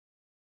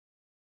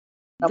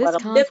This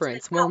be lifted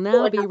conference will up, now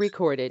Lord. be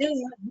recorded. May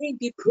your name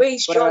be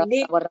praised, your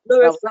name be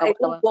glorified,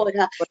 oh God.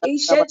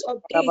 Ancient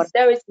of days,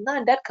 there is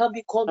none that can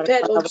be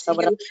compared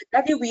unto you.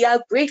 That we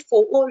are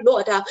grateful, oh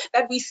Lord,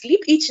 that we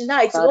sleep each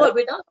night, Lord,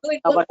 without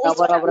knowing what goes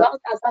on around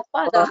us, our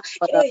Father.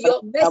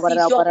 Your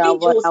mercies, your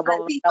angels,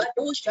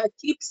 Alibadosha,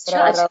 keeps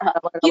charge,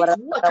 keeps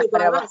watch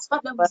over us.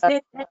 Father, we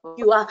say thank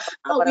you.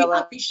 We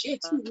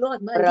appreciate you,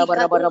 Lord.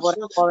 Malika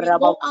Dosha. We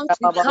go out,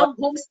 we come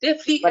home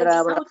safely and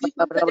soundly.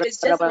 Father, it is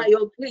just by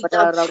your grace.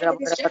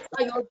 It is just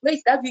by your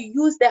grace that we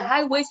use the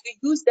highways, we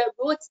use the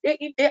roads day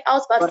in, day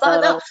out. But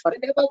Father,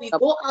 whenever we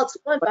go out,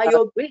 Lord, by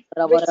your grace,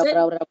 return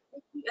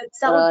and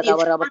soundly.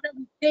 Father,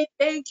 we say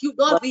thank you,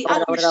 Lord. We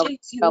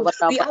appreciate you.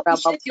 We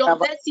appreciate your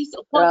mercies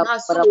upon our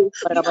soul.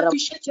 We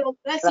appreciate your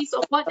mercies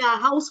upon our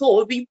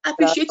household. We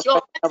appreciate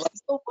your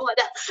mercies, oh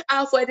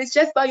God. For it is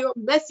just by your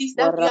mercies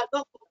that we are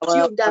not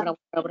consumed.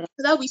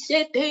 Father, we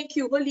say thank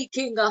you, Holy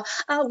King.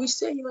 We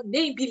say your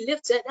name be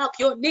lifted up,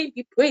 your name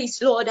be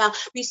praised, Lord.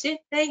 We say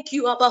thank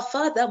you, Abba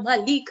Father,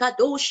 Malika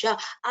Dosha,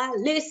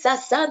 Alesa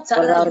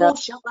Santa La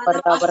Dosha,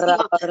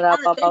 Balabasia.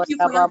 Thank you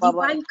for your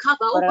divine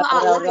cover over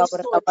our lives,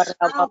 Lord.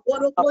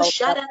 Borobo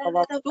Shada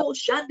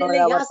Dosha,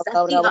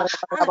 Sasia.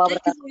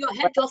 Thank you for your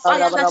hedge of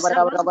fire that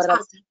surrounds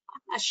us.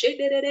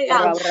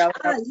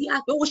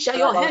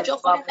 Your hedge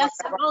of fire that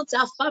surrounds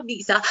our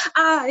families. Father,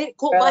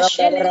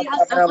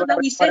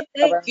 we say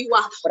thank you.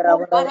 Oh,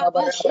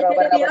 thank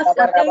you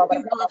for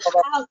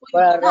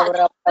your blood.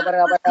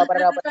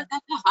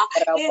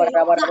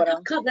 Your blood that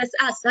covers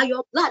us,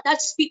 your blood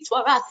that speaks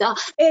for us,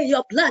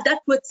 your blood that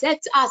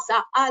protects us.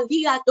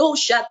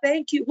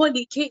 Thank you,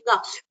 Holy King.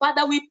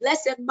 Father, we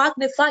bless and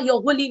magnify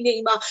your holy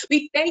name.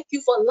 We thank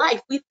you for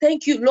life. We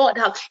thank you, Lord,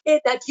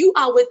 that you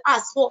are with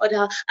us, Lord.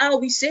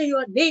 We say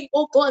your name,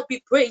 oh God,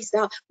 be praised.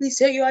 We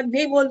say your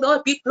name, oh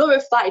Lord, be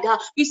glorified.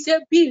 We say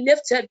be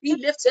lifted, be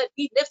lifted,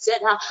 be lifted.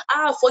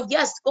 For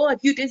yes, God,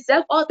 you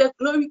deserve all the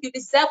glory, you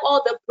deserve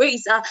all the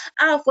praise.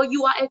 For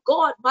you are a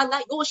God,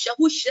 Malayosha,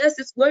 who shares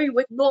his glory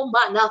with no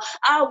man.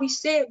 We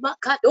say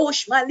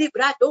Makadosh,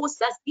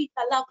 Malibradosa,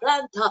 Sita La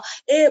Planta,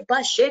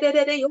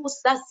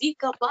 Bashedereosa,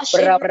 Sika,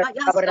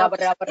 Bashemayasa.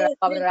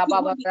 Thank you,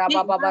 Holy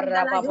King,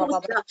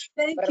 Makabayosha.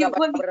 Thank you,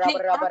 Holy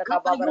King,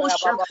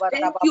 Makadosa,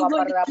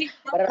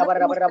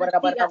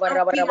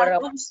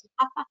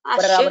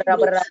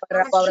 Ashendo,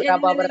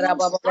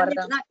 Ashedereosa,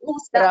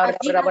 Malibradosa,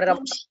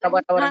 Adiadosa,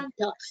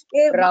 Libranta,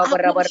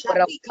 Mahabosha,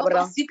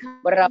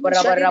 Ikabasika.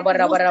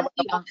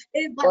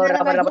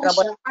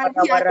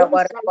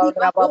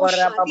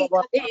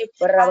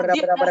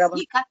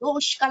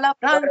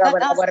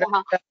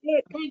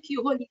 Thank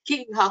you, Holy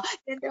King,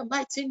 in the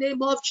mighty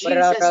name of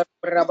Jesus.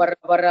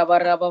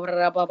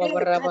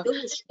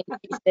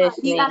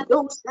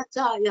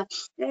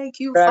 Thank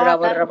you,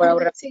 Father, in the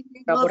mighty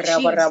name of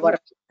Jesus.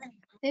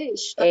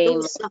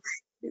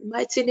 In the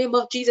mighty name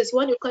of Jesus, we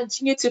want to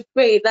continue to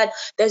pray that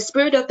the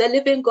Spirit of the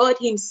living God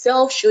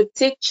Himself should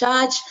take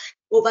charge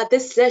over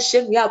this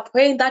session. We are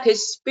praying that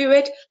His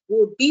Spirit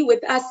will be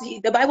with us.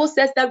 The Bible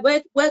says that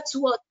where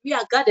two or three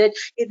are gathered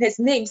in His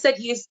name, said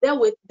He is there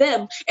with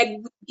them.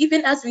 And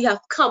even as we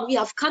have come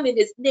in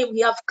His name.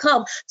 We have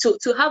come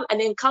to have an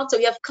encounter.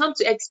 We have come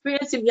to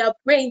experience Him. We are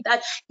praying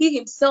that He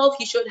Himself,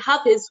 He should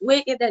have His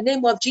way in the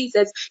name of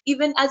Jesus.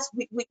 Even as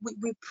we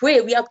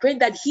pray, we are praying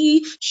that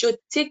He should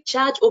take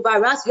charge over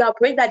us. We are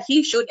praying that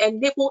He should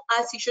enable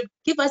us. He should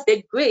give us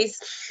the grace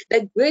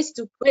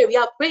to pray. We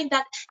are praying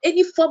that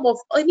any form of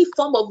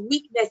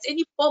weakness,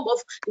 any form of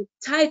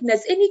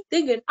tiredness,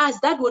 anything in us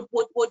that would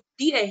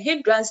be a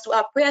hindrance to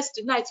our prayers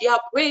tonight. We are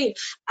praying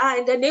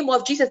in the name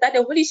of Jesus that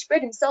the Holy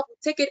Spirit Himself will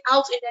take it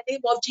out in the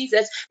name of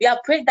Jesus. We are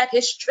praying that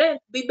His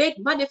strength be made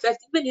manifest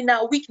even in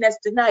our weakness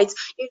tonight.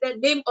 In the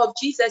name of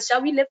Jesus,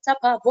 shall we lift up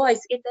our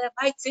voice in the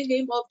mighty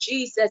name of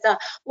Jesus?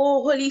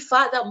 Oh, Holy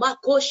Father, Lord,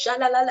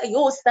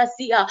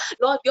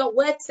 your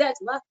word says,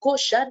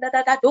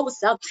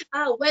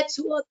 where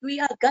two or three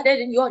are gathered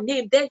in your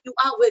name, then you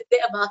are with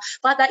them.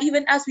 Father,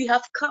 even as we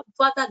have come,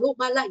 Father,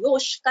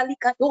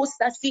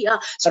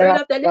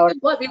 Spirit of the living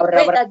God, we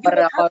pray that you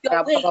will have your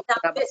way in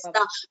our midst.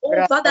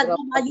 Oh, Father,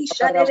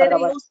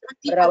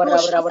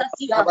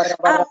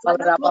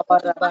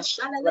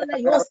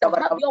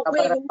 have your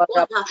way, oh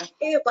God.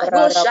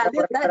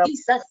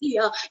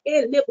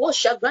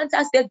 Grant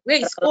us the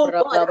grace, oh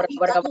God,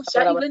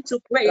 even to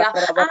prayer.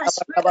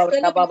 Spirit of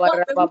the living God,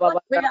 we want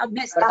prayer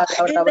midst.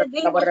 In the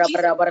name of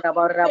Jesus,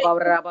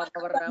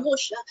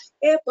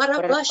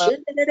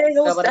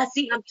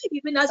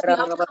 even as we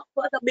have come,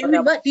 Father, may we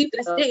not leave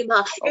the same.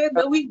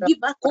 May we give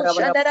a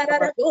kosha da da da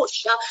da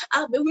dosha.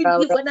 May we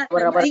live when I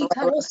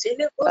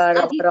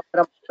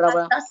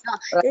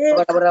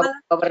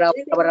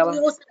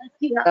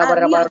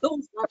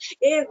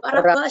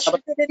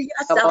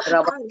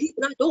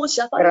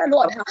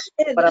Lord,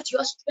 let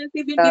your strength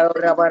even be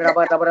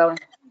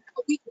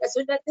weakness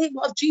in the name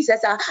of Jesus.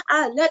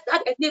 Let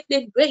that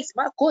enabling grace,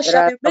 my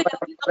kosha, be made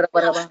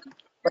available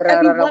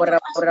every one of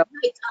us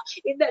tonight,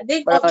 in the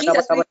name of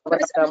Jesus, we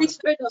curse every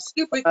spirit of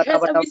sleep, we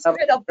curse every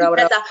spirit of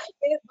weakness.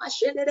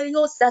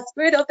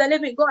 Spirit of the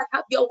living God,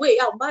 have your way.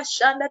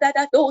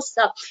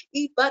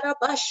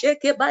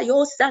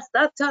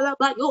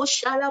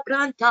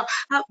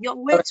 Have your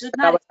way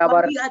tonight. Have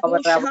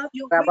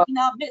your way in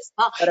our midst.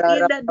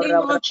 In the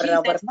name of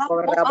Jesus.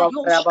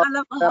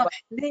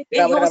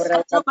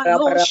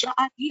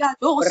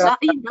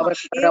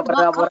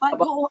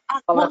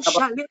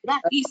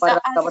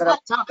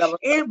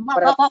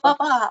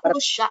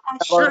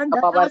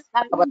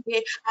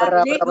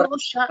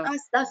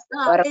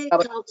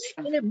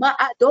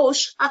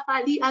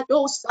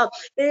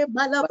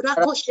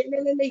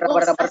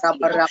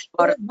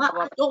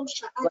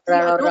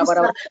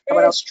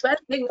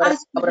 Strengthening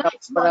us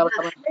tonight, Lord.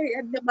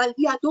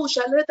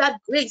 Let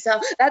that grace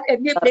that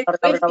enabling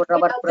grace be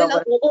made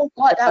available, oh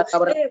God.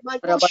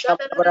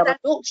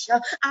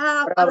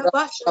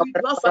 We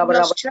draw from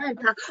your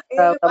strength.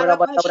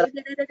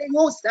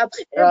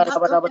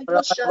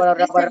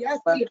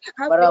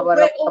 Have your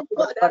way, oh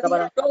God.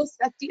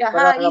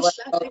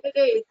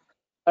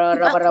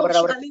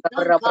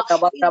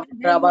 In the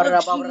name of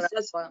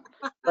Jesus.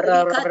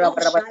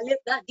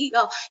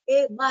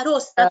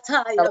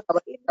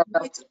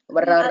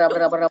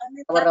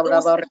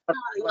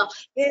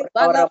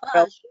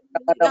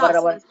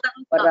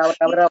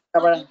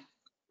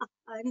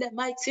 In the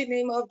mighty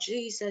name of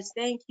Jesus.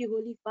 Thank you,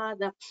 Holy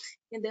Father.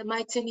 In the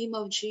mighty name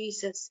of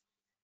Jesus.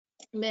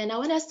 Man, I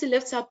want us to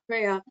lift up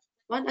prayer. I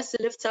want us to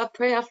lift up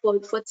prayer for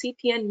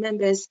TPN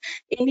members.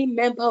 Any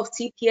member of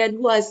TPN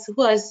who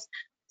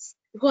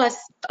has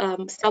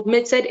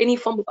submitted any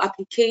form of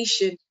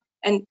application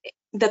and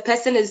the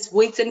person is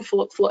waiting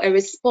for a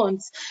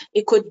response.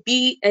 It could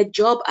be a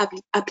job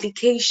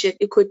application.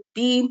 It could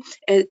be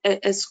a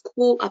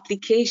school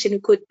application.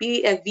 It could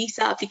be a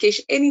visa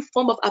application. Any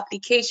form of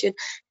application.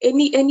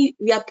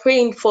 We are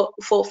praying for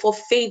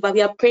favor.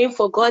 We are praying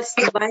for God's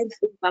divine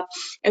favor.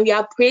 And we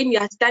are praying, we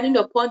are standing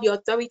upon the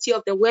authority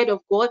of the word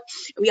of God.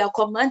 We are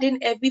commanding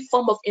every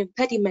form of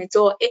impediment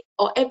or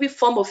every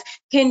form of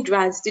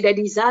hindrance to the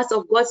desires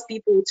of God's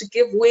people to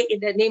give way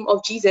in the name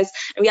of Jesus.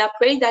 And we are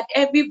praying that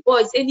every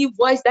voice, any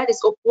voice that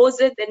is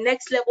opposing the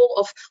next level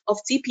of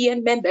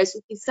TPN members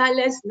will be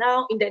silenced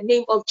now in the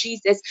name of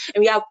Jesus.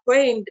 And we are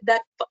praying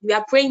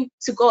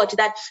to God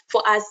that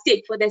for our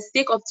sake, for the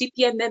sake of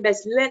TPN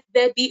members, let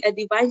there be a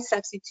divine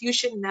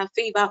substitution in our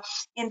favor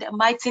in the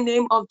mighty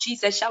name of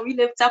Jesus. Shall we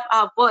lift up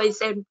our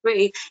voice and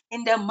pray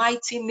in the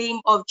mighty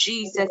name of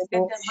Jesus?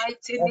 In the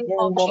mighty name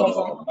of Jesus.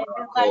 In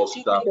the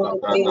mighty name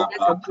of Jesus.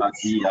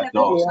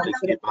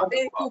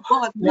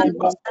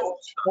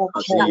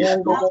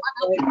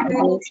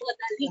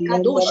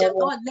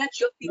 God, let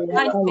your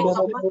divine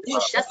favor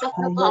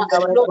locate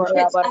people in the name of Jesus. Father,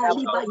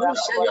 we lift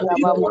up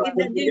God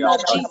and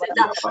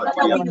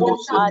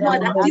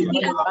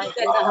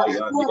TPN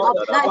who have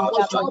applied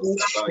for jobs.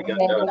 Let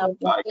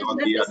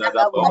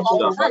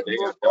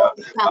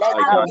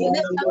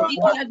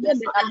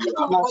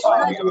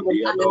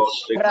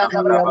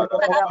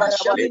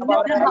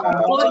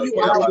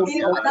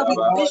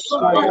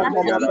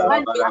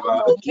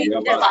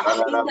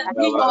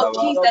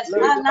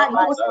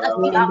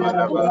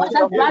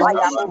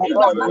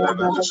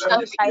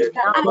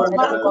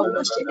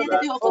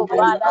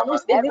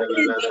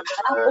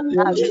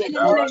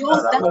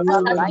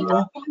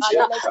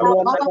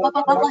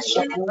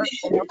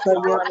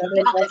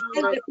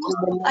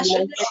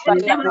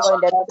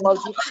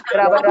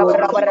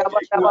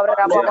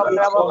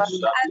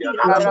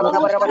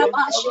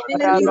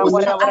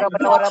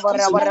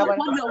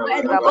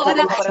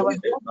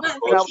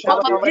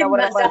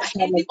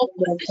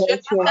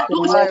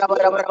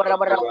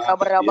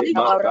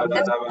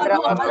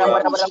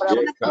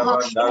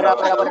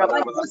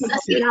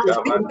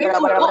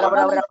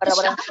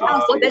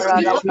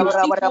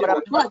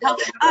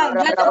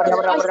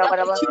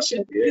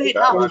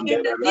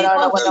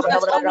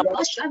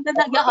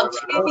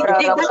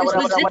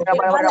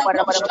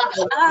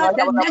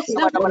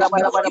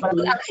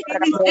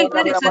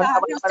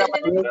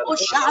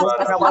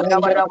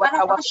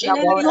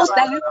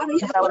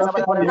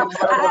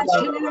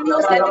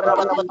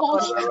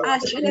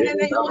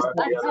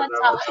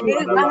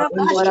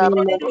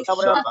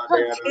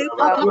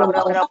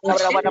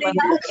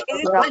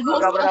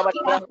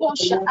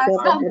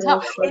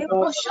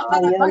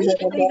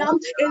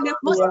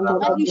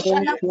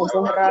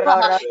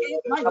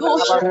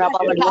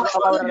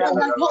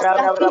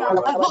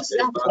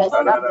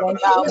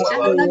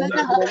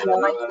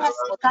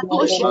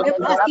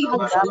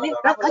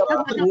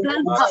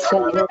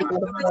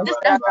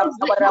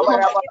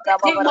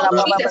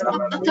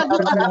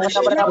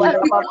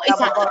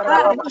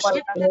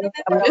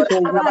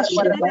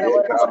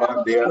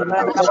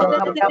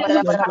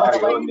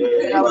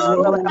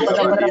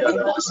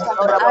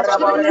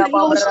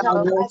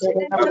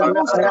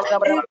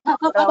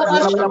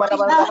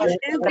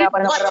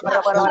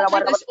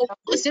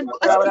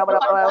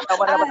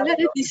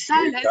it be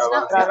silenced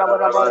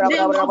in the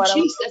name of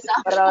Jesus.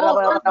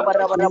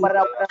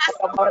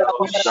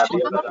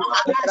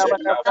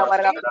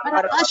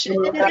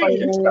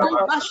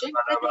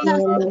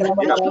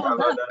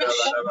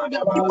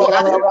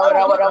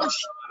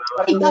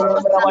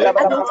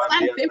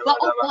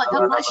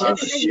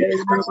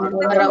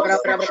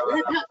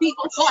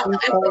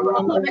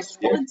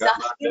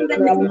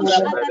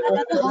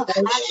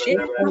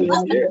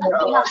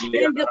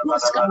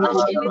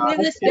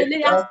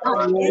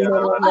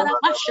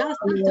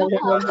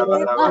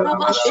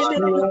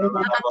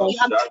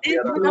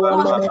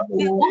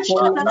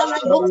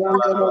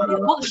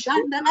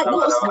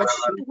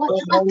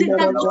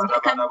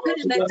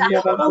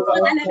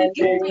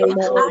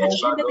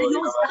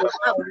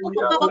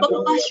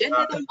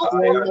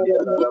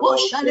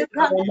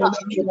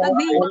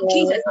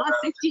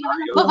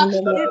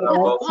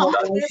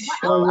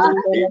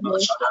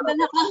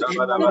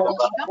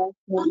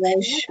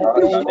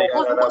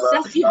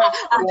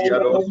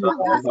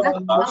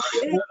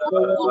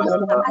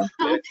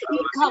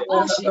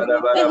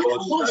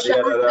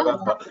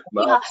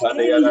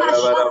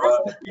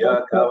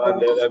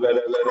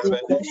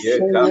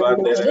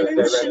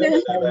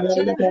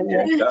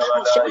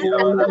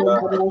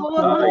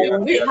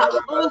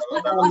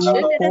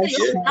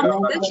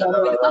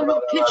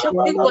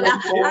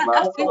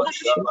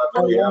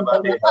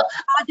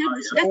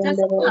 in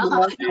the name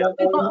of Jesus,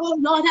 oh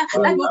Lord,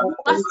 that will move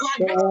us to our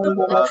next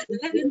level.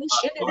 Let him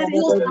share the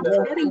news.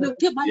 Let him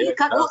look at my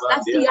caros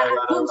as the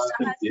arrows.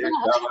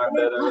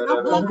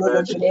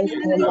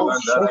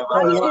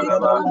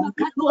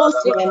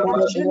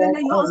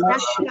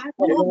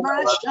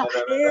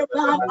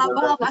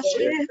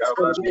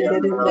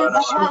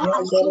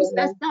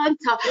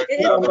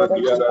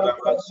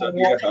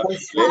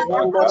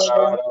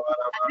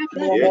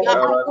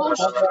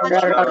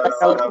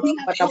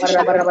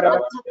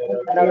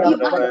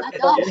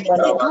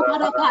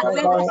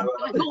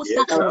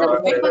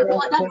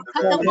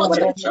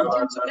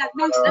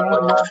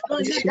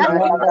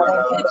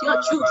 Your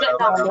children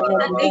now in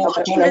the name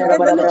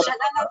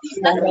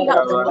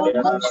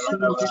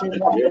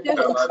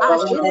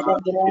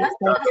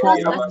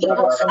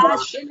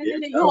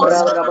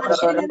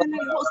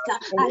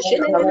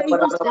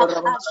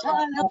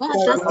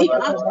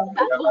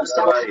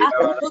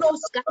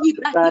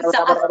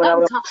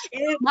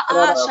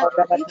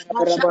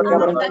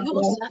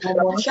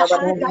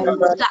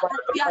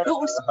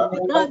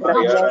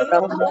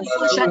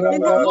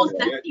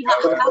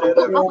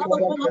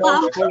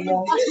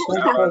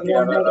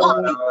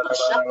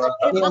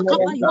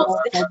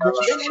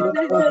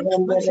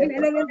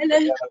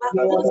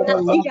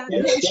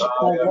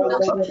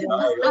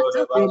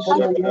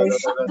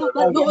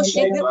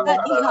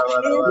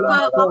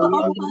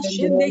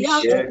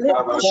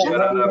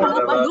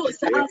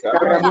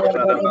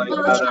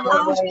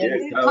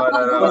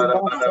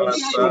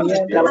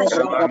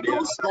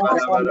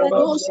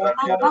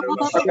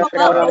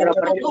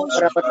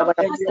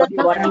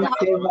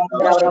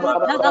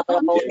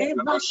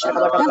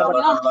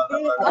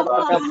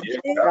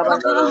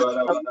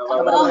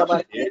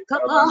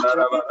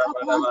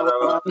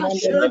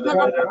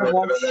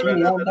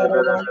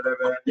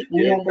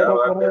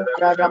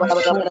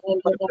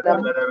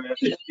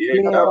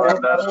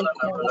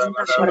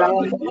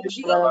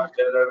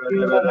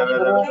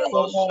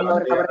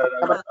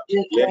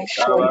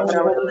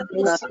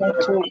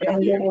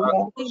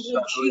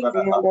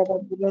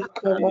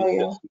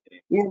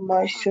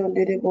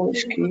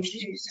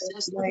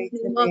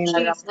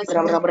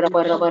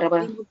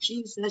of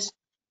Jesus,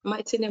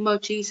 mighty name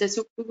of Jesus.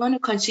 We want to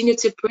continue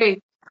to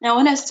pray. I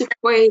want us to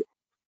pray.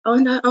 I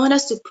want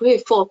us to pray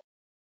for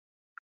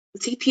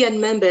TPN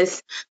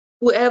members,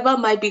 whoever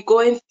might be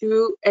going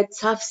through a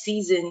tough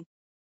season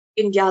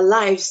in their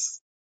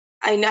lives.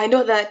 And I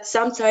know that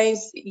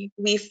sometimes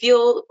we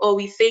feel or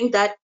we think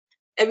that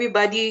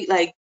everybody,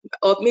 like,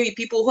 or maybe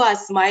people who are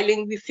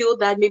smiling, we feel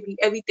that maybe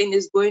everything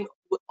is going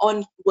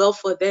on well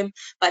for them.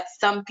 But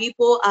some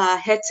people are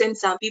hurting,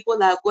 some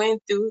people are going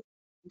through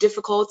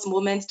difficult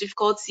moments,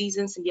 difficult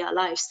seasons in their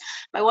lives.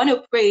 But I want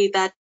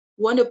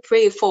to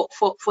pray for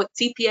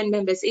TPN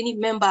members, any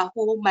member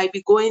who might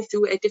be going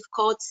through a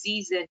difficult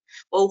season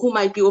or who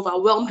might be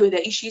overwhelmed with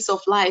the issues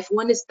of life. We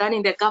want to stand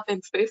in the gap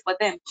and pray for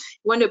them.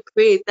 We want to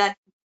pray that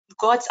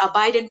God's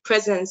abiding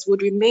presence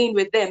would remain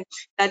with them,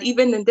 that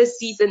even in this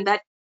season,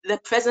 that the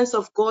presence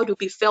of God will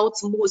be felt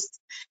most,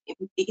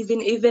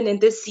 even in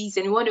this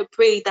season. We want to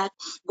pray that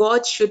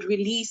God should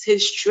release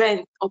his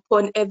strength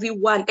upon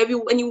anyone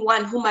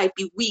who might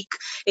be weak,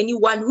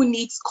 anyone who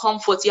needs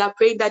comfort. We are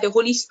praying that the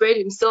Holy Spirit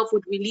himself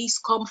would release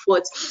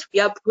comfort. We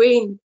are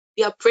praying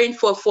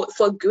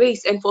for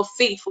grace and for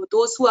faith for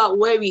those who are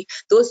weary,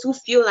 those who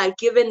feel like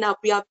giving up.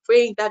 We are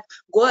praying that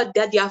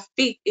their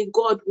faith in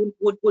God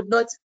would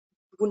not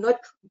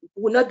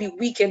will not be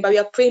weakened, but we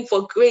are praying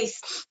for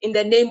grace in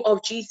the name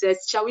of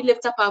Jesus. Shall we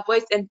lift up our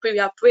voice and pray? We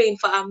are praying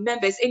for our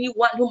members,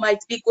 anyone who might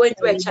be going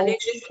through a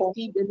challenging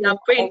season. We are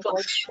praying for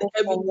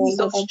a release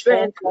of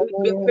strength.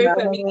 We pray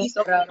for a release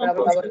of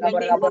comfort in the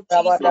name of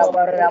Jesus.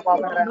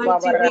 In the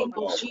mighty name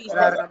of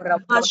Jesus.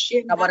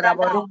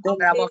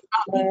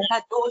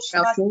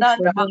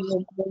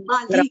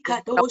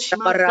 Malika dosh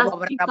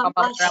masika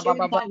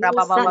pashenda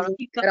yosa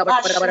tika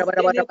pasha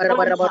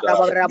celebranta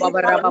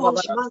leka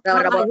dosh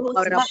makaba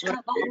yosa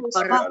kaba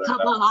yosa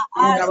kaba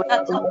asta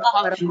taba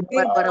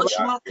dosh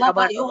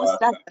makaba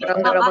yosa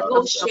tika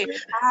bayoshe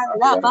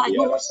alaba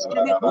yoshe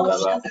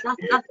lebosha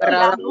sasa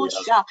tia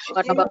dosha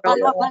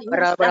alaba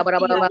yosa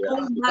tia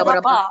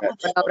maraba.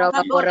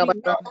 Father Lord, we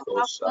lift up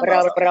our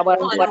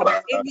members, Lord,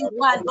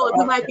 anyone, Lord,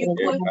 who might be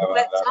going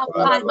through a tough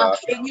time,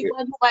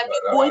 anyone who might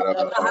be going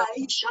through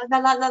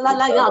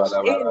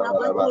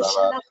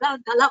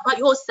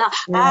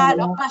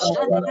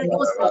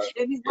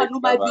anyone who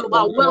might be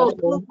overwhelmed,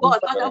 oh God,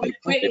 Father, we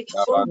pray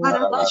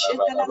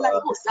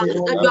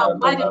that you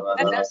abide in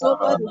presence, oh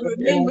God, will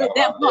remain with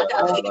them, Lord,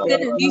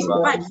 even in these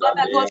times,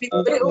 Father, Lord, we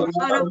pray, oh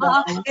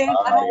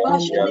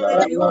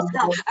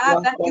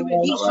that you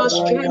release your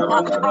strength,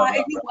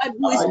 anyone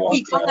who is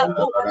weak, Father,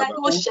 oh God, let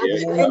your strength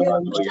be released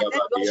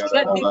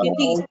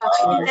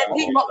in the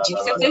name of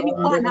Jesus,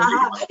 anyone,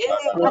 let your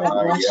strength be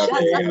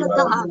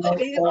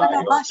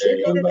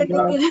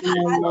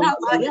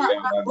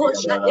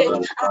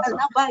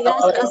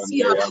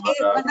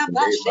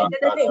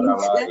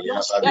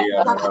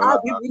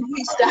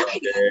released.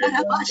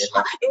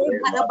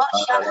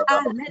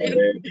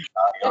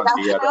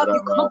 I'll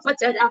be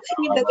comforted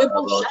in the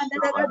devotion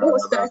that I do.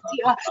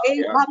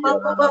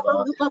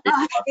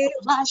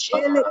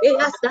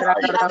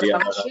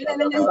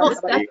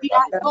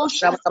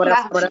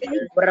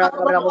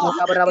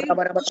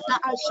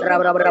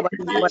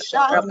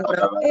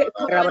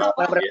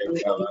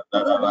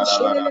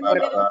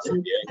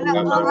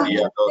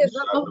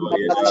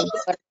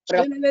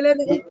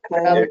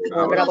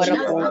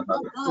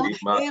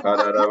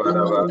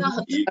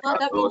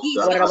 Father,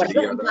 release your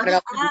strength.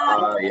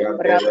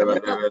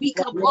 Weak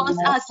upon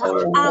us,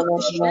 I'll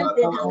be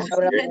strengthened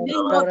in the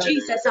name of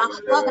Jesus.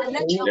 Father,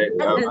 let your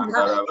presence,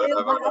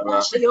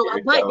 your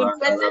abiding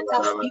presence,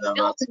 be felt in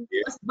us.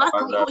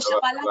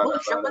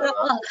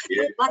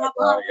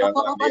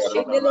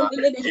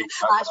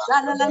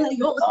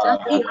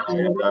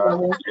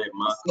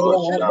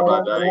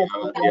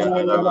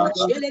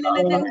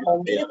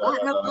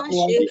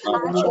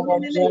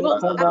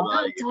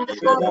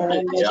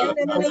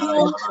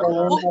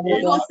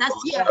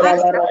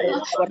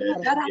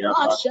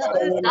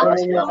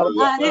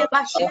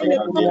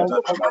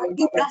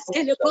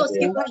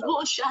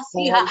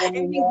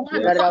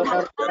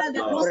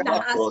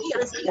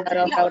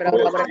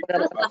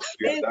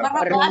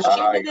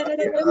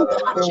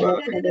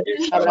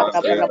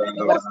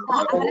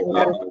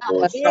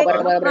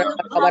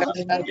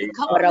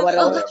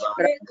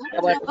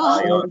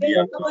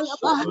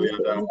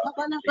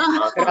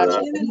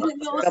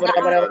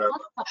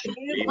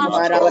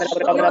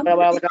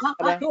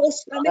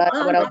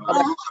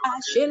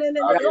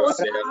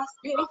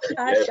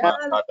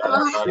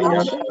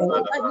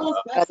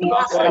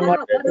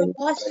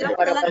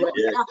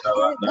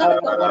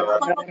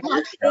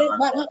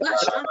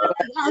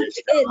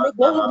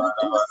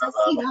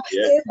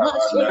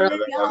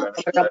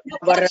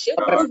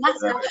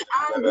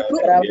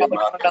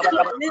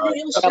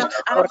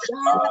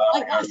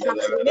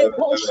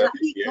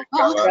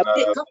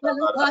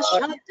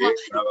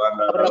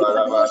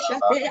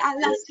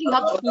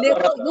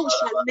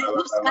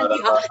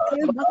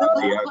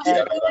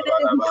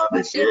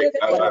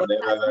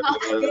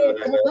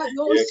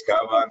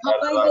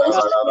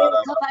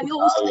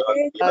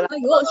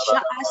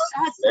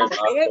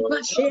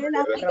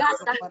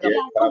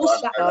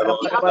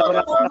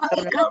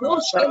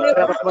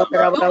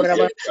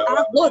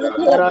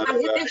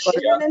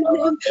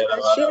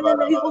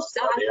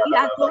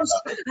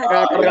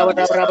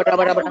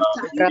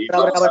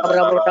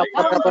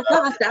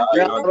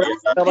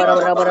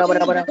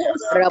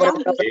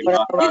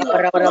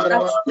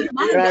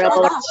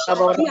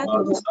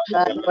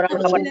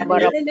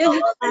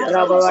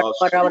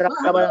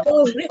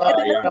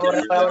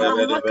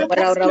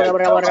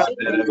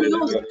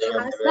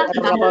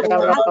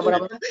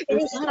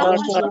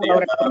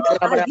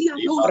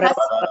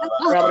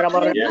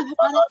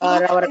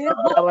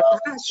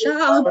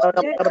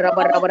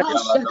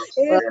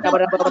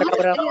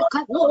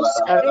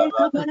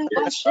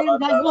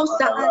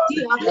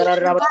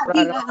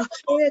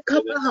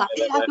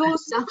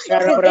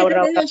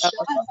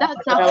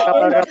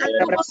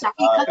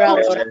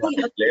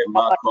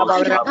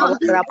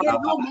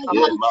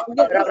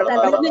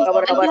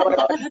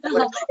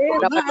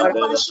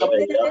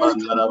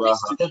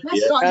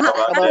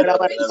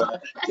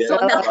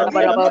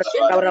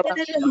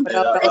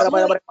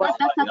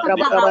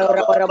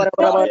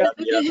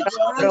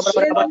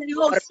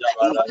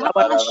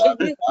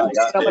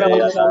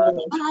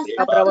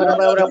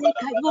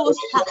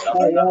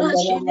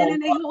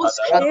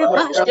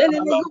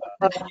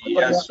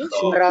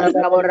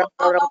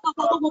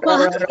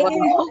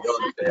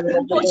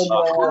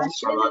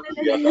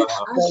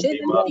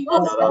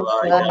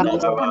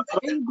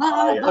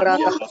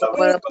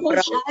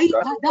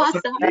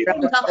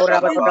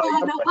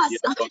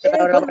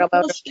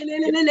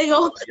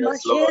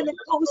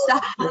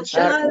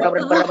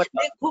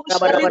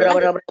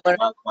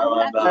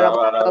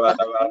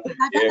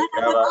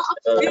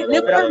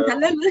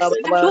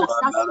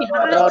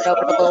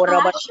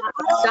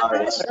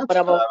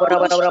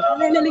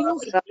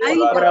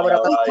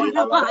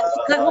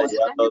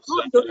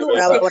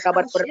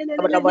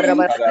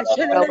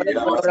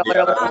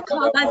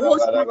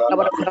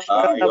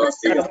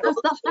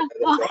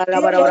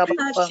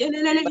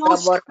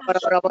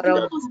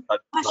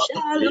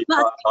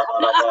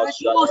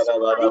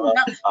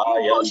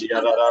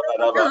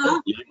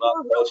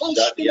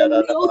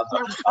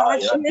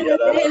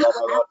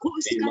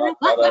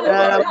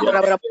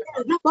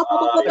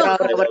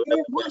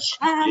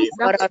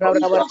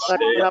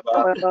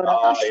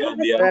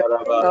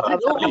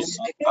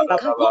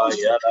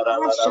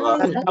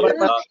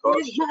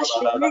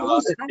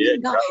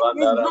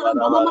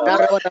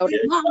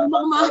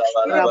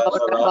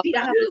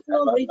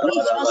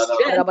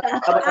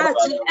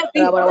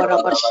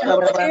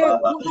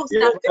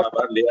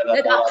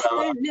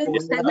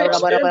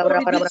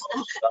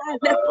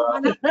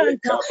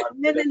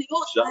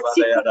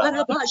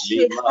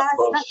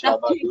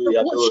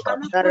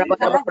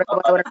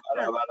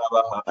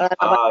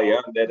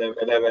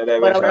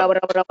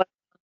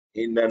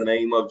 In the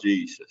name of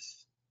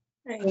Jesus.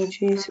 In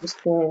Jesus'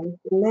 name.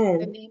 Amen. In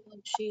the name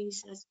of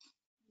Jesus.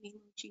 In the name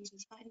of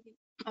Jesus.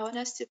 I want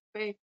us to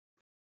pray.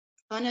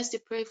 I want us to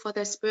pray for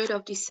the spirit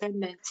of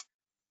discernment.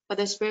 For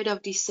the spirit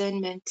of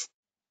discernment.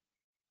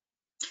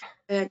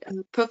 And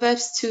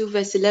Proverbs 2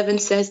 verse 11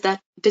 says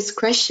that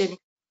discretion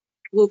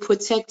will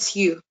protect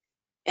you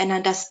and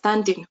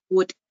understanding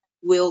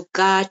will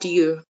guard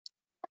you.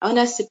 I want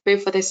us to pray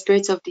for the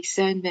spirit of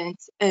discernment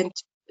and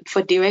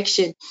for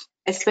direction,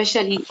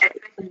 especially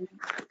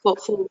for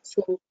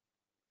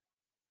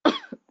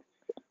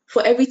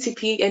every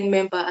TPN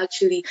member.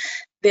 Actually,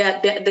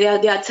 there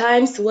are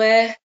times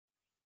where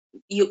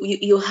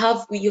you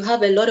have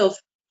a lot of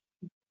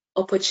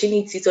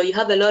opportunities, or you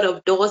have a lot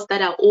of doors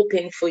that are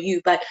open for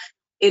you, but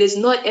it is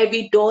not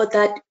every door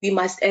that we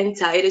must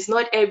enter. It is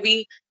not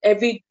every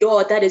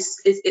door that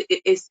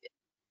is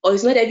or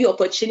it's not every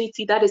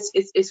opportunity that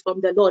is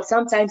from the Lord.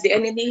 Sometimes the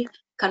enemy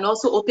can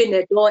also open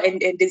a door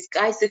and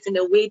disguise it in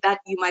a way that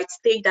you might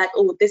think that,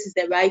 oh, this is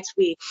the right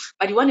way.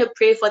 But you want to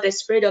pray for the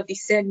spirit of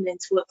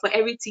discernment for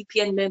every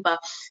TPN member.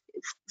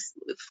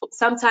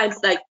 Sometimes,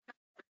 like,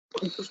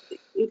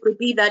 it could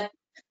be that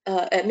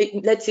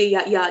let's say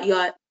you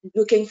are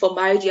looking for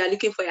marriage, you are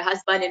looking for a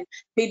husband, and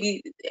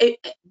maybe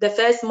the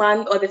first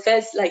man or the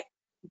first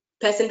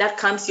person that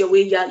comes your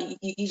way,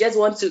 you just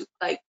want to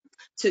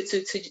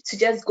to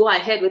just go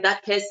ahead with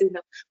that person,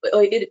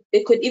 or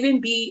it could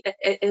even be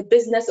a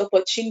business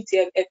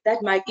opportunity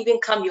that might even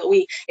come your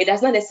way. It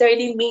does not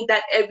necessarily mean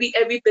that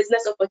every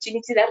business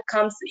opportunity that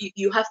comes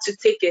you have to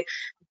take it.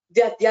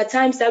 There are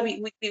times that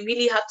we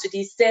really have to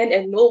discern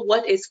and know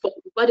what is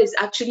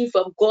actually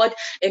from God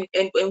and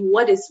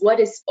what is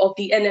of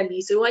the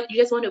enemy. So you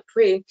just want to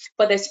pray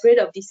for the spirit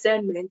of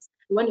discernment.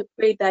 You want to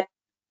pray that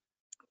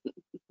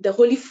the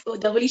Holy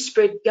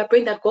Spirit, we are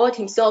praying that God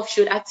Himself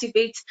should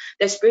activate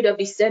the spirit of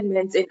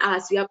discernment in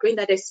us. We are praying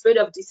that the spirit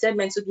of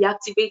discernment should be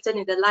activated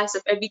in the lives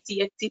of every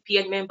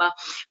TPN member.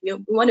 We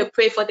want to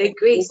pray for the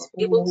grace to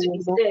be able to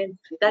discern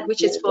that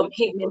which is from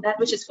Him and that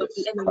which is from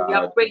the enemy. We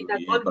are praying that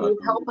God will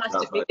help us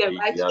to make the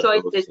right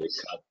choices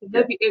in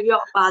every area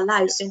of our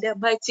lives. In the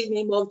mighty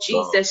name of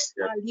Jesus.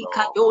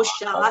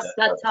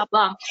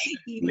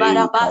 In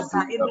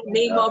the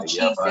name of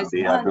Jesus.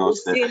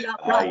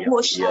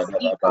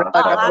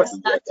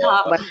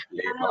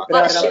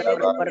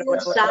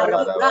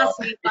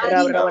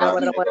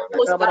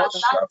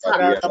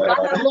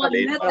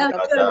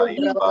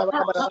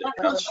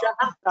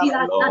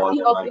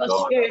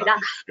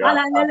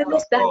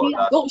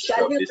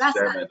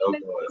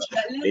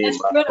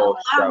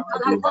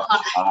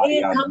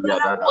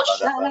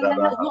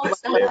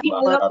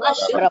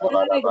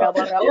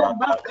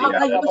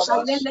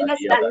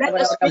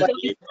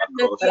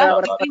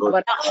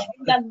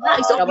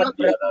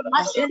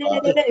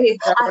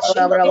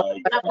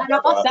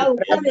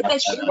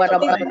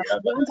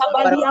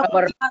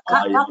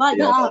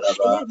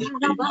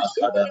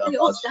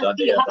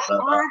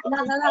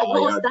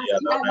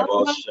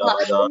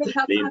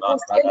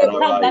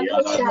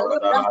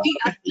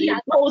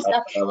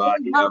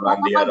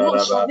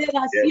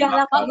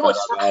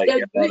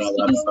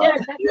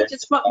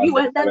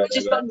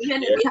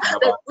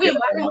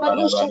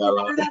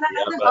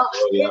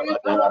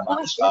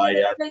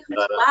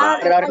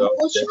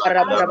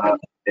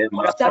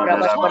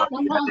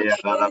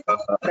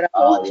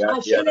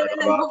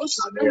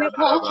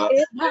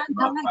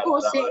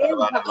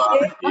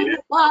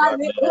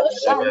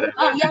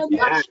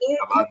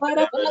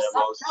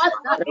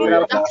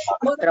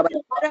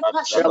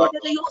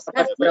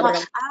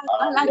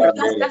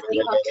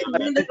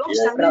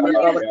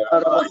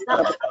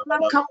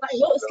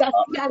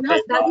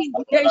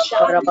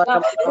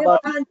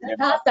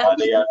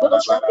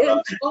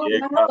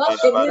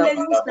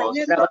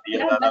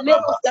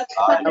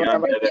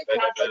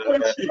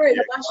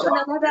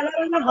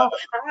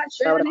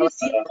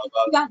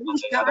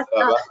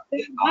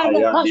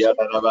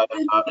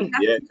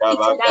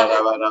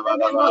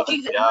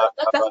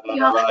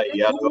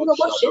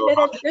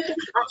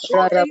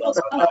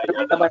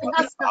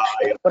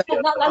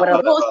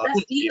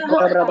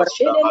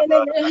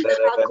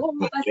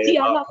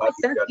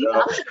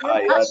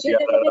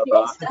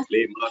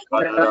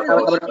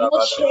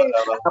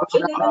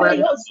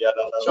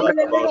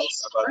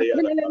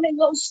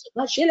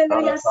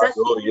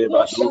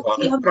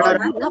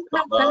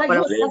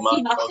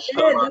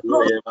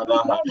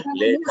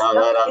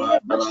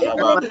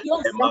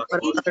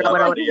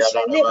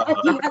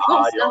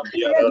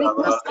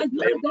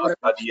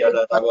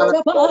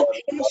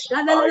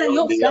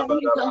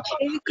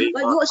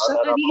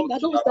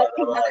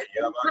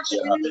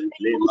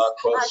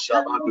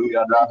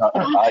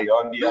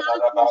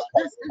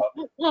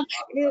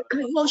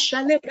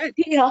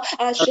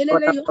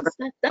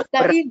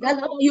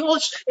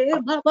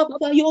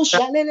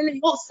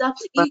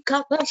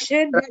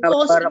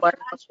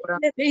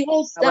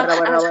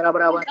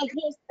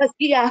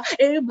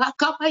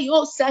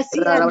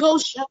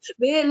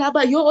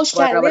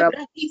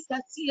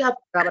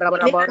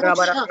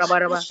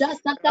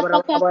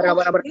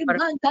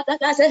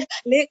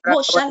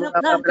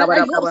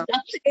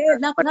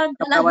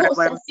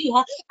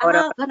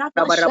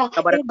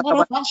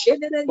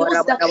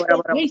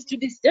 grace to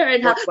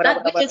discern that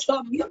which is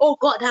from you, oh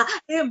God.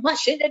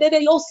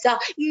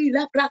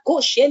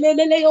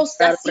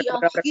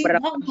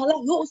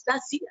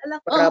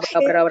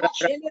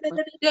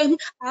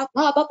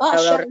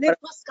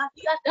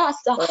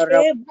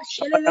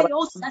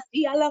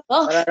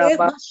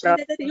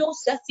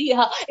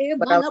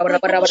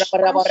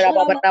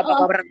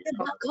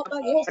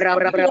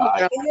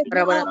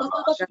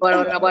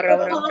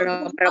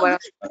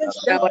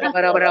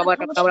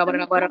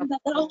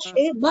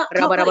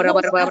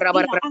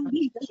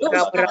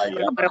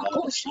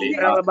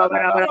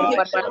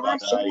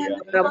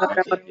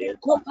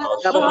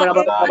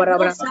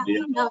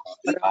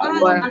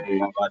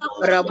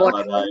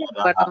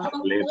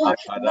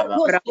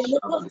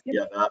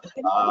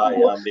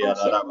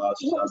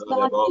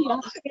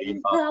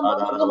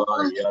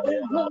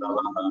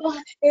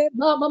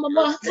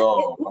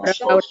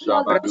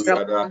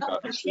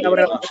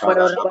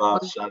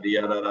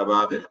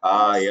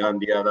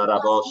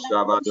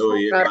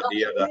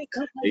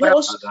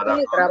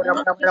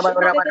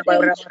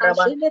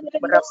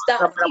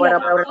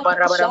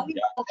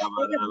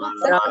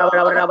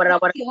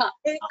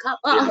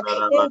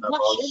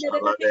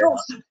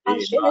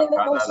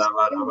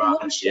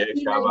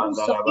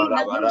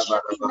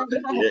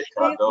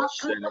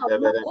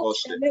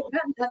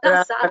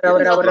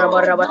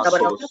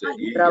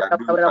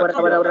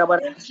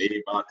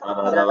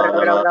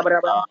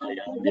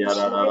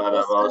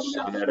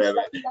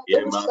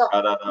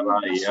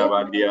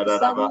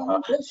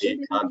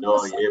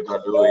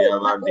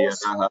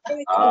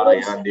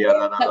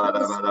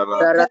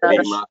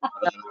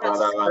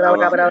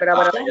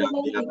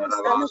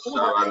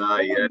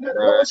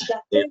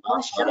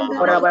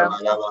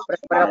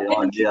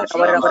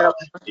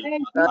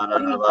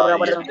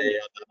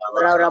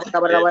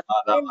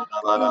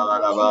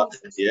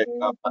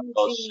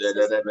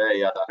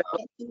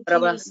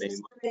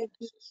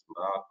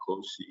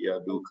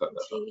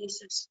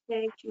 Jesus,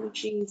 thank you,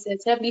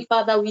 Jesus. Heavenly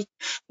Father, we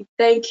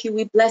thank you.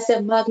 We bless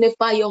and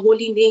magnify your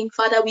holy name.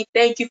 Father, we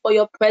thank you for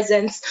your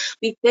presence.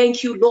 We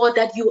thank you, Lord,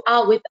 that you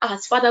are with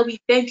us. Father, we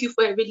thank you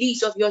for a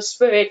release of your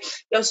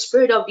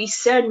spirit of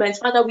discernment.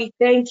 Father, we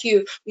thank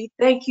you. We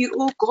thank you,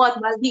 oh God,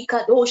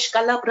 Malika Dosh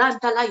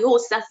Kalabranta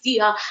Layosa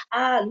Sia.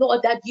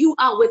 Lord, that you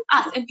are with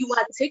us and you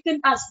are taking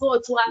us,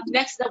 Lord, to our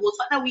next level.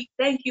 Father, we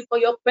thank you for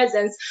your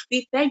presence.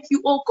 We thank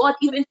you, oh God,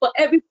 even for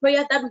every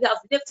prayer that we have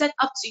lifted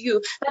up to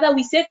you. Father,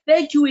 we say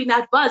thank you in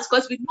advance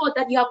because we know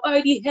that you have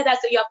already heard us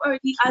and you have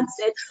already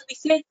answered. We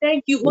say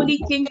thank you, Holy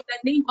King, in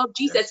the name of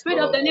Jesus. Spirit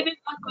of the living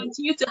God,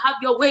 continue to have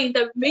your way in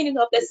the remaining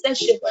of the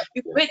session.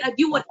 We pray that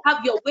you would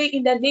have your way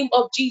in the name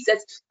of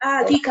Jesus.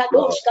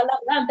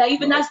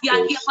 Even as we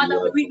are here, Father,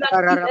 may we not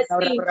see the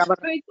same.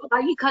 Spirit of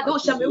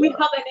Ayikadosha, may we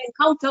have an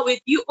encounter with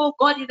you, oh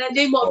God, in the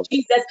name of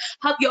Jesus.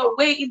 Have your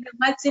way in the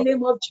mighty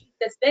name of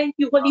Jesus. Thank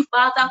you, Holy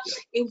Father.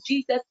 In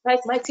Jesus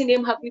Christ's mighty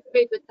name, have we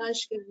prayed with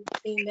thanksgiving.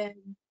 Amen.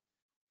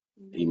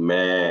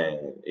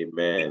 Amen.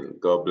 Amen.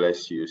 God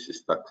bless you,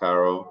 Sister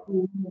Carol.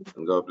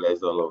 And God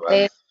bless all of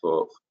us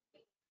for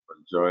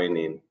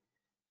joining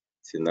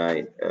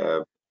tonight.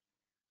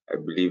 I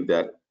believe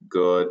that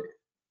God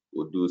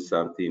will do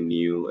something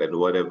new, and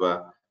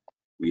whatever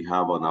we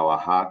have on our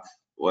heart,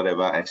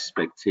 whatever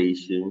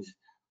expectations,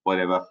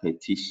 whatever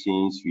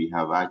petitions we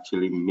have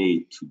actually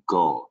made to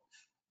God,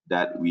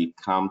 that we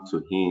come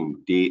to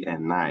him day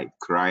and night,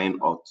 crying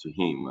out to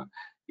him.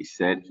 He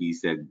said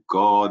he's a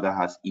God that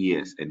has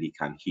ears and he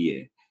can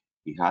hear.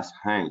 He has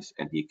hands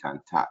and he can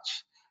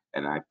touch.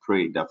 And I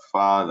pray that,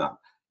 Father,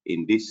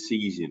 in this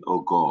season,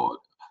 oh God,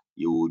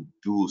 you will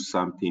do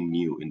something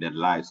new in the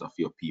lives of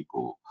your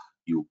people.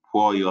 You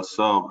pour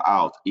yourself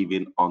out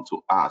even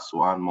unto us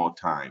one more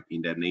time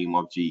in the name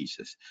of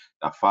Jesus.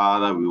 That,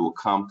 Father, we will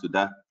come to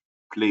that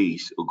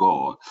place, oh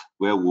God,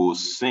 where we will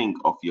sing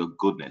of your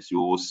goodness. We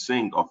will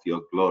sing of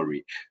your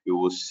glory. We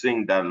will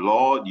sing that,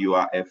 Lord, you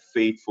are a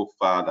faithful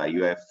Father.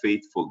 You are a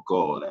faithful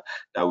God.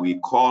 That we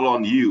call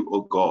on you,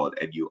 oh God,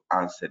 and you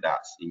answered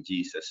us. In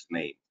Jesus'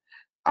 name,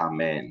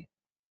 amen.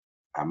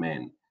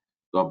 Amen.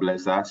 God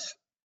bless us.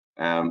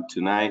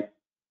 Tonight,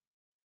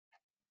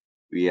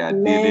 we are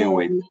dealing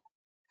with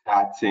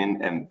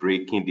cutting and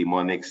breaking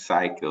demonic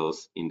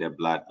cycles in the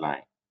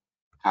bloodline.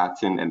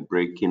 Cutting and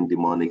breaking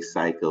demonic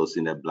cycles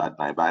in the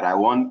bloodline. But I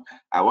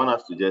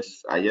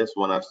just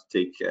want us to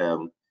take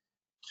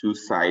two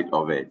sides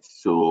of it.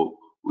 So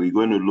we're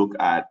going to look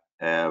at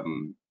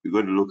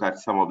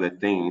some of the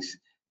things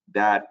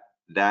that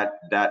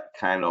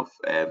kind of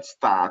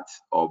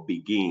starts or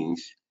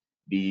begins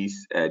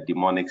these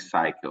demonic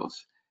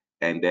cycles,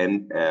 and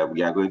then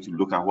we are going to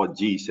look at what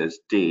Jesus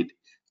did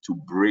to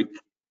break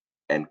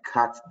and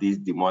cut these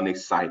demonic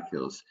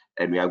cycles,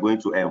 and we are going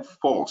to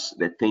enforce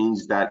the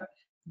things that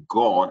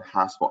God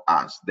has for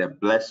us, the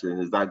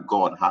blessings that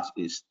God has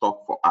in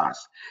stock for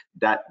us,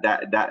 that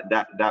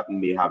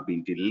may have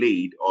been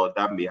delayed or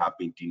that may have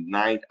been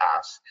denied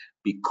us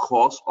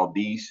because of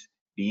these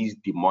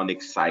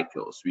demonic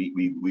cycles.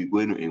 We're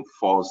going to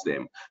enforce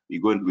them.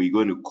 We're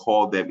going to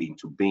call them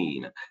into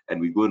being,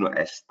 and we're going to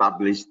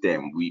establish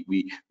them.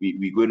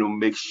 We're going to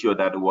make sure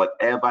that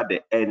whatever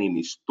the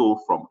enemy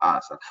stole from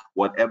us,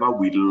 whatever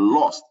we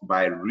lost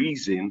by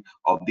reason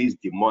of these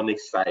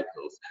demonic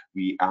cycles,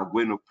 we are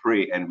going to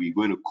pray and we're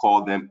going to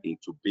call them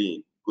into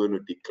being. We're going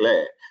to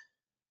declare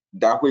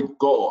that which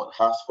God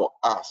has for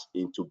us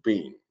into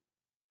being.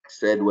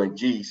 Said when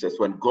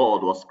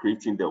God was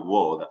creating the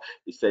world,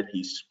 he said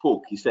he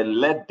spoke. He said,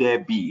 let there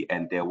be,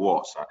 and there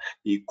was.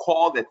 He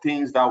called the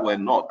things that were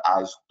not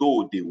as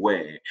though they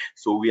were.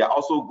 So we are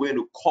also going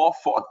to call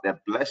forth the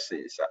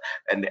blessings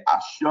and the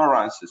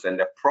assurances and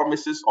the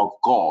promises of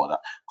God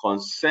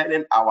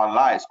concerning our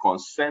lives,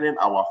 concerning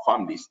our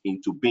families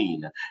into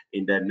being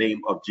in the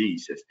name of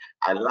Jesus.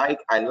 I like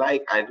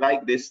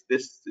this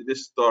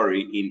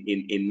story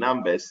in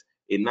Numbers.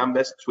 In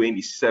Numbers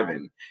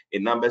 27,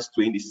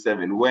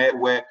 where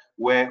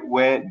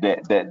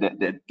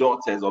the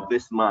daughters of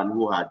this man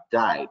who had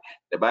died,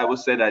 the Bible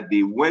said that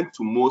they went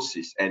to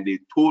Moses and they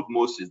told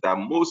Moses that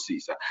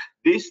Moses,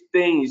 these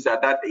things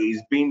that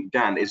is being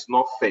done is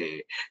not fair.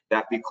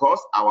 That because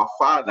our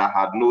father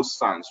had no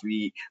sons,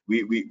 we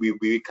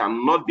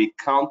cannot be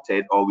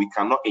counted or we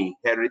cannot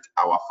inherit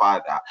our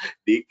father.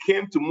 They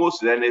came to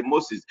Moses and then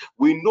Moses,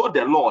 we know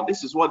the law.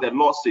 This is what the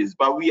law says,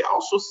 but we are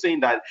also saying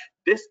that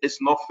this is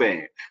not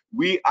fair.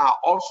 We are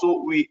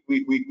also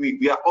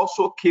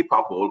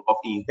capable of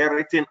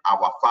inheriting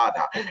our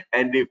father.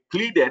 And they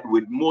pleaded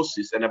with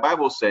Moses, and the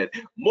Bible said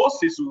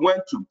Moses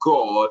went to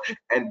God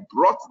and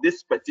brought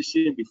this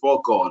petition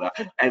before God,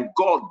 and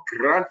God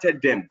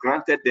granted them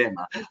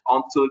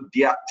until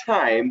their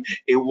time.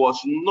 It was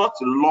not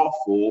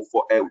lawful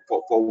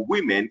for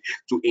women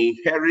to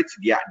inherit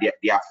their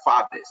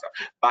fathers,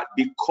 but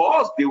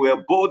because they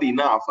were bold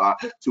enough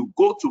to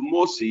go to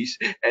Moses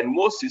and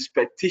Moses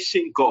petitioned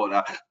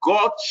God,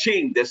 God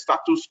changed the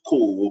status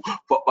quo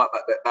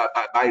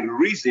by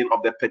reason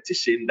of the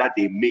petition that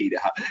they made.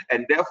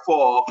 And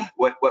therefore,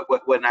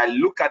 when I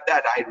look at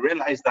that, I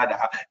realize that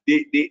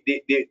they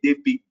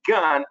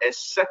began a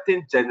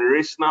certain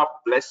generational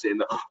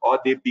blessing, or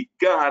they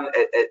began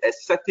a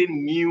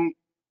certain new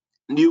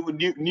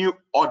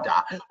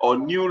order or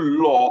new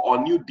law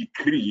or new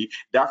decree,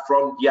 that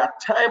from their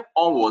time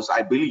onwards,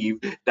 I believe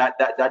that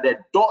the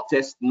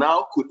daughters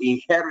now could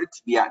inherit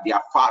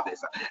their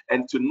fathers.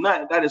 And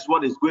tonight, that is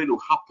what is going to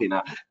happen,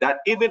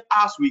 that even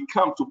as we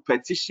come to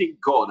petition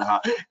God,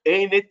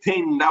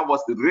 anything that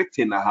was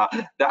written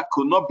that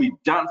could not be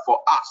done for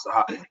us,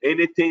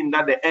 anything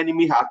that the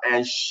enemy has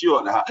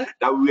ensured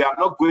that we are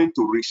not going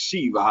to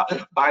receive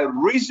by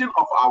reason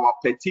of our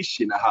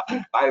petition,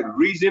 by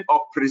reason of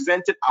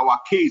presenting our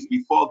case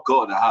before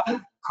God,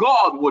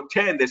 God will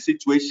turn the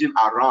situation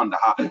around.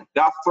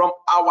 That from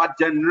our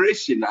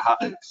generation,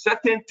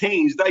 certain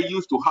things that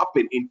used to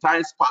happen in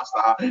times past,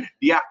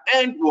 their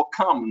end will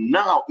come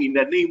now in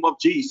the name of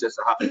Jesus.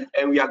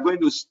 And we are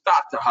going to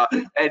start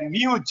a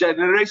new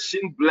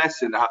generation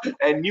blessing,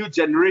 a new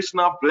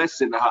generational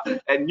blessing,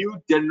 a new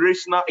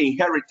generational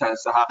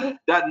inheritance,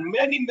 that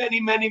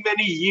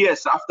many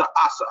years after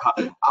us,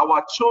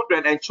 our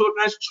children and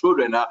children's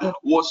children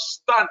will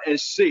stand and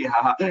say,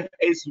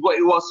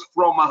 it was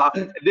from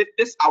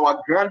this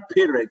our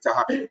grandparent,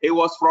 it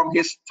was from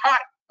his time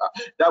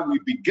that we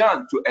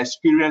began to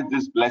experience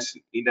this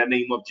blessing in the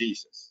name of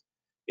Jesus.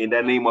 In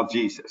the name of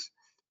Jesus.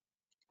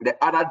 The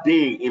other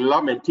day in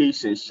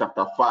Lamentations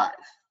chapter 5,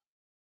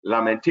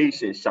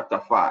 Lamentations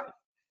chapter 5,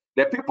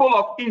 the people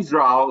of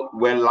Israel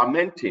were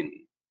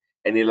lamenting.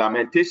 And in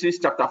Lamentations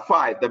chapter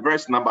 5, the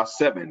verse number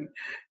 7,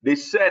 they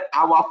said,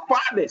 our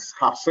fathers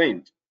have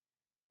sinned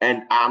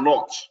and are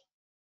not,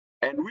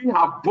 and we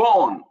have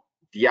borne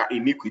their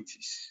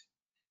iniquities.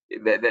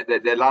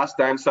 The last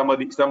time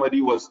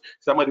somebody was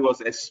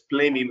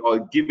explaining or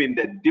giving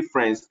the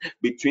difference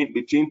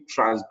between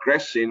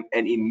transgression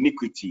and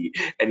iniquity,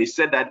 and he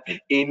said that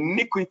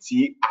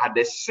iniquity are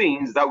the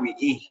sins that we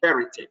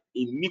inherited.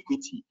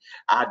 Iniquity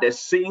are the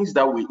sins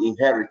that we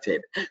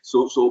inherited.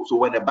 So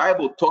when the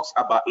Bible talks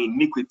about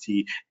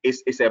iniquity,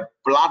 it's a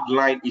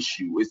bloodline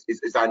issue.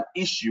 It's an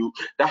issue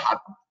that had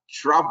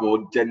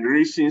traveled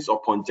generations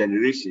upon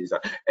generations,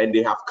 and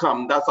they have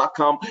come. That's how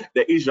come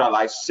the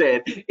Israelites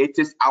said, it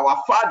is our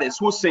fathers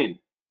who sin,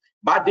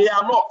 but they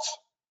are not.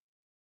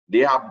 They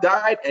have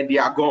died and they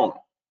are gone.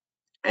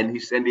 And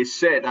they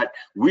said that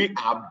we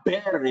are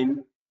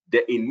bearing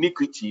the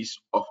iniquities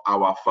of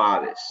our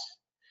fathers.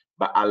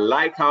 But I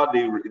like how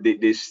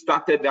they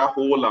started their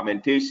whole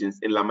Lamentations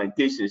in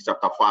Lamentations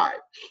chapter 5.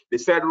 They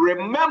said,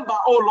 remember,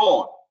 O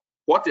Lord,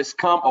 what has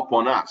come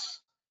upon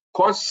us.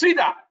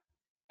 Consider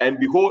and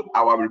behold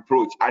our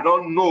reproach. I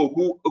don't know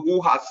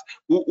who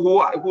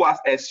has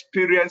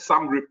experienced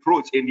some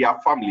reproach in their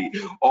family,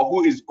 or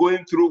who is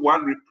going through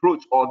one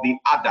reproach or the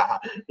other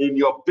in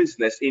your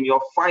business, in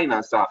your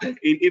finance,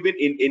 even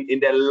in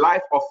the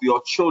life of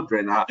your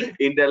children,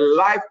 in the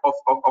life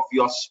of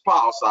your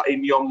spouse,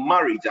 in your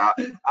marriage.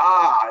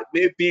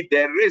 Maybe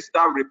there is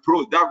that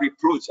reproach,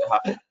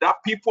 that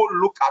people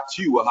look at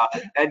you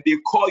and they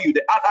call you.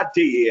 The other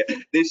day,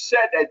 they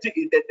said that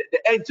the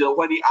angel,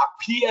 when he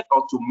appeared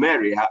unto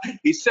Mary,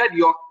 he said,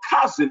 your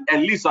cousin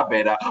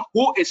Elizabeth,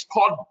 who is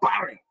called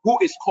barren,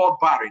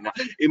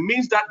 it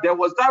means that there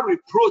was that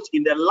reproach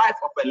in the life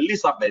of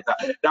Elizabeth,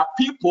 that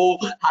people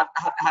had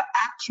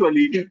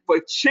actually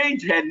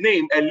changed her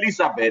name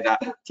Elizabeth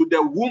to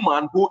the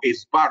woman who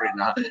is barren.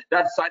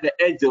 That's why the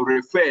angel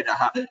referred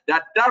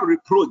that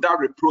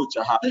reproach,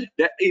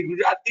 the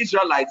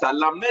Israelites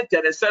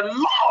lamented and said,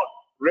 Lord,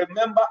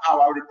 remember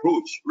our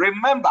reproach.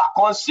 Remember,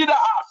 consider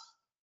us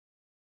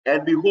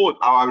and behold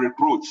our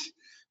reproach.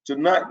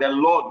 Tonight, the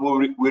Lord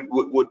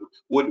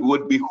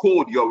would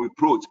behold your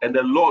reproach, and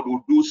the Lord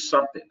will do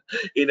something.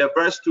 In the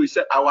verse 2, he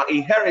said, our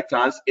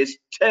inheritance is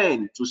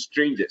turned to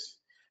strangers,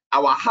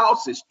 our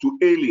houses to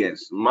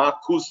aliens.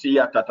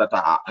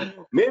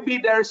 Maybe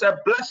there is a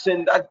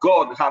blessing that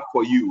God had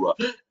for you.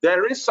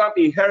 There is some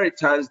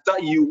inheritance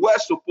that you were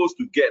supposed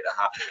to get,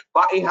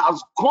 but it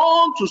has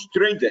gone to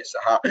strangers.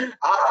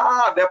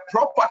 The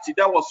property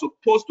that was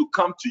supposed to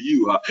come to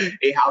you,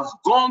 it has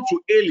gone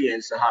to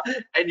aliens,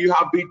 and you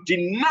have been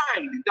denied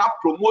that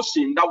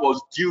promotion that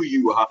was due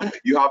you.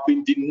 You have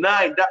been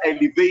denied that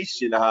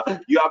elevation.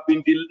 You have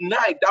been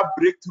denied that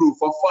breakthrough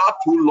for far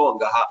too long.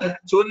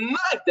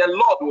 Tonight, the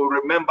Lord will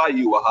remember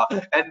you,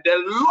 and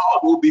the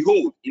Lord will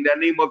behold in the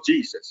name of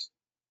Jesus.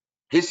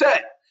 He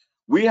said,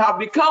 we have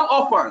become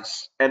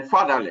orphans and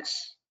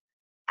fatherless.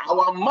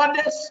 Our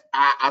mothers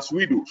are as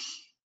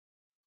widows.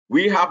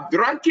 We have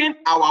drunken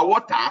our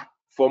water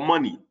for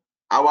money.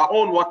 Our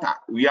own water,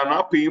 we are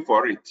now paying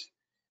for it.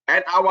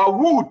 And our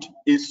wood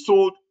is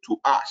sold to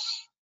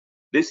us.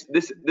 This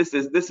is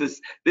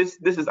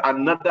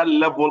another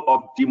level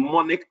of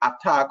demonic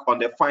attack on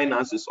the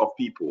finances of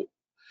people.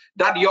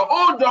 That your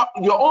own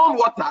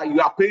water,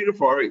 you are paying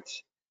for it,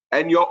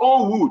 and your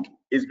own wood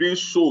is being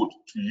sold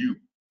to you.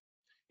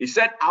 He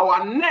said,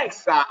 our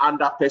necks are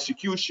under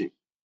persecution.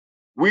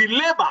 We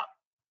labor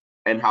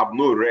and have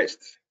no rest.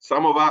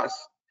 Some of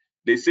us,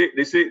 they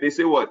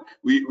say what?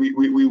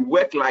 We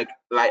work like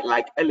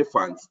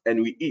elephants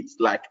and we eat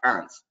like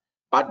ants.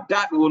 But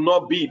that will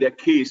not be the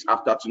case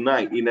after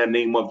tonight, in the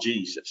name of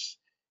Jesus.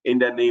 In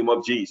the name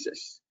of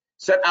Jesus.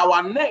 Said,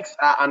 our necks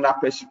are under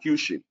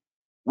persecution.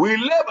 We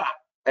labor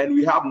and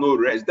we have no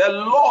rest. The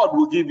Lord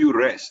will give you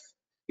rest.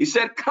 He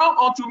said, come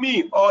unto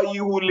me, all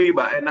you who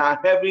labor and are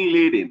heavy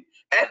laden,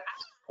 and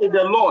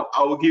the Lord,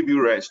 I will give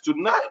you rest.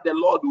 Tonight, the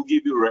Lord will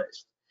give you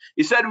rest.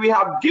 He said, we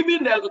have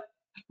given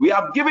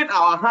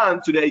our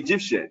hand to the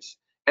Egyptians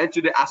and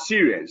to the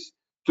Assyrians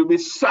to be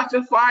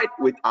satisfied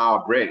with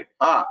our bread.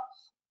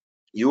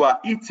 You are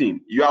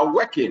eating, you are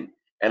working,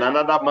 and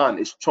another man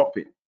is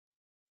chopping.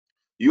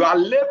 You are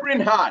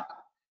laboring hard,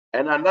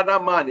 and another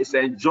man is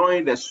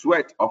enjoying the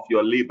sweat of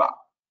your labor,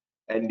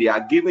 and they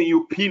are giving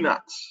you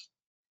peanuts.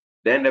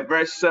 Then the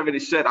verse 7,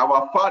 it said,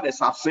 our fathers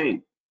have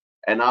sinned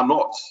and are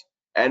not,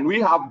 and we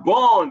have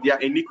borne their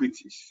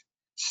iniquities.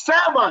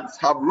 Servants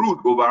have ruled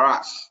over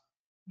us.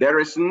 There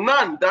is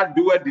none that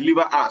doeth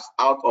deliver us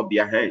out of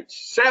their hands.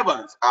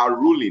 Servants are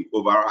ruling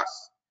over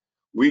us.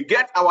 We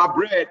get our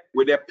bread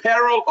with the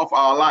peril of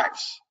our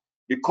lives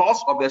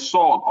because of the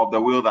sword of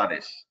the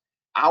wilderness.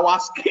 Our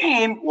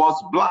skin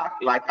was black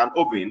like an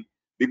oven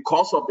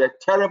because of the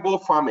terrible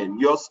famine.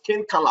 Your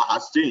skin color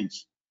has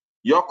changed.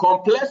 Your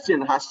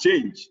complexion has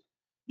changed.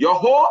 your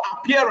whole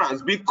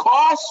appearance,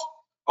 because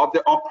of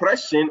the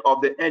oppression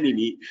of the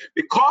enemy,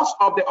 because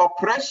of the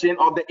oppression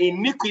of the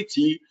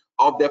iniquity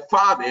of the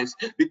fathers,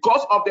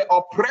 because of the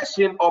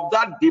oppression of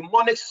that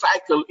demonic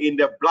cycle in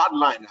the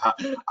bloodline.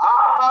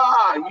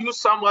 You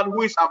someone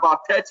who is about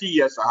 30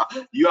 years,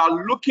 you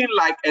are looking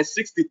like a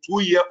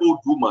 62-year-old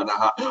woman.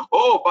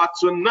 Oh, but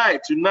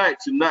tonight,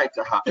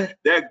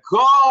 the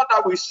God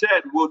that we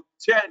said will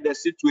turn the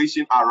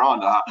situation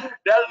around.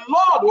 The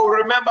Lord will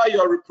remember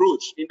your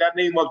reproach in the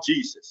name of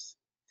Jesus.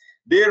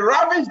 They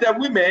ravished the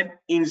women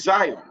in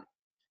Zion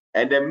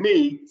and the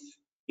maids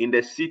in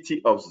the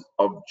city of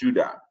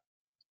Judah.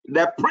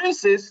 The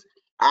princes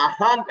are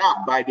hung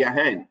up by their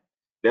hand.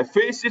 The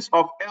faces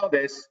of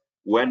elders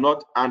were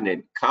not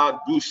honored.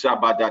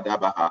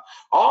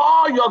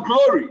 All your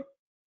glory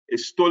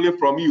is stolen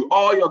from you.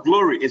 All your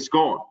glory is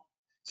gone.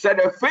 So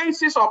the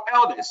faces of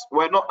elders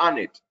were not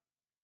honored.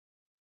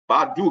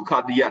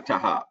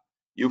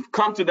 You've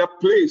come to the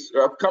place, you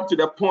have come to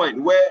the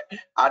point where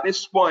at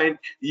this point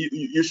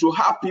you should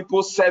have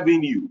people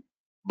serving you,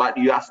 but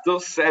you are still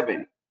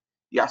serving.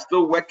 You are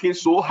still working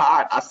so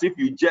hard as if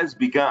you just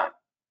began.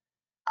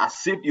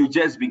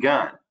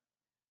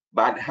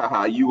 But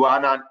you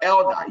are an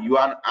elder. You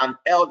are an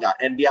elder,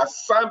 and there are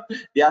some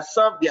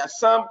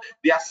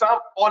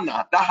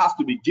honor that has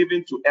to be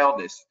given to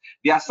elders.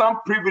 There are some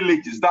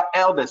privileges that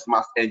elders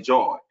must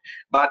enjoy.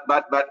 But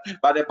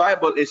the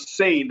Bible is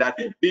saying that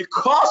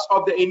because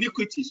of the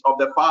iniquities of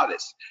the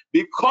fathers,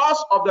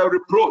 because of the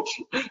reproach,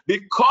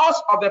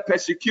 because of the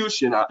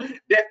persecution,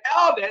 the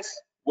elders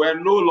were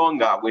no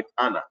longer with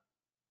honor.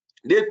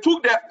 They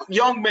took the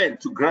young men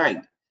to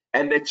grind,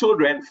 and the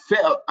children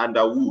fell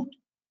under wood.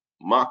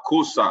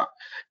 Makosa.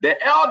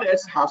 The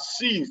elders have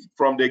ceased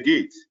from the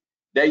gate,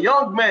 the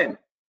young men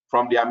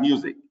from their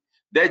music.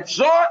 The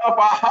joy of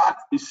our heart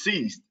is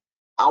ceased.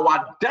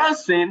 Our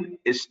dancing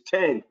is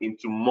turned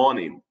into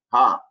mourning.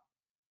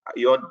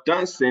 Your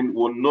dancing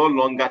will no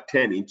longer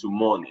turn into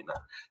mourning.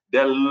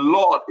 The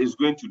Lord is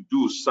going to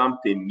do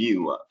something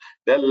new.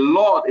 The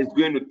Lord is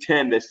going to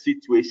turn the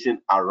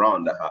situation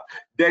around.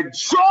 The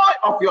joy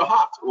of your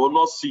heart will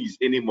not cease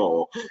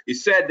anymore. He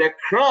said, the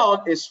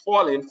crown is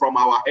falling from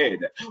our head.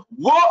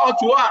 Woe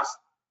unto us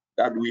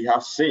that we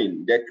have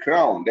sinned. The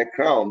crown,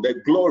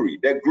 the glory.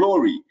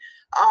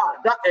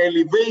 That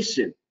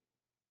elevation.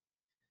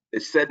 They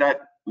said that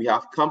we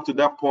have come to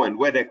that point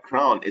where the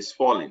crown is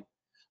falling.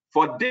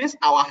 For this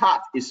our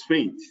heart is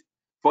faint.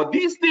 For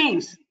these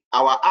things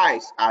our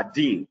eyes are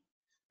dim.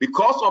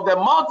 Because of the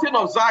mountain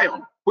of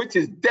Zion, which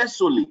is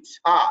desolate,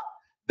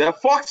 the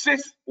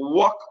foxes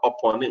walk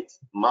upon it.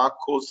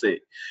 Marcose.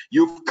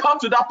 You've come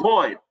to that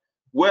point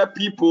where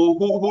people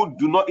who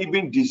do not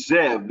even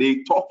deserve,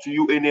 they talk to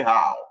you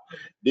anyhow.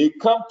 They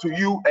come to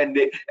you and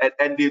they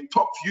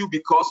talk to you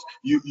because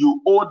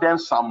you owe them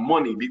some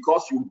money,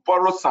 because you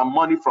borrow some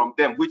money from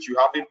them which you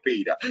haven't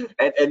paid,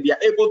 and they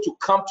are able to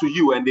come to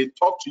you and they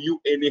talk to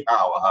you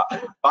anyhow.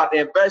 But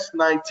in verse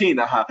 19,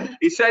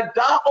 it said,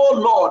 thou, O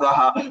Lord,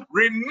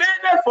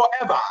 remaineth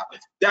forever,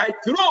 thy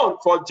throne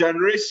for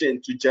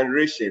generation to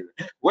generation.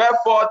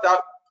 Wherefore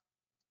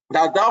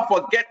thou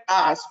forget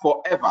us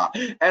forever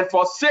and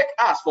forsake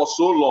us for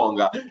so long.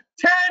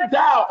 Turn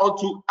thou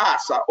unto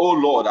us, O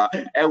Lord,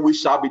 and we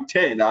shall be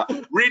turned.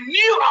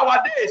 Renew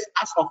our days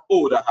as of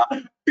old.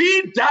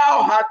 Be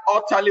thou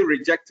utterly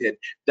rejected,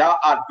 thou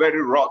art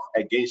very wroth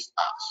against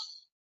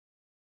us.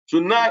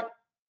 Tonight,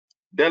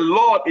 the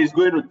Lord is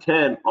going to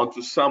turn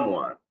unto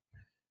someone.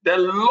 The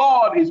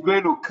Lord is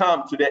going to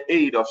come to the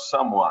aid of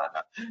someone.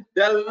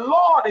 The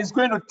Lord is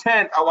going to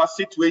turn our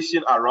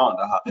situation around.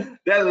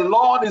 The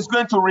Lord is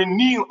going to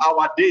renew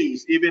our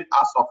days even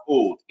as of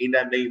old. In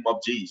the name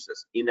of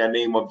Jesus. In the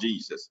name of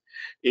Jesus.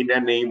 In the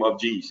name of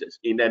Jesus.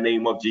 In the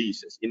name of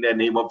Jesus. In the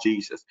name of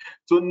Jesus.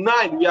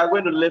 Tonight we are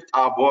going to lift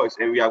our voice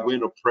and we are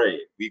going to pray.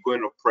 We're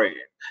going to pray.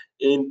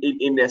 In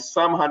the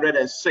Psalm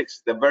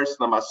 106, the verse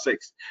number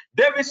 6,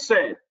 David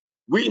said,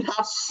 we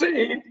have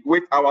sinned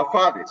with our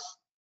fathers.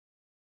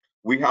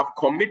 We have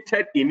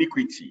committed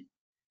iniquity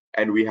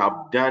and we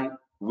have done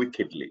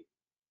wickedly.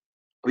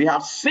 We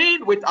have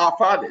sinned with our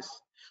fathers.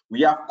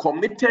 We have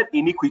committed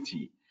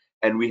iniquity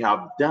and we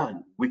have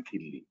done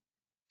wickedly.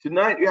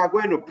 Tonight we are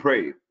going to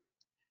pray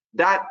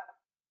that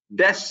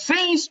the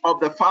sins of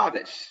the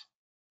fathers,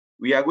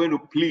 we are going to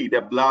plead the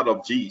blood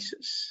of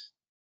Jesus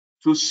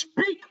to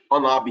speak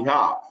on our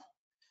behalf.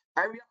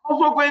 And we are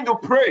also going to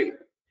pray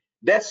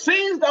the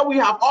sins that we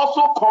have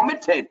also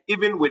committed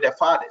even with the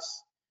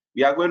fathers.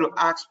 We are going to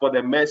ask for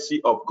the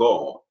mercy of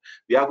God.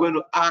 We are going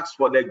to ask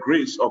for the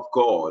grace of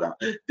God.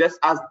 Just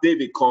as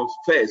David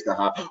confessed,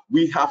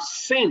 we have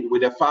sinned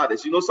with the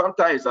fathers. You know,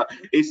 sometimes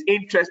it's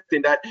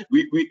interesting that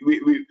we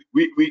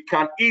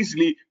can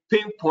easily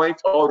pinpoint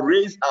or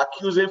raise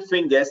accusing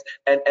fingers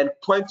and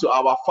point to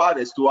our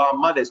fathers, to our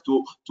mothers,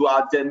 to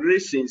our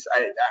generations,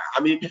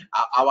 I mean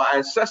our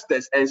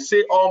ancestors, and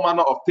say all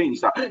manner of things,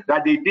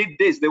 that they did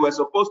this, they were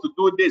supposed to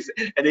do this,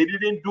 and they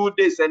didn't do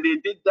this, and they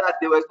did that,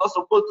 they were not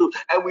supposed to,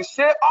 and we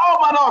say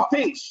all manner of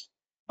things.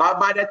 But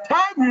by the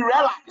time we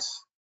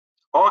realize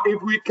or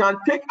if we can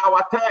take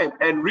our time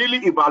and really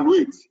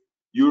evaluate,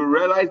 you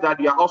realize that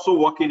you are also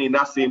walking in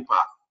that same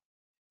path.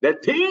 The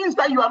things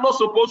that you are not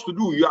supposed to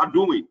do, you are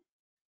doing.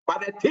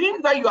 But the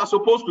things that you are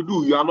supposed to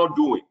do, you are not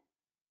doing.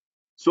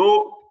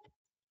 So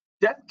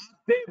just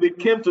as David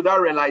came to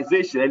that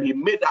realization and he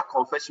made that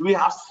confession, we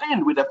have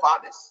sinned with the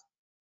fathers.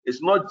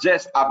 It's not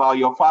just about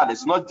your father.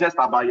 It's not just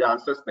about your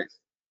ancestors.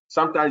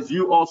 Sometimes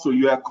you are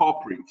a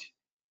culprit.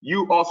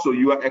 You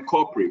are a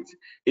culprit.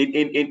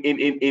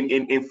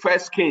 In 1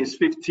 Kings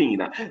 15,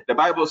 the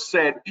Bible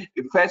said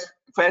in 1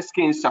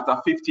 Kings chapter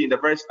 15, the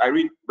verse I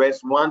read verse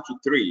 1 to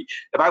 3.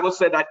 The Bible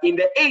said that in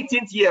the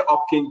 18th year of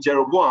King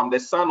Jeroboam, the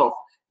son of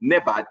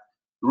Nebat,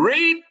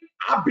 reigned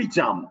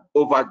Abijam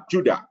over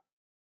Judah.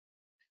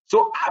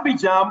 So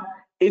Abijam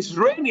is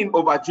reigning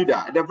over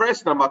Judah. The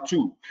verse number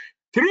 2.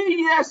 3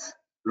 years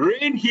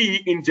reigned he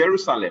in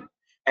Jerusalem,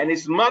 and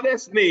his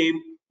mother's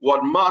name was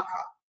Maacah,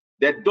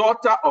 the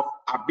daughter of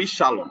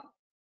Abishalom.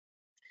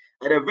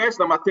 And the verse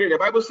number 3, the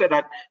Bible said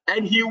that,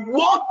 and he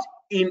walked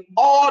in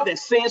all the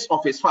sins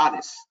of his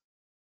fathers.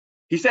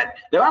 The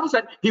Bible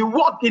said, he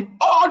walked in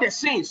all the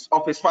sins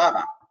of his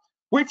father,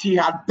 which he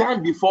had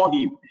done before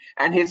him,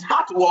 and his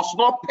heart was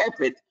not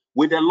perfect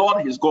with the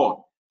Lord his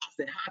God,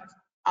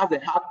 as the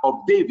heart of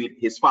David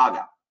his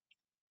father.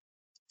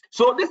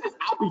 So this is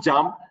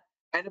Abijam,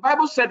 and the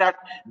Bible said that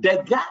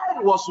the guy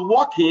was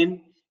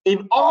walking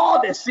in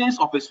all the sins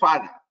of his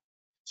father.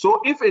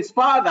 So if his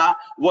father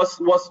was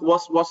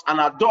an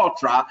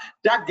adulterer,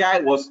 that guy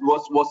was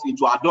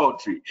into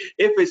adultery.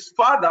 If his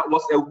father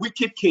was a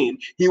wicked king,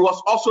 he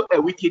was also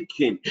a wicked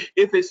king.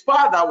 If his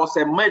father was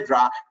a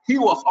murderer, he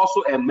was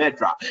also a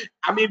murderer.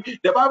 I mean,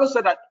 the Bible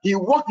said that he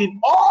walked in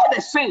all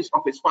the sins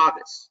of his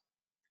fathers.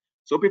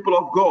 So people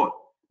of God,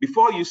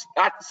 before you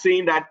start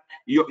saying that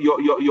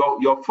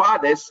your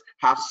fathers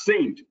have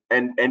sinned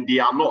and they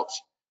are not,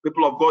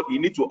 people of God, you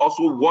need to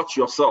also watch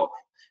yourself,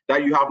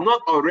 that you have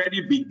not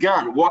already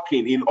begun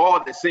walking in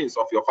all the sins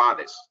of your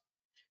fathers.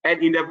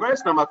 And in the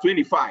verse number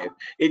 25,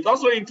 it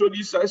also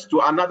introduces us to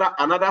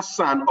another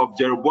son of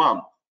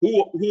Jeroboam,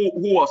 who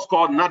was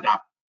called Nadab.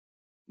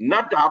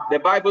 Nadab, the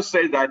Bible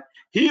says that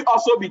he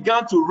also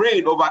began to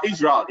reign over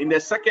Israel in the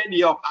 2nd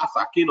year of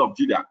Asa, king of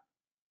Judah.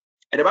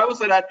 And the Bible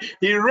said that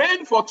he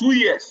reigned for 2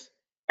 years.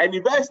 And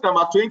in verse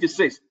number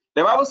 26,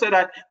 the Bible said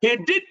that he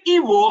did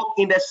evil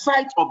in the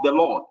sight of the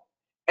Lord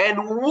and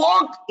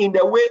walked in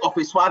the way of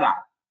his father,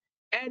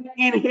 and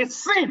in his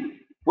sin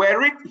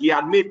wherein he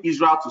had made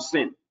Israel to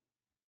sin.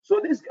 So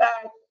this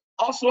guy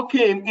also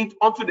came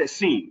onto the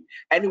scene,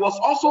 and he was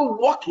also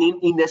walking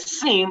in the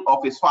sin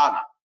of his father.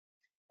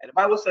 And the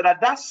Bible said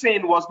that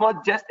sin was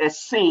not just a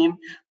sin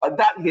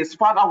that his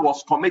father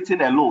was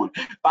committing alone,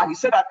 but he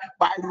said that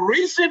by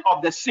reason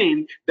of the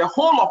sin, the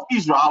whole of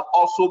Israel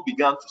also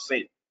began to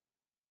sin.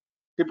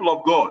 People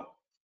of God,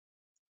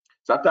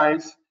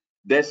 sometimes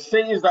the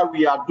sins that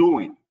we are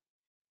doing,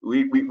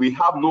 we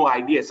have no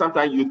idea.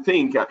 Sometimes you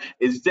think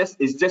it's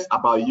just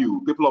about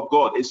you. People of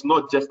God, it's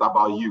not just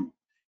about you.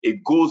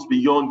 It goes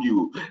beyond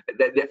you.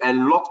 A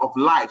lot of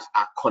lives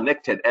are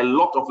connected. A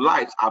lot of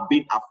lives are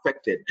being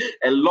affected.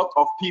 A lot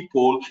of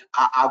people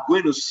are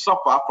going to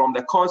suffer from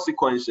the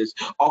consequences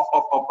of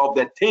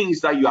the things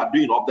that you are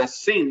doing, of the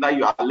sin that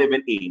you are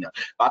living in.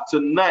 But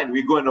tonight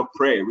we're going to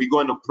pray. We're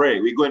going to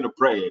pray. We're going to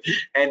pray.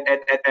 And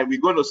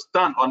we're going to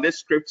stand on this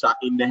scripture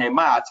in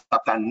Nehemiah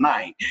chapter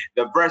 9,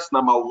 the verse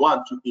number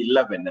 1 to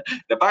 11.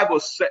 The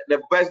Bible said,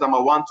 the verse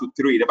number 1 to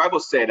 3. The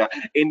Bible said,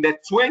 in the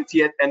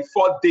 20th and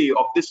 4th day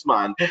of this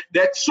month,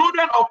 the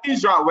children of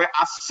Israel were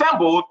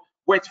assembled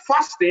with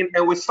fasting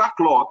and with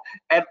sackcloth,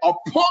 and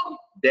upon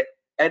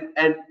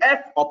and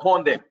earth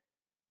upon them.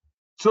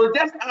 So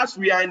just as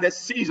we are in the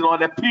season or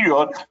the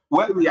period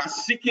where we are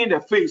seeking the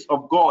face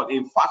of God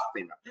in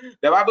fasting,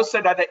 the Bible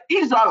said that the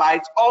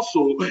Israelites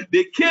also,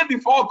 they came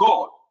before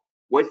God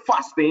with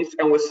fastings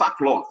and with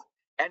sackcloth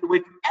and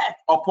with earth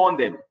upon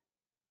them.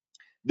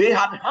 They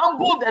had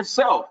humbled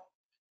themselves,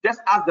 just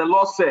as the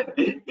Lord said,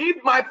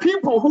 if my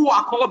people who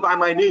are called by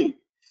my name,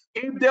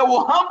 if they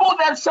will humble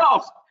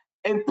themselves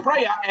in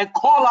prayer and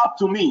call out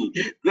to me,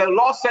 the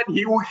Lord said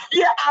he will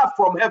hear us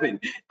from heaven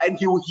and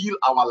he will heal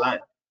our land.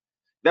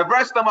 The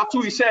verse number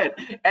 2, he said,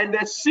 and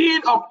the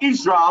seed of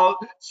Israel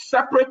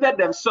separated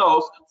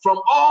themselves from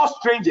all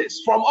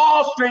strangers,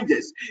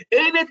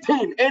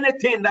 anything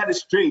that is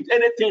strange,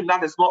 anything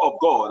that is not of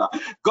God.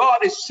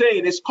 God is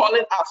saying, is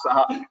calling us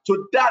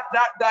to that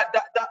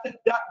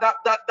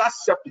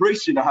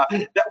separation,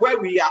 that where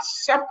we are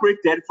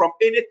separated from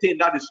anything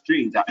that is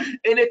strange,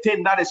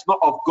 anything that is not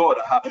of God.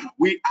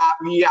 We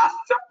are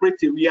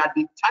separated, we are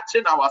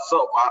detaching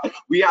ourselves.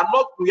 We are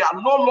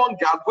no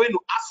longer going to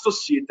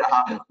associate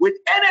with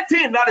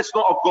anything that is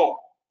not of God.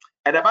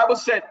 And the Bible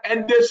said,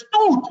 and they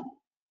stood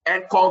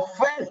and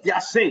confessed their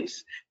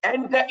sins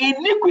and the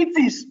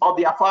iniquities of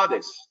their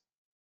fathers.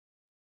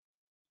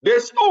 They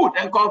stood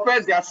and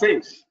confessed their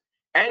sins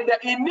and the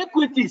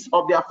iniquities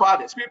of their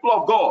fathers. People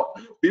of God,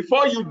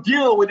 before you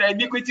deal with the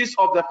iniquities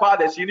of the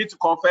fathers, you need to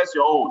confess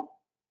your own.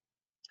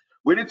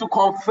 We need to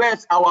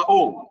confess our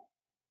own.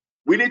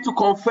 We need to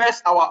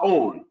confess our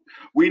own.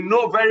 We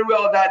know very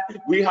well that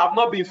we have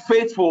not been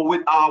faithful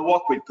with our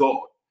walk with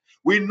God.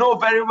 We know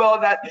very well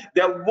that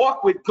the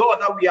walk with God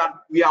that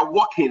we are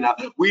walking,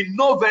 we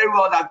know very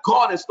well that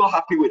God is not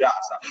happy with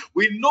us.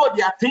 We know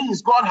there are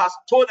things God has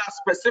told us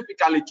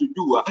specifically to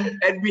do,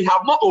 and we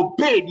have not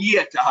obeyed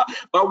yet,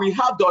 but we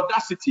have the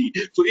audacity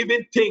to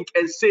even think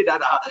and say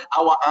that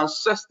our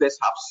ancestors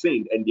have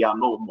sinned and they are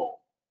no more.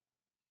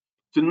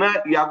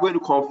 Tonight, you are going to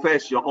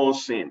confess your own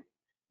sin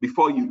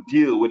before you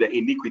deal with the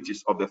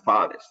iniquities of the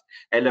fathers.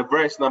 And the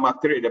verse number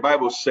 3, the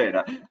Bible said,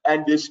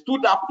 and they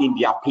stood up in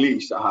their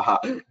place.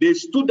 They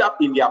stood up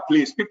in their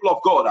place. People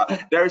of God,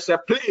 there is a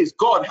place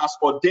God has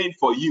ordained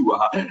for you.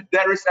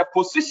 There is a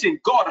position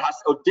God has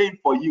ordained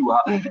for you.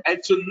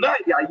 And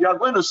tonight, you are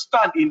going to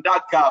stand in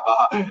that gap,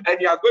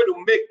 and you are going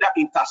to make that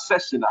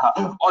intercession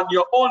on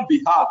your own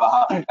behalf,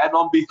 and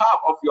on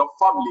behalf of your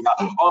family,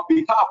 on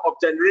behalf of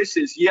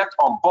generations yet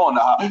unborn.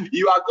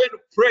 You are going to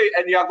pray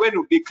and you are going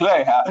to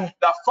declare that,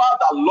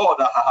 Father, Lord,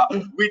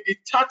 we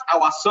detach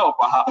ourselves,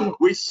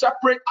 we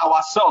separate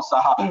ourselves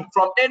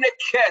from any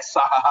curse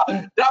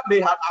that may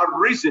have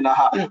arisen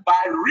by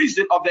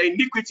reason of the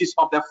iniquities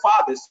of the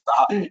fathers.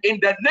 In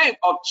the name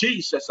of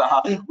Jesus,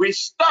 we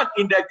stand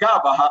in the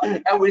gap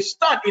and we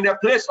stand in a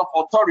place of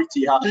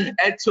authority.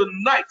 And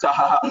tonight,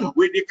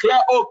 we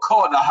declare, oh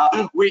God,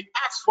 we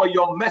ask for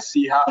your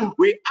mercy,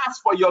 we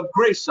ask for your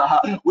grace,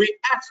 we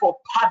ask for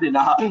pardon,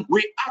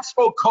 we ask,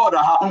 oh God,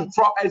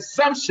 from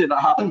exemption,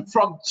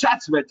 from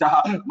judgment.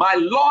 My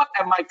Lord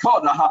and my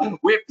God,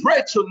 we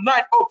pray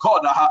tonight, oh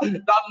God,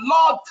 that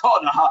Lord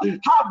God,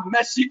 have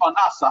mercy on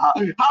us,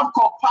 have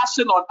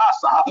compassion on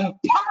us,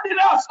 pardon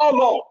us, oh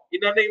Lord, in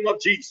the name of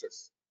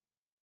Jesus.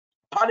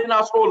 Pardon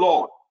us, oh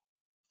Lord,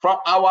 from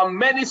our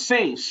many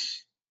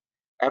sins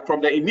and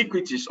from the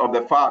iniquities of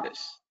the fathers.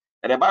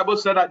 And the Bible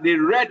said that they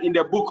read in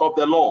the book of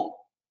the Lord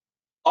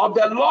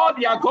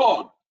their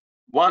God,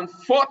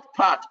 1/4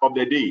 part of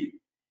the day,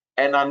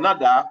 and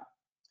another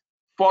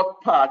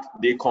 4th part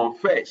they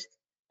confessed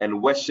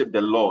and worshiped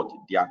the Lord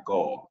their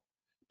God.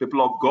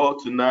 People of God,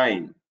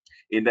 tonight,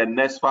 in the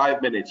next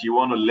 5 minutes, you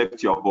want to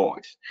lift your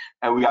voice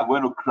and we are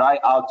going to cry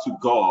out to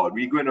God.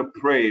 We're going to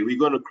pray. We're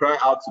going to cry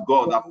out to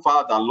God that,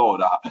 Father,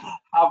 Lord,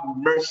 have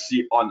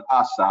mercy on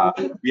us.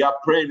 We are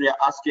praying, we are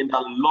asking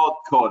that, Lord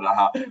God,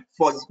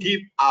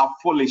 forgive our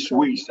foolish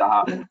ways.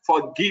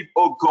 Forgive,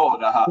 oh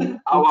God,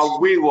 our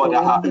wayward,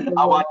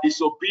 our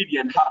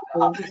disobedient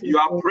heart. You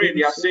are praying,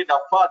 you are saying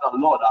that, Father,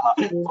 Lord,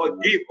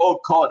 forgive, oh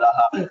God,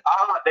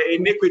 the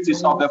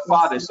iniquities of the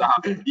fathers.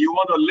 You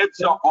want to lift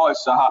your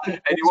voice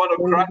and you want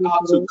to cry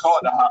out to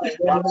God that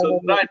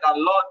tonight,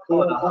 Lord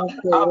God,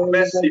 have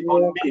mercy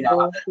on me,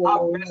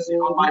 have mercy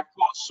on my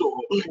poor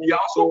soul. You're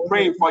also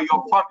praying for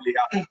your family,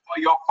 for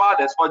your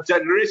fathers, for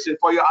generations,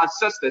 for your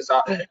ancestors,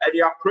 and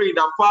you are praying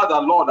that, Father,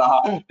 Lord,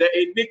 the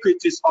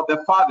iniquities of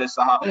the fathers,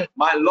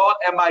 my Lord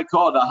and my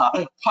God,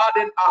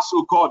 pardon us,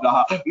 O God,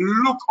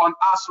 look on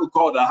us, O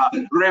God,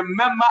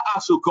 remember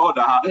us, O God,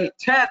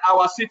 turn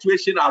our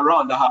situation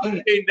around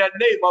in the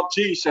name of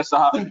Jesus.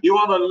 You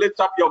want to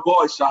lift up your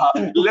voice,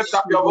 lift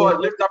up your voice,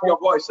 lift up your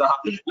voice.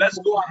 Let's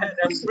go ahead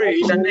and pray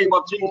in the name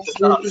of Jesus.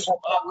 My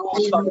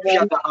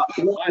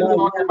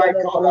Lord and my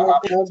God,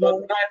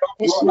 tonight, oh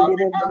God, we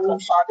ask for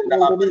pardon,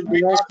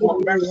 we ask for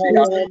mercy.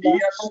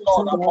 Yes,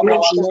 Lord, upon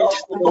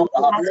ourselves, oh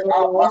God.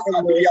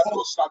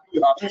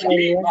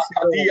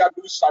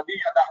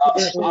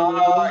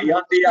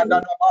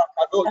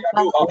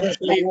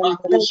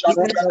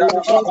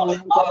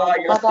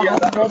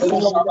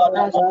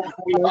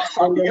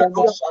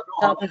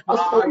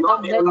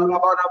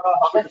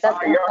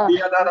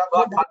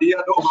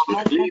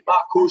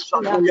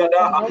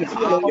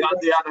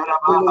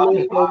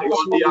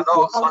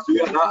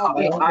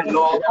 My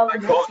Lord and my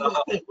God,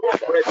 we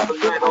pray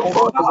tonight, oh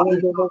God, have mercy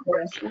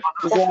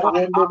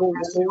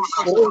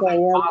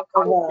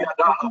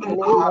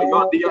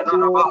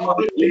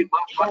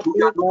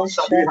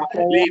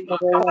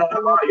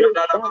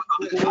on us,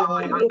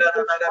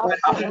 have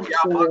mercy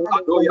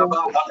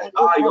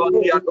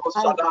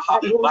on us.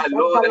 My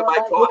Lord and my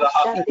God,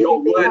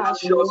 your word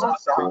assures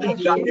us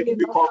that if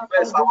we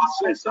confess our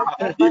sins,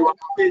 you are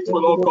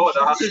faithful, oh God,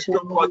 to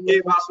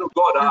forgive us, oh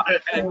God,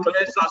 and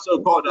cleanse us, oh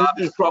God,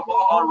 from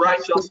all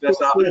unrighteousness.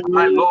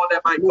 My Lord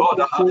and my God,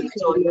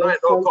 tonight,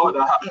 oh God,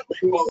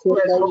 we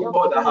confess, oh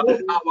God,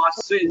 our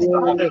sins.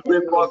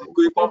 We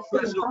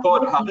confess, oh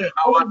God,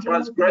 our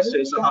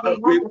transgressions.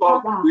 We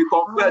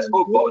confess,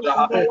 oh God,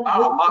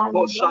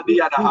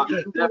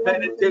 the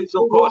many things,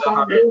 oh God,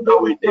 that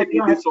we did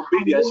in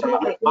disobedience.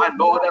 My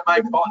Lord and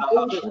my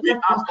God, we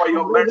ask for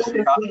your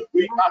mercy.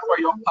 We ask for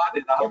your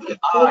pardon.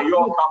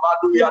 Ayo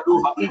Kabadu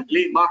Yaduha,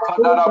 Lima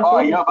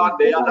Kadaraba,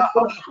 Yabande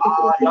Yadaha,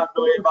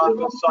 Ayando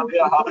Ebano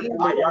Sadeha,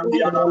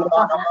 Ayandiana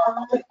Labadaba,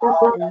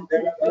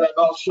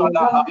 Ayandela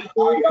Shadaha,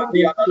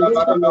 Ayandiana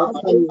Labadaba,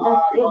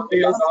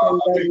 Ayondiana,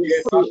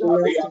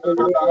 Yemakadia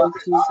Labadaba,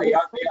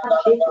 Ayandiana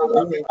Labadaba,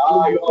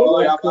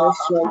 Ayo Yaba,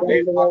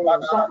 Lima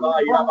Kadaraba,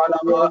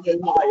 Yabalaba,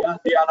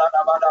 Ayandiana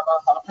Labadaba,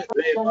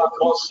 Lima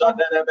Kosa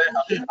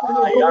Denebeha,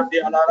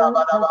 Ayandiana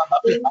Labadaba,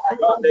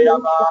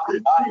 Ayondiaba,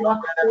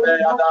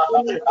 Ayondiana,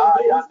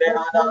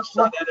 Ayandiana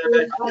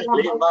Sadenebeha,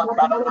 Lima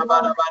Kadaraba,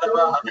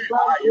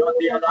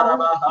 Ayondiana,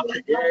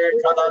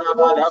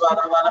 Kadaraba,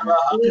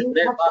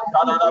 Lima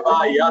Kadaraba,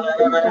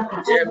 Yanaba,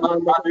 Yema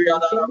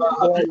Kadianaba,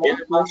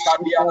 Yema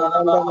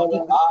Kadianaba,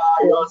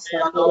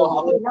 Ayondiano,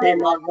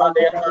 Lima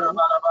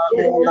Kadianaba,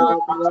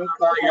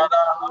 Yakanaba,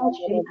 Yana,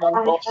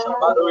 Makosa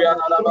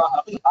Baduyanaba,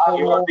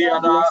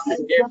 Ayondiana,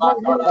 Yema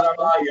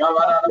Kadaraba,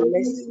 Yavana,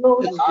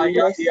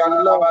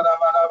 Ayondiana,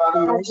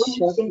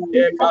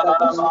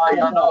 Kadaraba,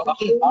 Yano,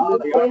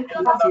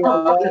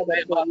 Ayondiana,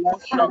 Lima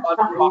Kosha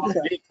Badua,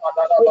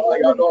 Kadaraba,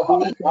 Yano,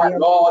 my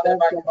Lord and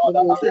my God,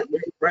 we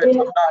pray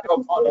tonight, oh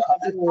God,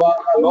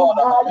 Father, Lord,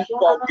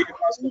 forgive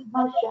us,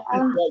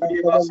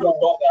 forgive us, oh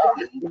God,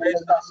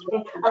 praise us,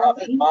 oh God,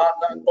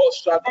 Mana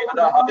Kosha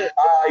Diana,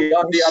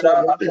 Ayondiana,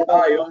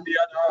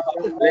 Ayondiana,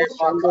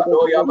 Lema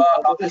Kadoyaba,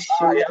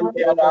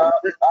 Ayondiana,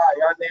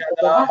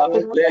 Ayondiana,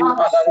 Lema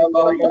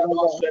Kadaraba,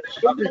 Yano,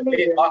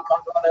 Lema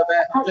Kadaraba,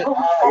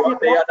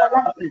 Ayondiana,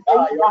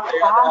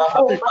 Ayondiana,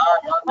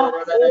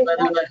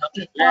 Ayondiana,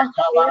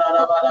 Leka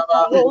Baraba,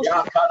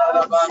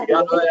 Yakaraba,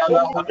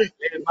 Yadoyaba,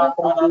 Lema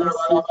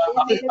Kadaraba,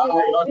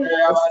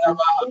 Ayondiana,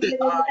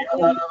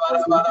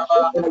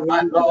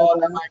 my Lord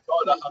and my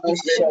God, we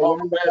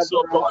confess,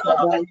 oh God, my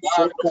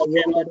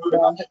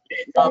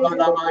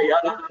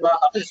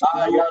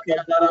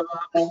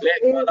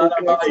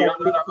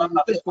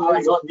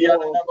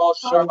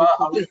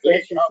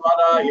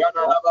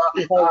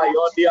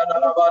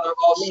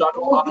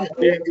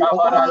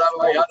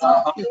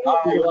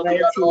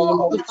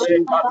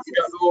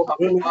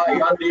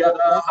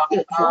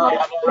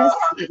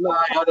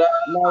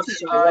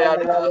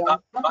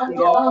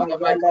Lord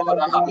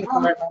and my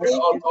God, we pray,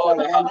 oh God,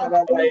 the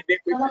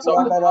iniquities of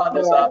the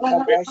fathers, we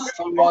pray,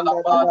 oh God, the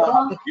Father,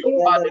 you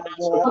pardon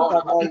us, oh God,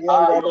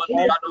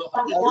 Ayondiano,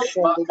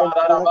 Lema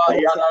Karaba,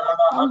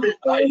 Yanaraba,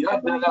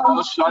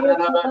 Ayandaraba,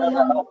 Shanaraba,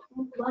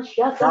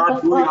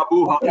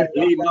 Kaduyabuha,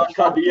 Lima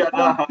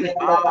Kadiana,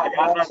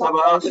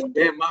 Ayanaraba,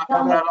 Lema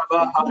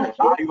Karaba,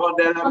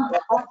 Ayondaraba,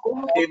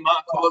 Lema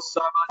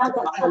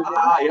Kosamata,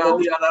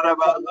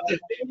 Ayandaraba,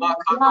 Lema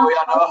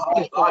Kadoyana,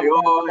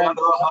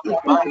 Ayoyana,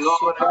 my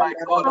Lord and my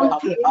God,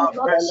 have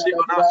mercy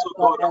on us, O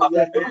God.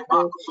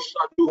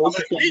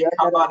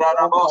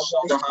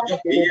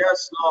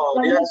 Yes,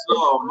 Lord, yes,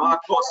 Lord.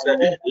 Marcos,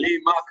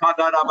 Lima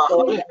Kadaraba,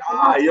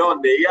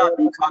 Ayonde,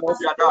 Yadu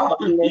Kaduyada,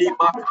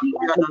 Lima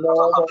Kaduyada,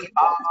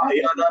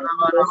 Ayadana,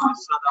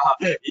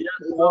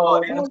 yes,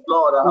 Lord, yes,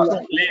 Lord,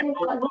 Lima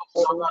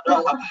Samada,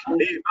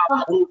 Lima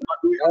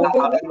Kaduyada,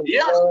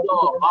 yes,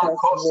 Lord,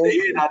 Marcos,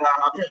 Yada,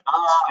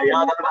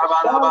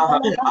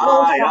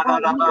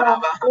 Ayadana,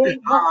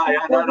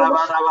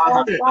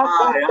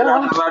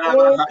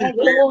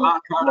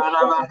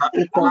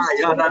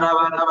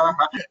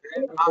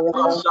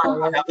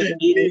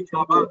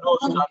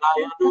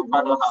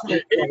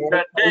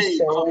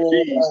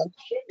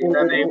 in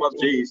the name of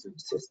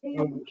Jesus,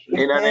 in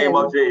the name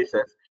of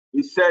Jesus.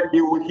 He said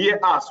he will hear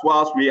us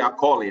whilst we are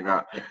calling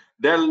her.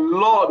 The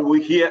Lord will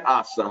hear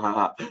us.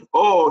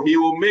 Oh, he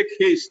will make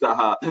haste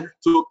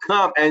to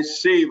come and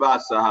save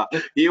us.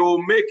 He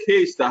will make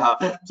haste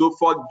to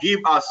forgive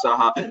us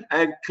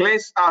and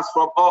cleanse us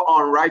from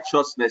all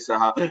unrighteousness.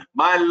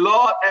 My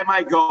Lord and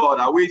my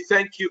God, we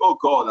thank you, oh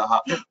God,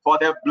 for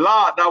the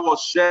blood that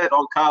was shed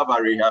on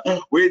Calvary.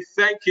 We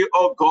thank you,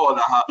 oh God,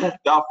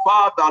 the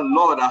Father,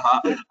 Lord,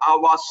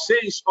 our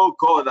sins, oh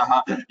God,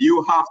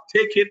 you have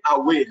taken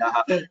away.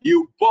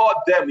 You bought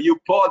them,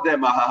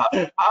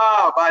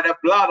 by the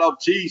blood of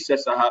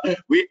Jesus,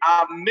 we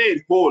are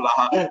made whole.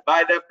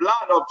 By the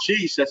blood of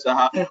Jesus,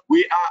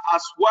 we are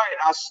as white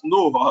as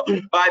snow.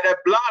 By the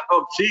blood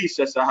of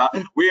Jesus,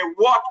 we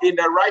walk in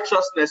the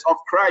righteousness of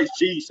Christ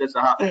Jesus.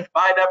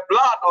 By the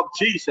blood of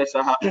Jesus,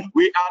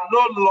 we are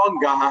no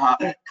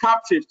longer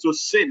captive to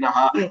sin.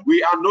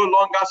 We are no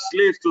longer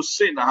slaves to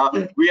sin.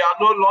 We are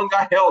no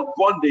longer held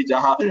bondage.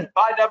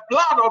 By the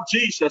blood of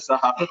Jesus,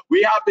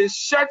 we have been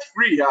set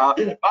free. By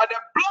the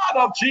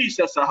blood of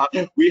Jesus,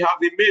 we have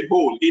been made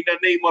whole in the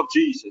name of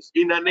Jesus.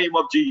 In the name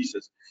of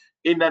Jesus.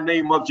 In the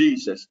name of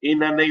Jesus. In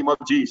the name of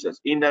Jesus.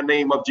 In the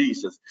name of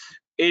Jesus.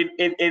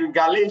 In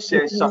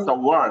Galatians chapter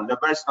 1, the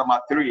verse number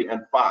 3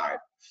 and 5,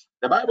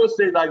 the Bible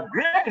says that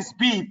grace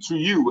be to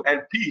you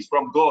and peace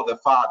from God the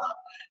Father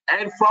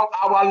and from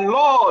our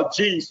Lord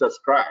Jesus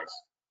Christ,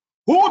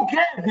 who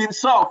gave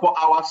himself for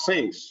our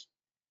sins,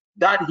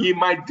 that he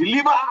might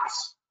deliver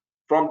us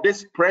from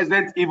this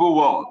present evil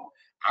world,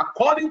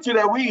 according to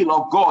the will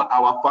of God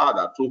our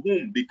Father, to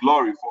whom be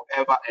glory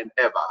forever and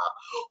ever,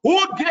 who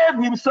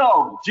gave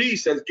himself,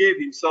 Jesus gave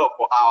himself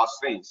for our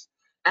sins,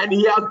 and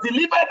he has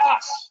delivered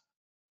us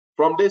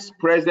from this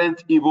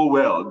present evil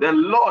world. The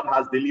Lord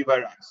has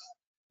delivered us.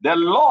 The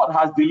Lord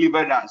has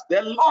delivered us.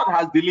 The Lord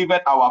has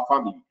delivered our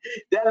family.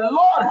 The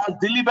Lord has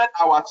delivered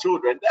our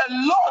children. The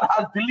Lord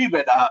has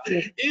delivered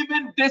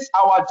even this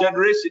our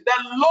generation.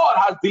 The Lord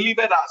has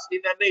delivered us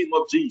in the name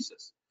of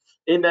Jesus.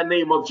 In the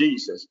name of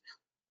Jesus.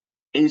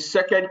 In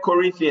 2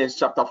 Corinthians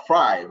chapter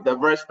 5, the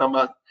verse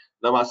number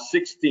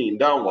 16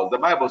 downwards, the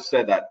Bible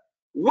said that,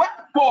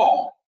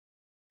 wherefore,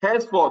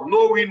 henceforth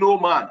know we no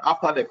man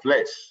after the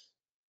flesh.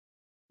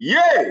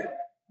 Yea,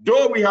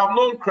 though we have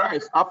known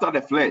Christ after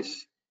the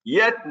flesh,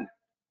 yet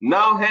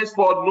now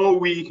henceforth know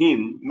we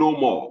him no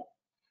more.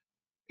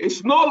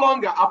 It's no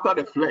longer after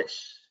the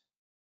flesh,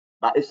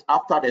 but it's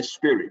after the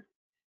spirit.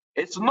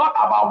 It's not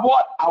about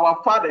what our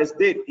fathers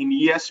did in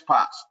years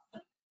past,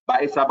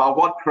 but it's about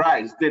what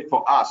Christ did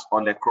for us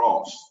on the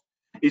cross.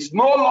 It's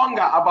no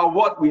longer about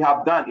what we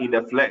have done in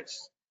the flesh,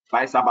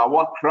 but it's about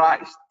what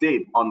Christ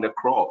did on the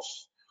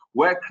cross,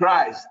 where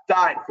Christ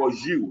died for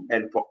you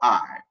and for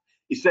I.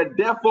 He said,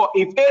 therefore,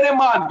 if any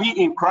man be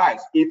in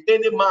Christ, if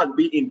any man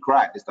be in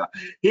Christ,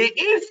 he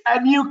is a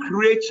new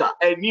creature,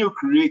 a new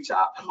creature.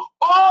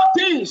 All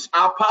things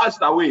are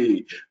passed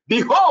away.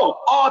 Behold,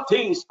 all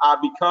things are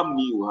become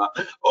new.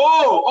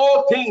 Oh,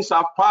 all things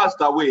have passed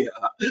away.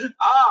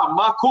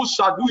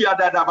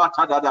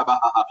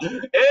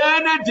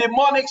 Any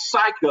demonic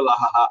cycle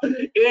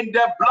in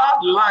the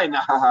bloodline.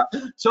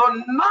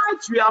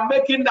 Tonight we are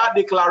making that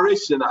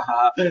declaration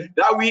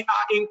that we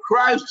are in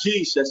Christ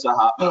Jesus.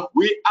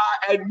 We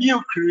are a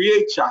new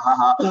creature.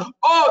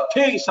 All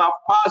things have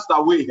passed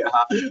away.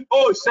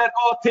 Oh, it said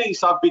all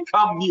things have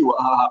become new.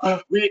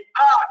 We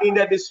are in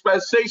the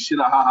dispensation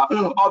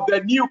of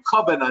the new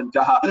covenant,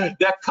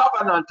 the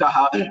covenant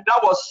that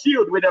was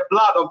sealed with the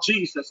blood of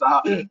Jesus,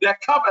 the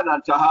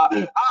covenant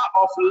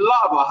of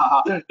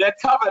love, the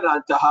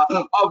covenant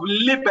of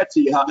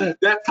liberty,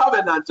 the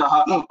covenant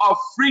of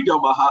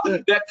freedom,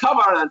 the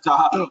covenant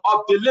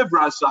of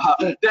deliverance,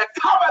 the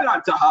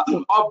covenant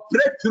of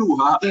breakthrough,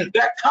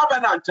 the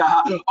covenant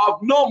of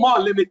no more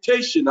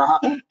limitation,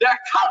 the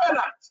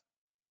covenant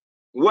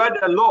where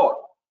the Lord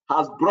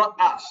has brought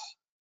us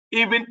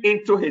even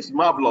into his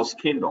marvelous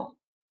kingdom.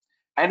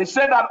 And he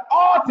said that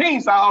all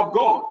things are of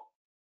God,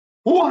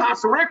 who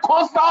has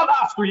reconciled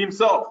us to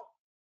himself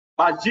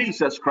by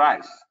Jesus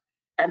Christ,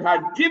 and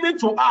had given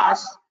to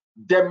us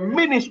the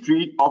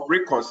ministry of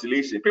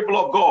reconciliation. People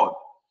of God,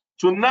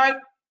 tonight,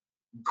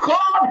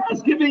 God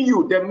has given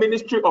you the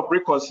ministry of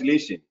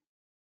reconciliation.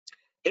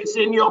 It's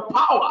in your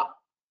power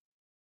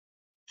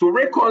to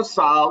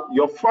reconcile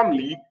your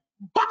family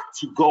back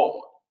to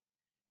God.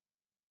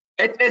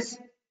 It is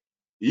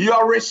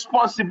your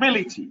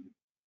responsibility.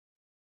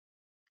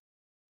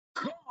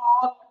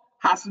 God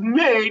has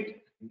made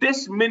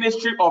this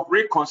ministry of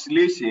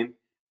reconciliation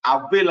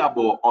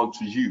available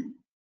unto you,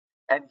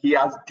 and he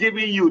has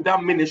given you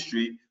that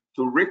ministry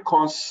to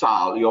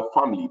reconcile your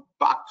family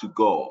back to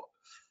God.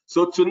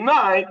 So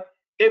tonight,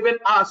 even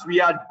as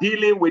we are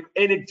dealing with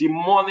any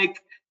demonic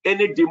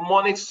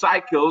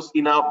cycles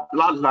in our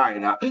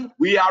bloodline,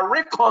 we are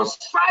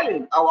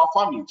reconciling our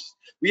families.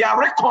 We are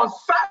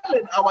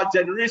reconciling our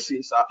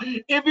generations,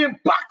 even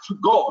back to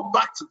God,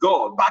 back to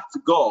God, back to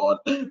God,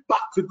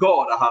 back to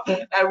God.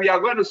 And we are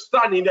going to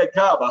stand in the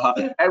gap,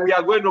 and we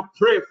are going to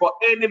pray for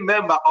any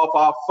member of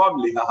our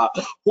family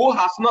who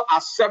has not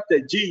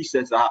accepted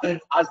Jesus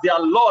as their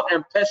Lord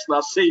and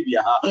personal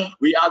Savior.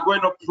 We are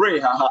going to pray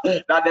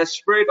that the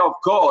Spirit of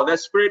God, that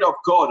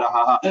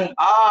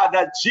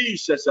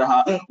Jesus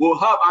will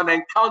have an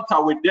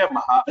encounter with them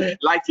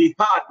like he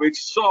had with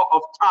Saul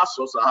of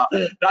Tarsus,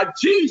 that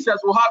Jesus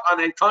will have an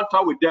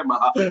encounter with them.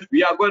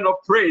 We are going to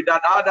pray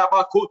that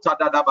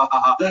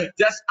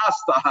just as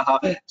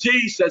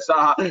Jesus,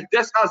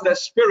 just as the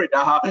Spirit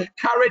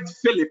carried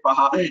Philip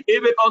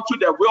even unto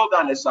the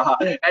wilderness,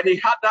 and he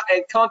had that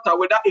encounter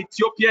with that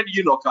Ethiopian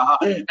eunuch,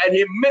 and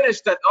he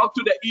ministered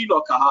unto the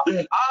eunuch,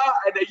 and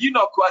the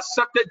eunuch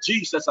accepted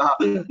Jesus.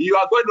 You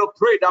are going to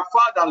pray that,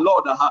 Father,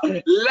 Lord,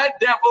 let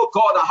them, oh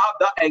God, have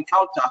that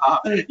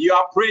encounter. You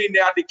are praying, they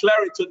are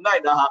declaring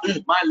tonight,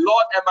 my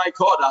Lord and my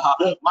God,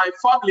 my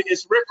family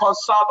is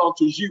reconciled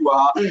unto you.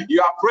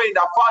 You are praying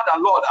that, Father,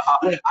 Lord,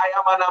 I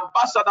am an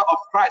ambassador of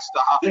Christ.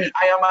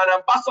 I am an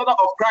ambassador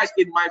of Christ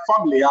in my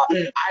family.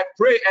 I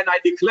pray and I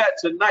declare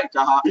tonight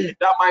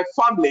that my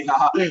family,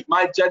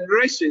 my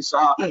generations,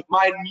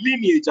 my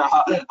lineage,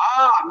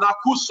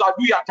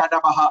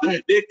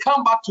 they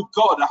come back to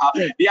God.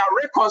 They are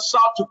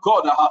reconciled to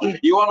God.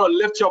 You want to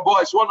lift your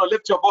voice,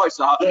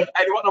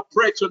 and you want to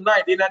pray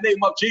tonight in the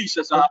name of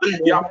Jesus.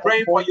 You are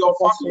praying for your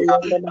family.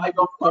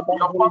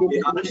 Your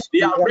family,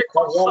 they are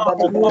reconciled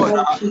to God.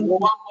 One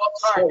more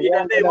time in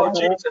the name of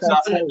Jesus.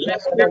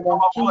 Let's lift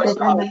our voice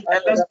and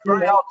let's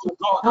cry out to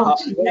God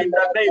in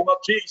the name of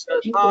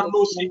Jesus.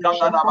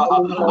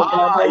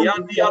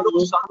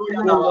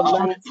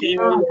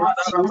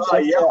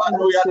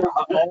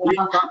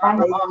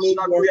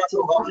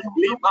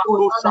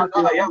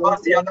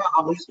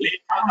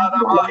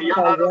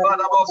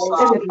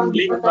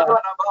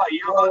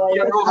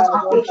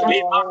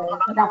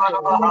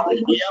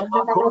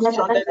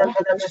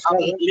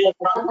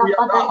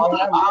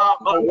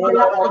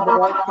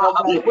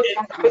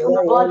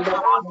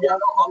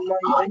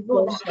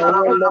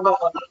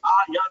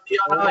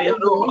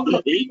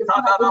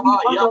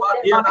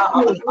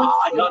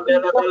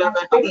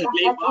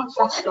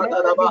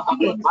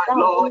 My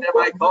Lord and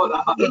my God,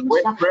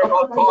 we pray,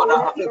 oh God,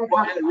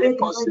 for the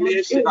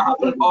reconciliation of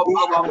our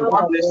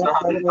families,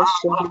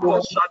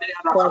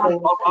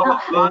 of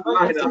our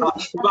bloodline,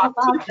 back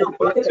to you,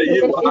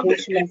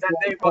 in the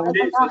name of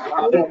Jesus.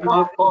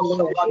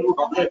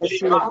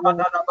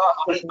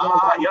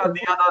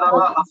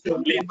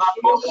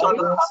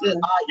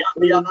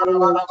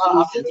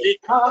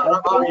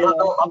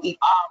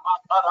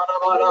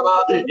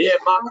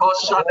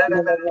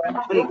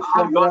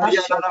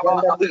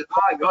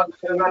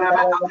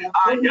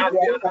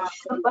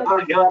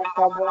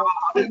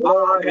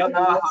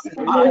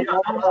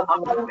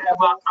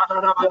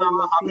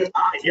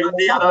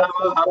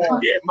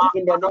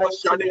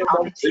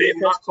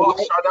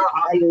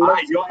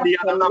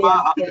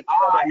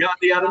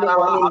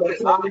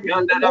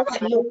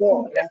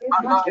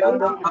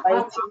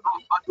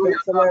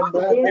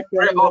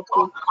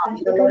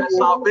 The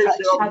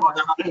salvation of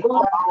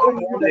God,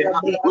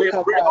 we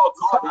pray, oh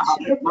God,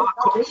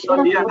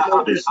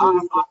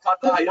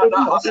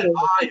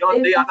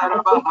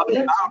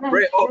 I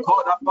pray, oh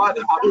God,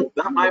 Father,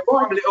 that my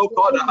family, oh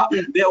God,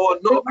 they will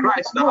know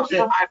Christ.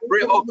 I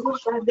pray, oh God,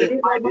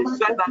 my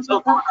descendants,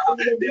 oh God,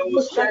 they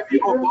will serve you,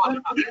 oh God,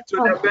 to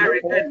the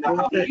very end.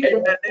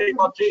 In the name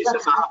of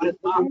Jesus.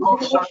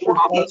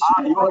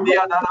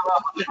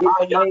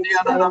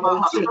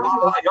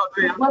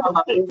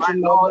 My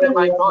Lord and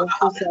my God,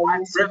 I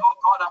pray, oh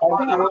God,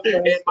 Father,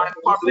 in my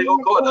family, oh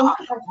God,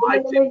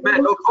 mighty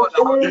men, oh God,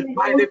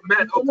 mighty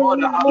men, oh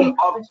God,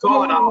 of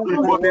God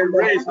will be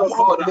raised, oh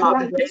God, in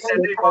the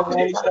name of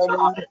Jesus.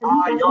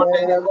 My Lord,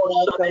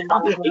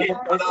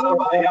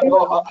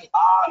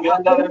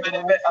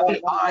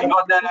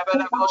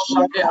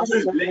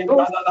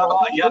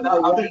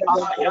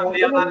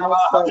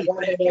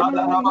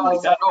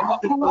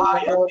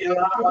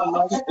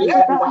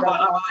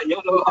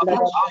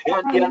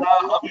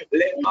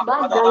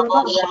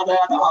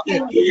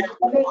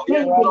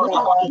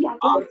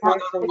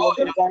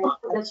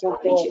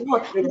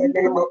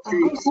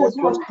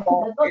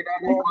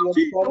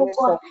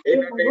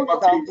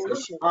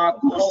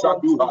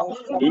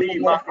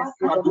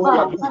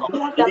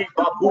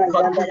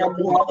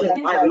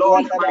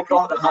 my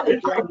God, I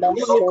pray,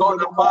 oh God,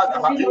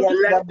 Father,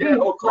 let there,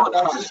 oh God,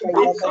 be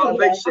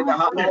salvation in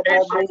my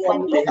family.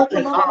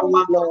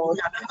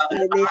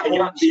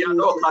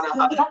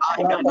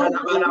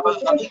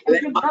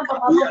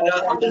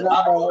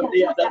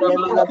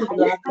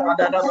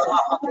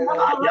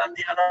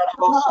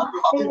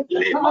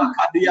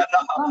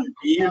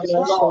 Yes,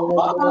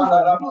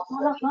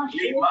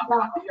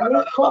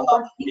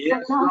 Lord.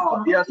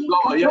 Yes,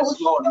 Lord. Yes,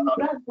 Lord.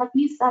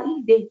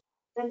 The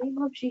name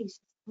of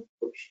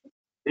Jesus.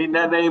 In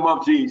the name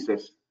of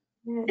Jesus.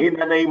 In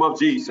the name of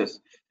Jesus.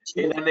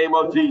 In the name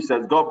of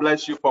Jesus. God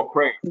bless you for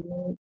praying.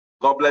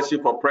 God bless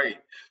you for praying.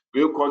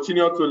 We'll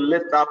continue to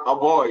lift up our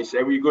voice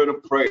and we're going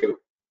to pray.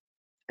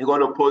 We're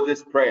going to pose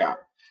this prayer.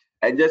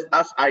 And just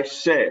as I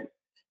said,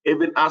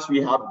 even as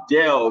we have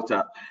dealt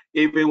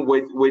even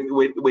with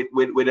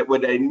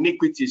the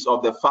iniquities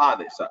of the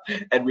fathers,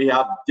 and we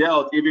have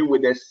dealt even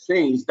with the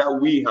sins that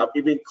we have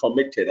even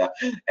committed,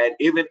 and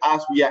even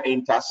as we are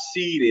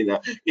interceding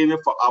even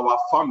for our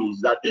families,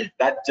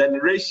 that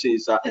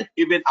generations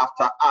even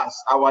after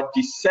us, our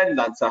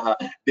descendants,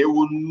 they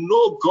will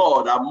know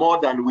God more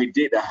than we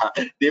did.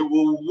 They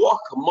will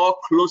walk more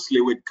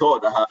closely with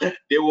God.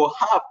 They will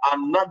have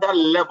another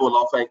level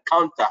of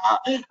encounter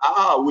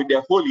with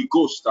the Holy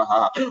Ghost. From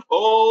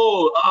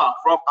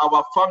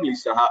our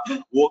families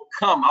will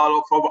come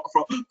out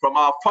from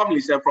our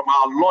families and from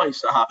our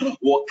loins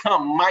will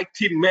come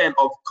mighty men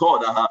of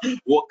God,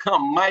 will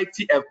come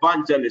mighty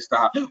evangelists,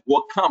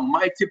 will come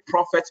mighty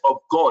prophets of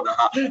God.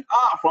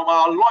 From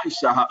our loins,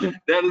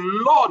 the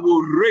Lord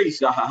will raise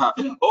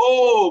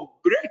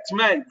great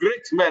men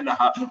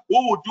who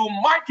will do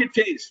mighty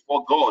things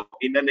for God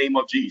in the name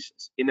of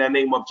Jesus. In the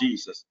name of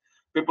Jesus.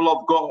 People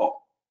of God,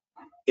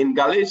 in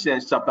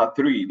Galatians chapter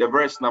 3, the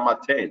verse number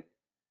 10,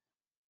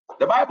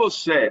 the Bible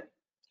said,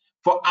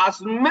 for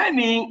as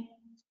many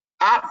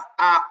as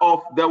are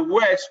of the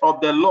works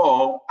of the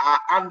law are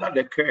under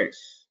the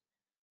curse.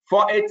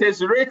 For it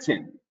is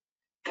written,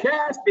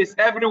 cursed is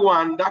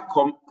everyone that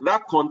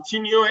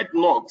continueth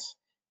not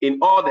in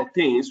all the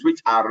things which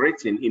are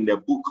written in the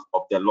book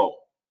of the law,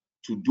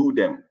 to do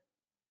them.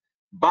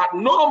 But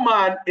no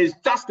man is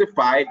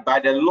justified by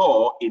the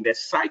law in the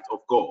sight of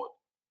God.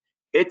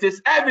 It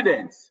is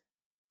evidence,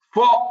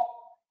 for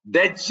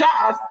the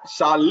just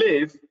shall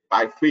live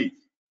by faith.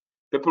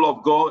 People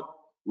of God,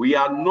 we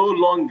are no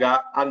longer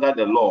under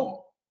the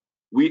law.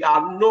 We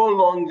are no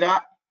longer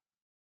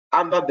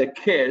under the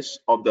curse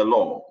of the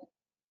law.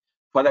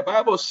 For the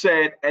Bible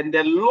said, and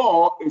the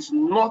law is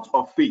not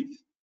of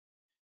faith,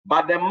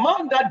 but the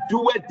man that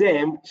doeth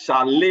them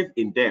shall live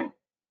in them.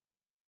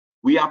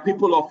 We are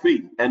people of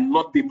faith and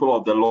not people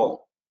of the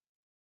law.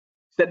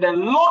 So the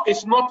law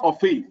is not of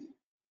faith,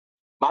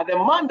 but the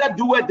man that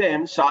doeth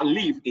them shall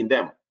live in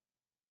them.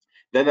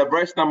 Then the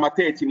verse number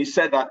 13, he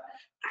said that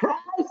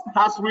Christ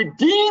has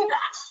redeemed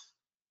us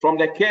from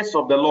the curse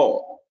of the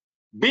law,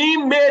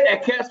 being made a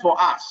curse for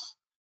us.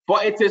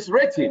 For it is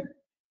written,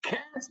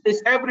 cursed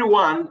is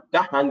everyone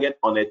that hangeth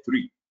on a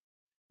tree,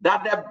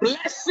 that the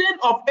blessing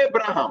of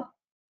Abraham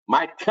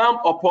might come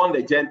upon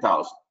the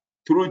Gentiles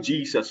through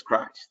Jesus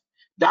Christ,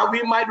 that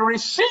we might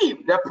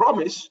receive the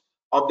promise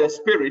of the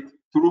Spirit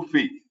through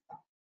faith.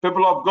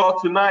 People of God,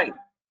 tonight,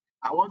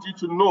 I want you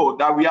to know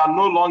that we are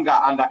no longer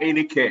under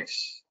any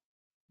curse,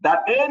 that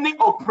any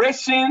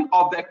oppression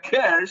of the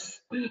curse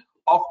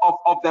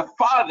of the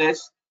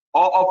fathers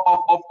of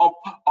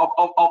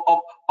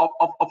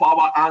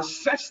our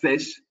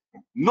ancestors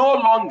no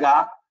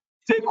longer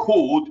take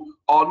hold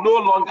or no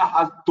longer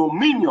has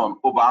dominion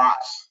over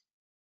us.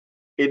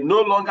 It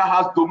no longer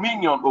has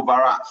dominion over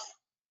us.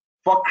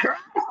 For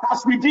Christ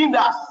has redeemed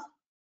us.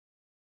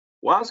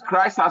 Once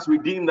Christ has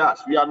redeemed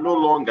us, we are no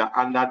longer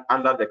under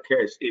the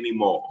curse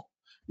anymore.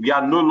 We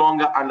are no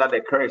longer under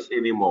the curse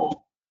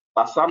anymore.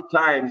 But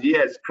sometimes,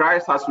 yes,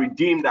 Christ has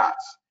redeemed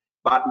us,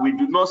 but we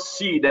do not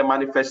see the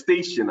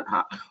manifestation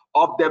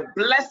of the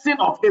blessing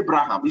of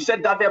Abraham. He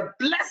said that the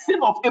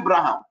blessing of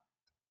Abraham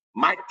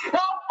might come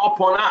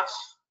upon us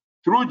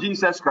through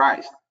Jesus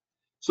Christ.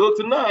 So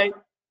tonight,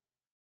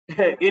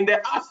 in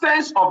the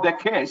absence of the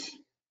curse,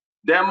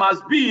 there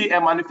must be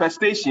a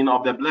manifestation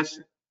of the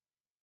blessing.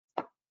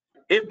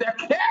 If the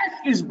curse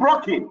is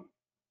broken,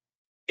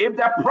 if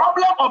the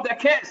problem of the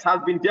curse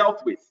has been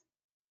dealt with,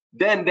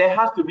 then there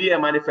has to be a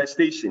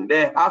manifestation.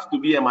 There has to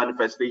be a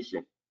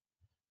manifestation.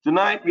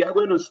 Tonight, we are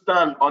going to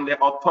stand on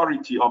the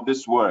authority of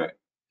this word,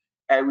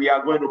 and we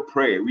are going to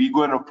pray. We're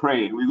going to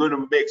pray. We're going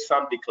to make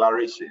some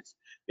declarations.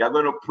 We are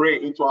going to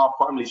pray into our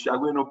families. We are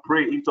going to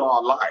pray into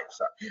our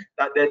lives.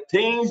 That the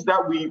things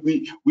that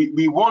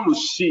we want to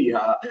see,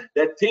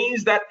 the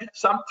things that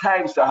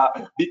sometimes,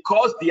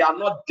 because they are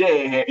not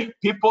there,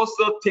 people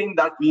still think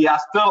that we are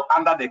still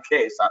under the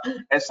curse.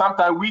 And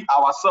sometimes we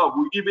ourselves,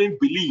 we even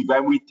believe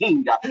and we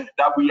think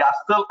that we are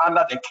still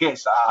under the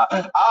curse.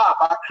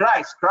 But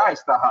Christ,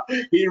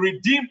 He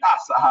redeemed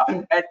us.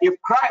 And if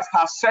Christ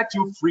has set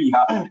you free,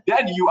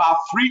 then you are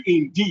free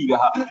indeed.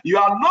 You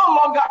are no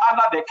longer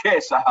under the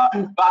curse.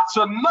 But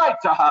tonight,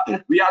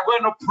 we are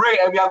going to pray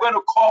and we are going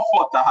to call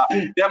forth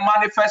the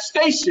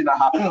manifestation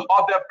of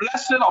the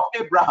blessing of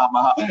Abraham,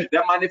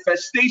 the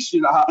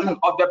manifestation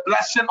of the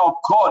blessing of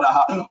God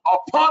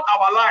upon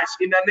our lives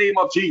in the name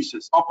of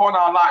Jesus. Upon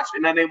our lives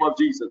in the name of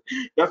Jesus.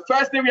 The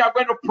first thing we are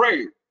going to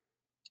pray,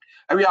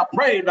 and we are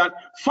praying that,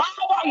 Father,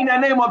 in the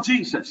name of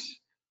Jesus,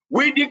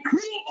 we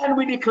decree and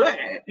we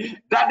declare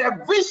that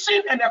the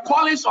vision and the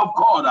callings of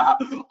God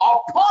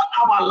upon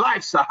our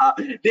lives,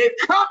 they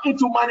come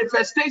into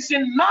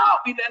manifestation now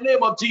in the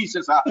name of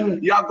Jesus.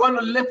 You are going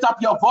to lift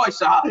up your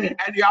voice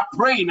and you are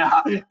praying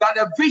that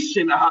the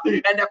vision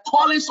and the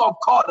callings of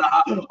God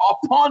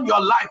upon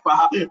your life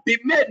be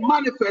made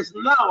manifest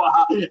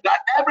now.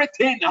 That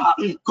everything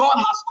God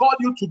has called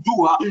you to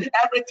do,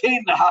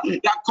 everything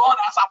that God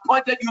has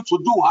appointed you to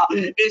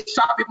do, it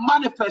shall be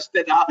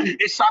manifested.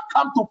 It shall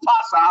come to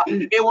pass.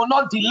 It will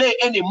not delay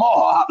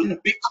anymore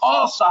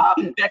because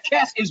the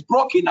curse is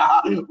broken.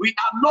 We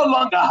are no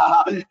longer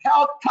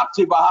held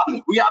captive.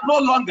 We are no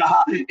longer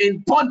in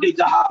bondage.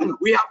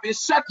 We have been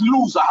set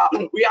loose.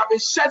 We have been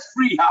set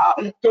free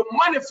to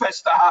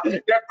manifest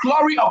the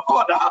glory of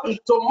God,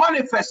 to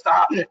manifest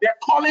the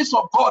callings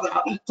of God,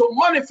 to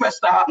manifest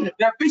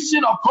the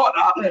vision of God,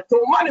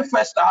 to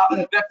manifest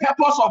the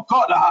purpose of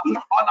God on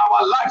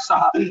our lives.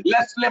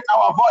 Let's lift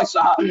our voice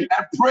and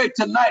pray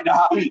tonight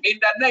in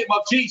the name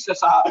of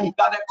Jesus.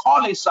 That the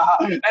callings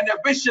and the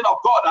vision of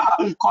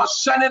God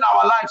concerning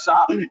our lives,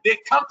 they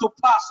come to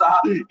pass,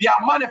 they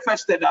are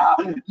manifested now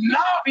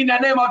in the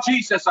name of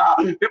Jesus.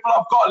 People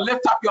of God,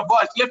 lift up your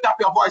voice, lift up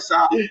your voice.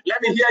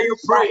 Let me hear you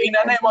pray in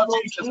the name of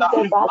Jesus. My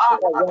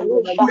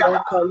Lord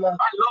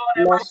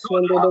and my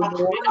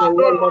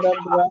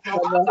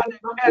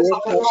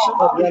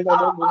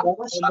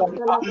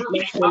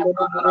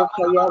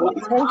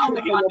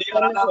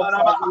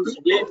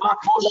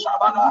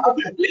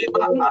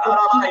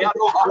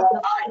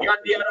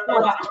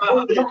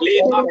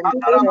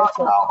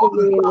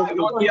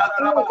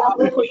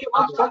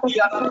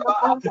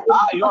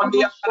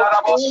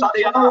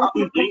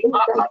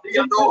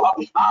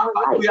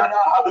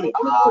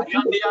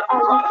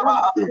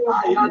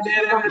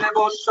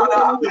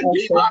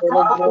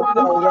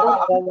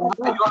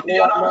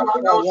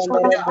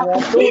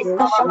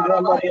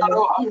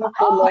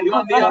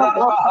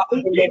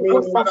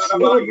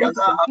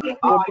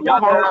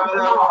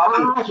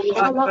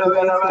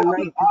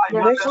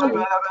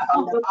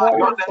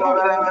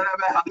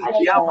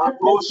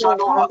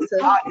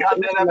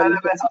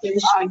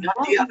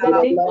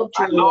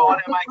Lord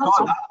and my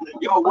God,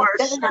 your word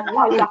said,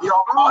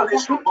 your calling,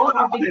 God,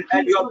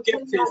 and your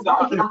giftings,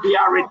 they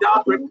are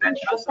without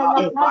repentance.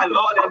 My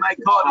Lord and my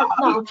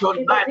God,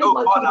 tonight, oh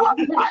God,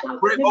 I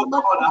pray, oh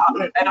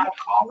God, and I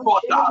call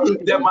forth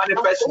the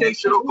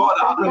manifestation, oh God,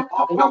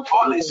 of your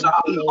callings,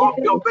 of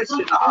your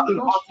vision,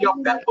 of your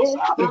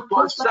purpose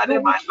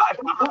concerning my life.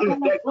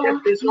 The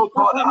giftings, oh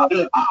God,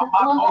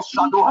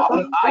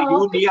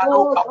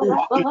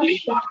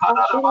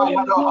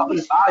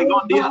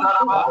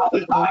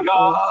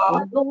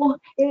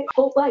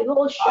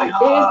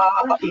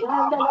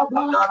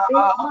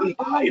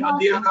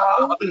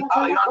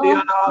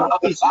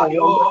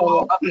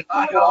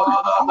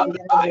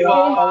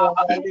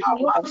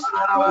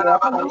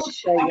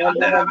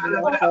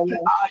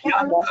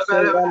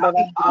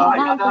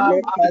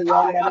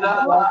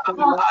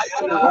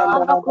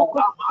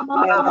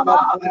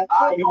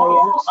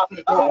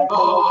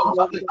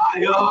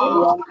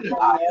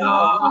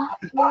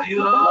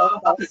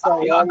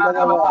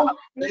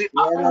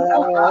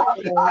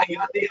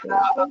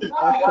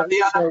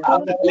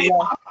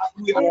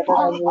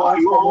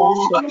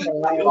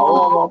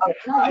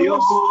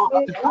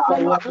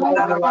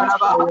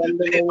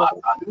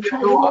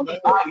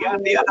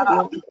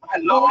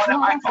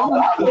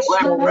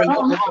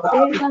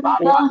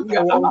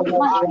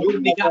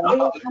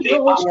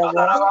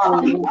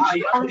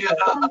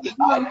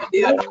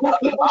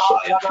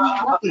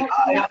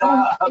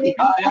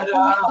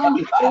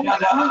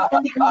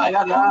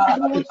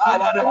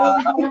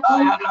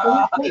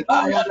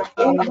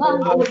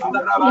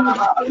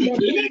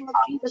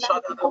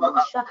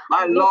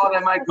 my Lord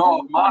and my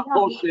God,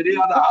 Marco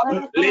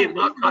Shiriada,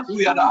 Lima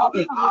Kaduyada,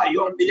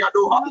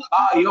 Ayondiaduha,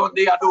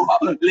 Ayondiaduha,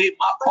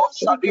 Lima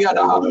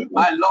Kosadiada,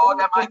 my Lord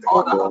and my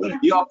God,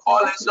 your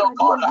call is so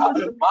God,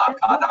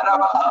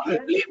 Makadaba,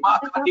 Lima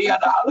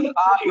Kadiada,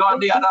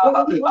 Ayondiada,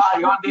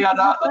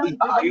 Ayondiada,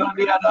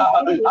 Ayondiada,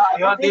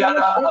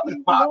 Ayondiada,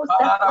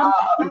 Makadaba,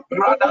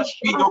 grant us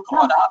speed, O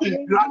God,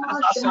 grant us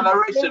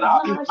acceleration,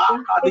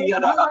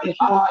 Makadiada,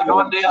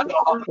 Ayondiada,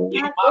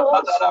 Lima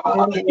Kadaba,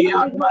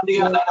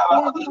 Yakadiada,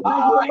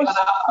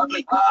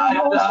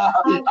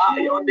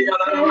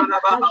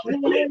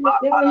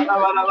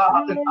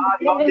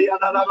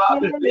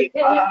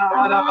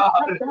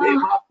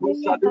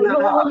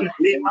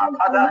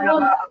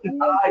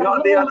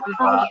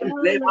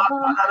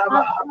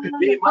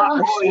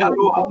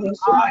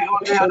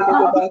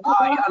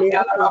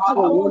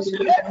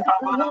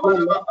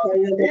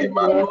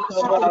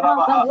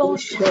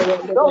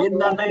 in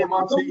the name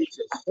of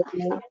Jesus.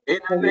 In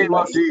the name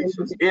of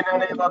Jesus. In the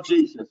name of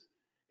Jesus.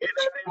 In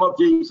the name of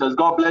Jesus,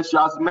 God bless you.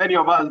 As many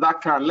of us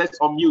that can, let's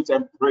unmute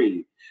and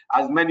pray.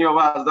 As many of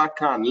us that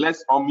can,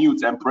 let's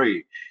unmute and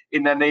pray.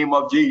 In the name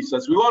of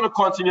Jesus, we want to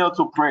continue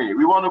to pray.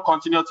 We want to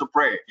continue to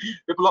pray.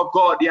 People of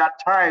God, there are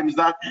times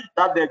that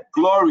the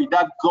glory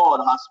that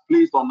God has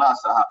placed on us,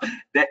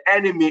 the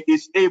enemy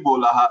is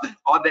able,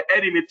 or the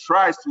enemy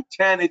tries to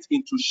turn it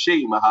into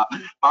shame.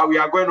 But we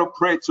are going to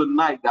pray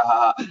tonight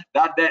that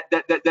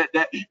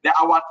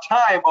our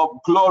time of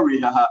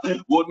glory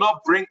will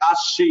not bring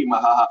us shame.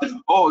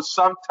 Oh,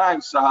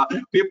 sometimes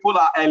people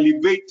are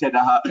elevated,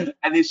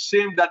 and it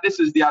seems that this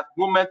is their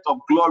moment of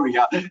glory.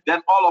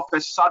 Then all of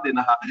a sudden,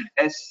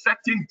 a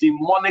certain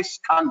demonic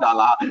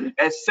scandal,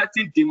 a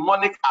certain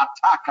demonic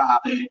attack,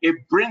 it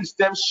brings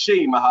them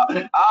shame.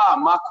 That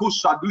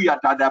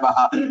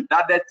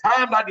the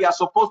time that they are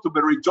supposed to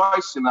be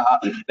rejoicing,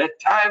 the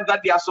time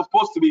that they are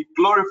supposed to be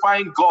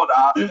glorifying God,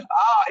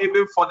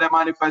 even for the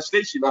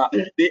manifestation,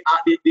 they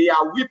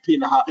are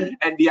weeping,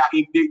 and they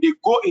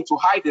go into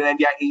hiding, and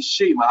they are in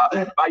shame.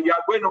 But you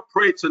are going to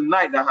pray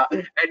tonight,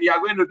 and you are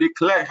going to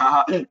declare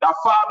that,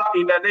 Father,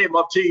 in the name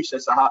of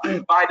Jesus,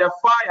 by the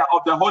fire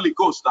of the Holy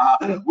Ghost,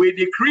 we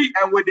decree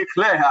and we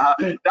declare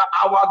that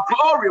our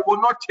glory will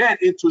not turn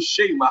into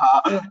shame.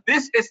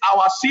 This is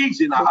our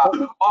season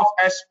of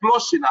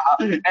explosion,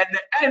 and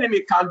the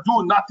enemy can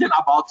do nothing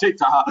about it.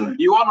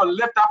 You want to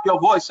lift up your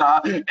voice,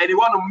 and you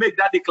want to make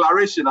that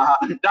declaration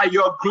that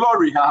your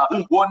glory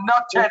will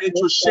not turn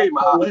into shame.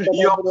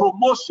 Your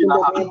promotion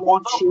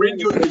will not bring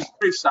you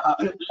disgrace.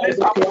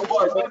 Lift up your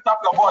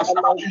voice,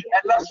 and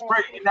let's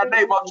pray in the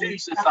name of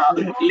Jesus.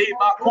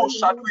 Lima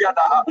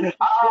Kushaduyada,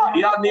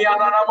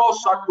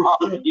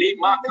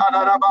 Lima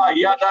Kadaraba,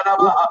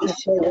 Yadaraba,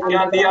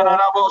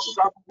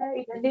 Yandianabosa,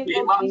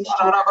 Lima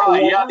Kadaraba,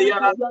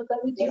 Yadiana,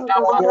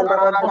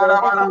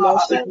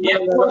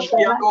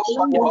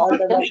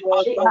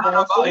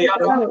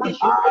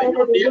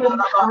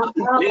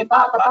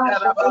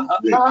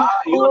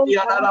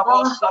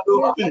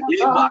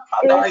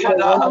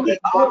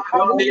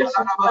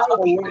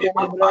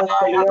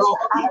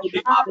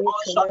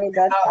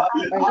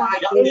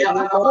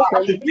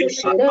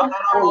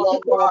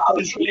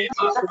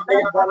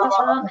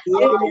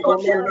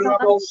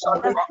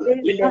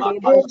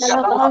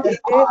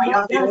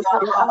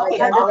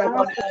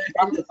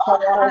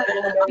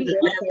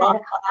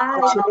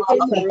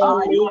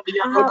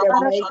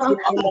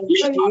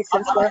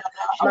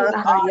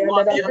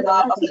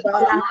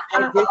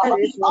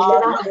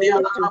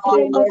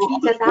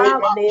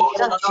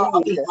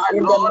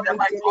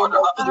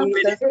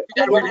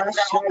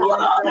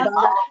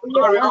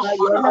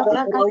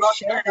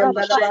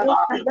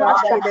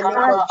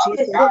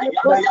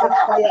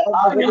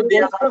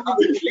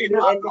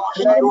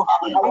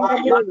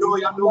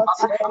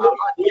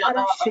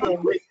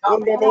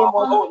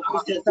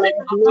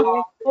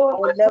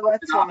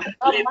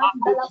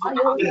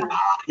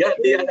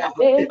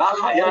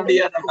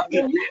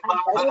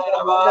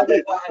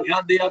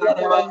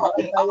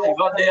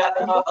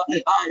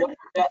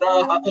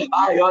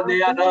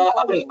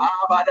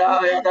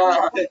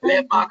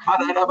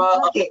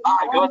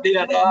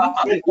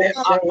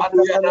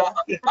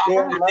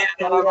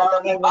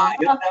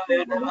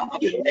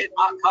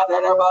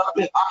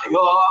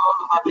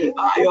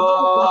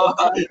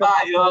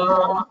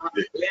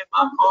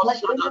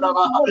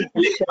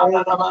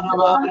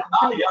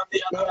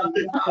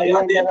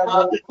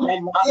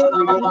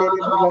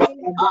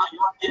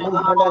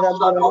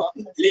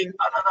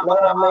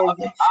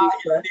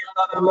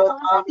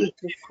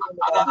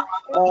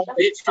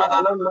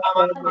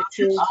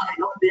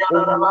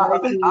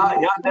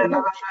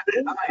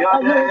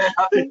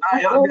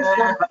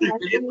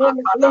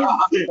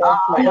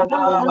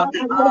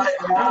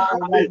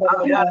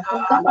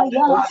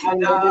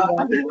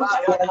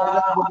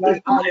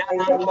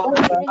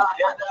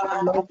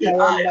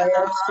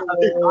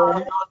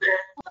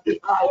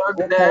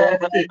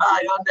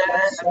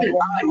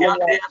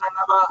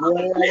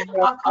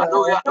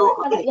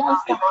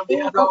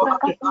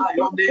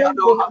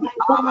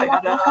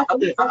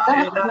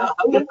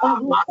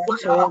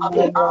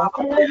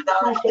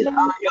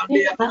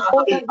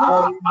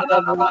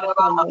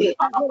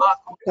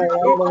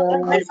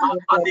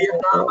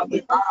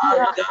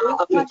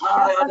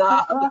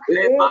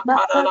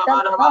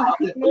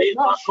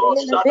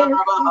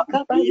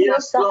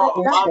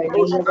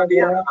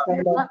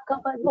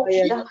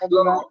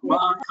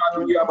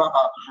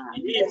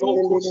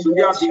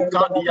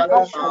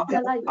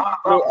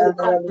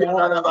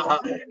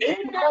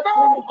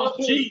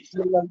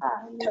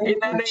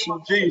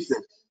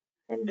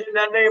 In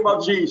the name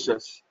of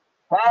Jesus.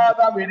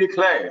 Father, we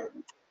declare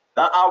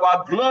that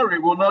our glory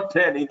will not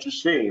turn into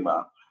shame.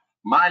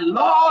 My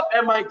Lord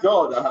and my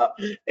God,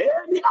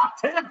 any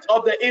attempt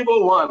of the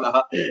evil one,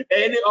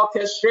 any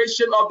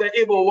orchestration of the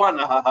evil one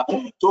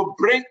to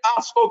bring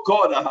us, oh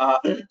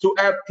God, to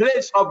a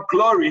place of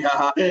glory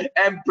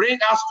and bring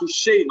us to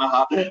shame,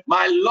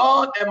 my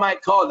Lord and my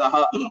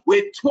God,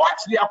 we thwart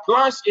their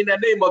plans in the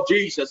name of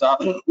Jesus.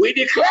 We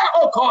declare,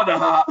 oh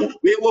God,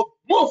 we will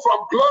move from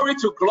glory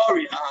to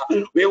glory.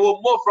 We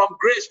will move from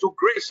grace to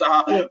grace.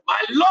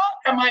 My Lord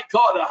and my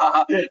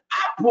God,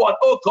 upward,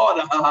 oh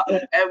God,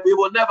 and we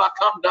will never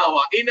come down.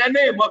 In the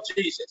name of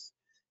Jesus.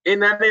 In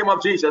the name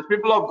of Jesus.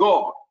 People of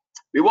God,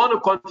 we want to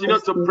continue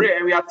to pray,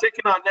 and we are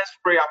taking our next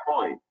prayer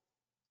point.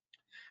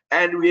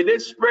 And with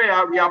this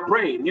prayer, we are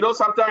praying. You know,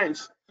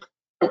 sometimes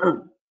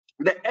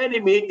the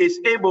enemy is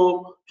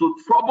able to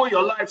trouble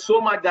your life so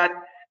much that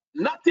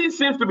nothing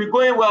seems to be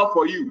going well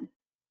for you.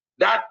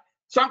 That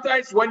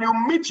sometimes when you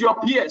meet your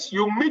peers,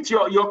 you meet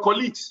your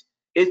colleagues,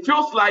 it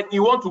feels like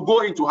you want to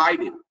go into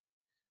hiding.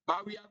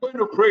 But we are going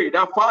to pray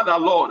that, Father,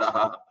 Lord,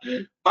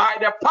 by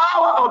the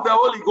power of the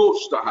Holy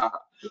Ghost,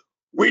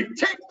 we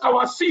take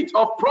our seat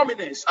of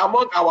prominence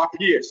among our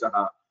peers.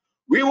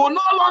 We will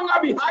no longer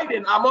be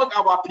hiding among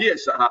our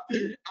peers.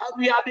 And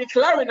we are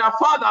declaring that,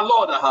 Father,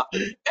 Lord,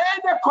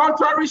 any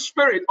contrary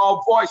spirit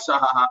or voice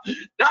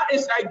that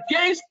is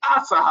against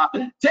us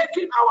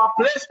taking our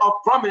place of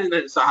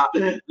prominence,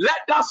 let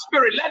that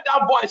spirit, let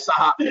that voice,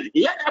 let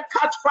it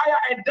catch fire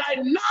and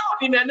die now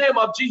in the name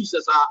of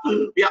Jesus.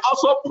 We are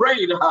also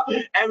praying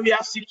and we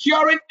are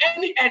securing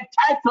any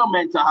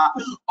entitlement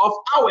of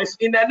ours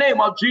in the name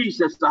of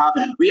Jesus.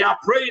 We are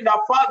praying that,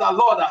 Father,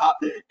 Lord,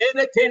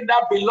 anything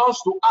that belongs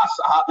to us,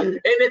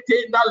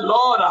 anything that,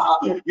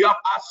 Lord, you have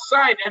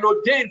assigned and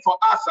ordained for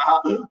us,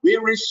 we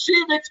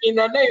receive it in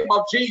the name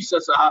of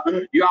Jesus.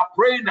 You are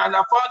praying that,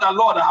 Father,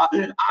 Lord,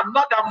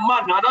 another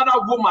man, another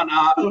woman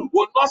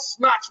will not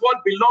snatch what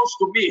belongs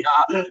to me.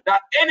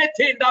 That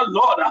anything that,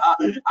 Lord,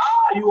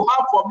 you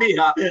have for me,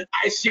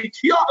 I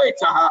secure it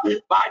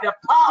by the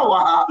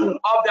power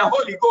of the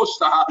Holy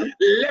Ghost.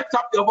 Lift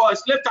up your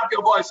voice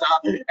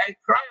and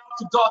cry out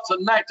to God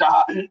tonight,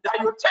 that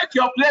you take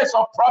your place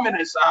of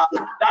prominence,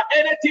 that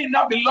anything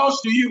that belongs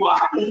to you,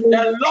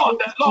 the Lord,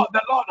 as you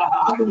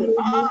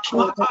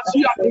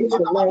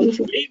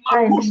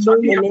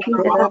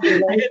have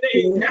any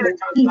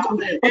inheritance,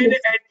 any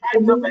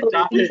entitlement,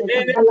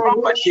 any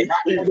property,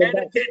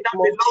 anything that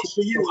belongs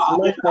to you,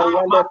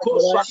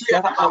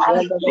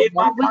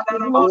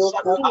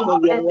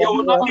 you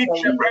will not eat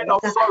the bread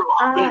of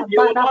sorrow,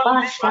 you will not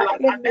live like an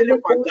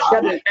elephant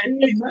and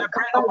eat the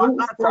bread of an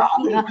ant.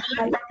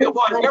 Lift up your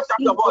voice, lift up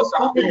your voice.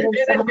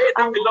 Anything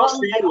that belongs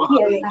to you,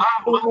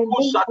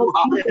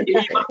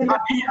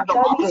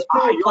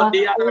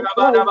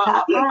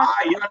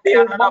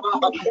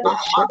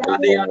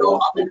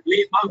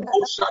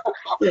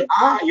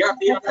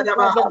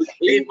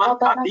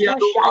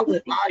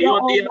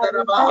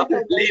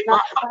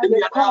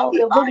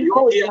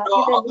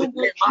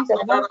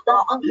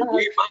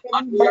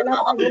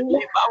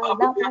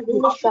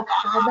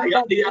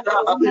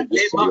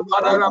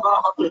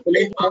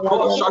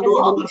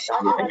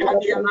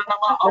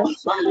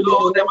 my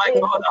Lord and my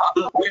God,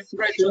 we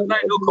pray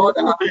tonight, oh God,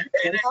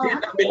 anything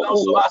that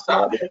belongs to us,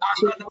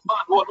 another man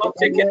will not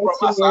take it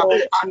from us,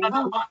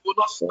 another man will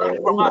not snatch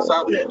from us.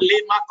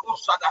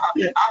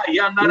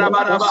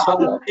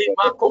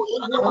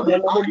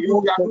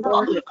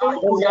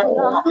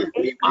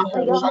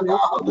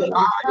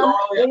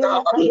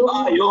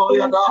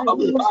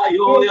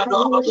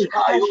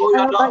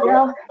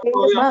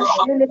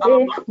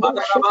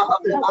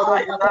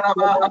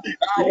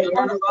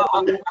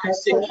 I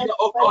secure,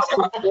 oh God,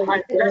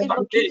 my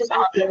pleasant days.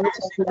 I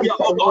secure,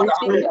 oh God,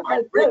 my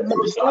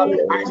breakthroughs.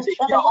 I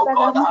secure, oh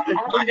God, my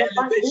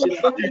elevation.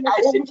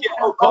 I secure,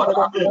 oh God,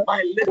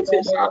 my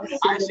liftings.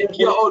 I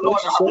secure, oh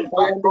Lord,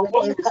 my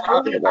promotions.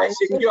 I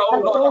secure,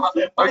 oh Lord,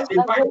 my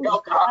divine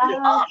help.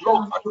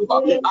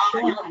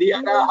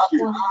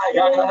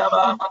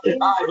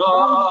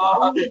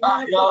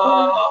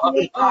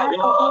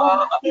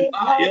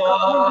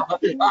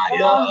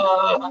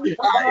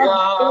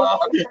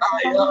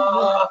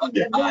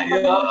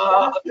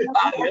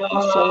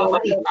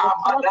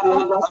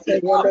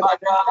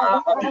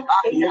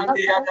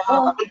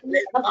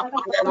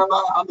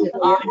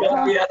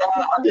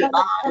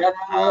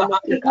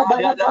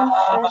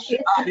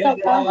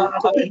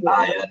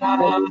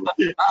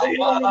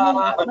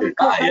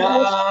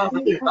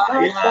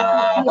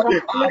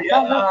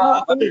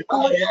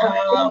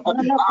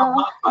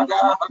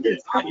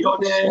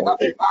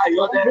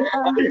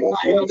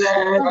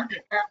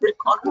 Every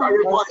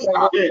contrary voice,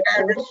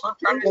 every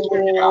contrary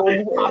spirit,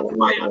 catch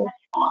fire.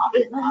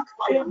 Catch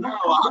fire now,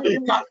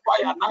 catch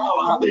fire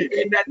now,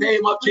 in the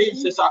name of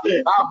Jesus.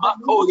 Yes,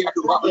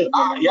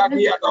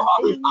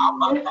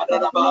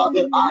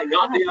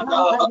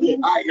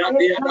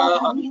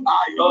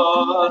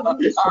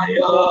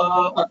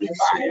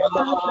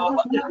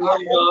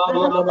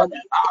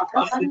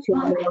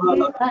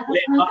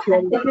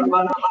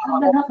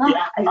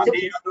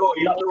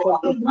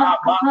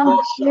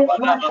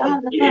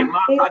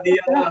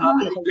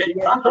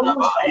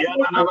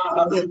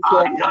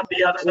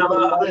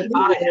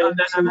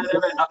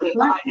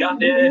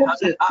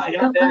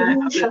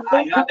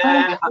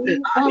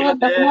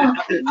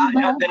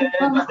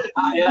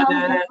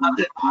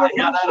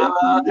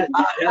 Lord.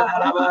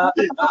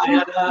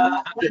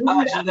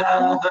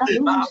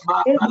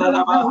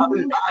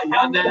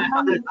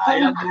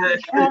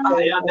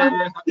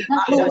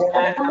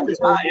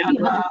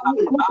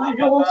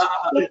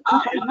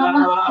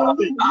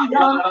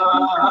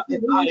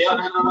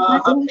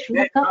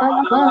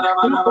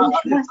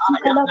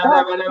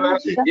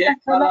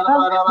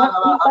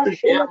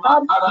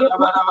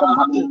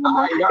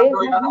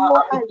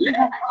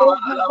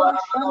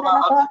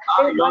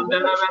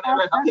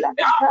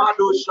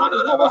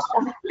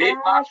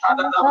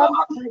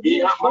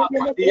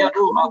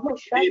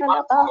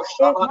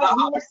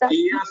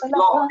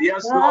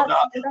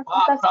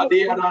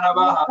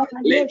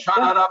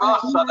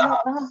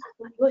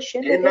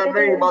 In the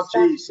name of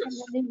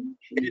Jesus.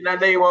 In the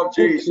name of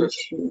Jesus.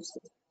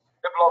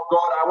 People of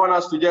God, I want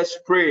us to just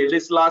pray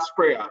this last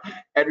prayer,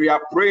 and we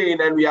are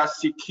praying and we are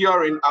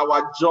securing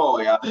our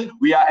joy.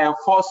 We are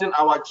enforcing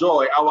our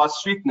joy, our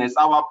sweetness,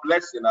 our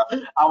blessing,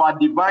 our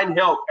divine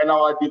help, and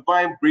our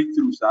divine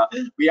breakthroughs.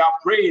 We are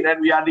praying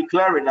and we are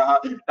declaring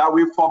that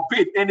we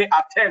forbid any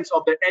attempts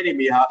of the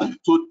enemy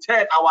to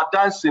turn our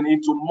dancing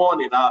into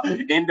mourning.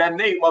 In the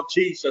name of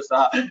Jesus,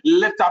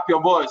 lift up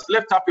your voice,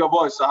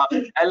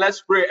 and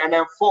let's pray and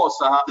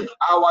enforce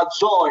our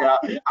joy,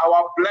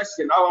 our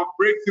blessing, our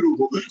breakthrough,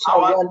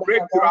 our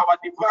breakthrough, our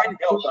divine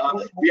help.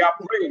 We are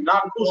praying.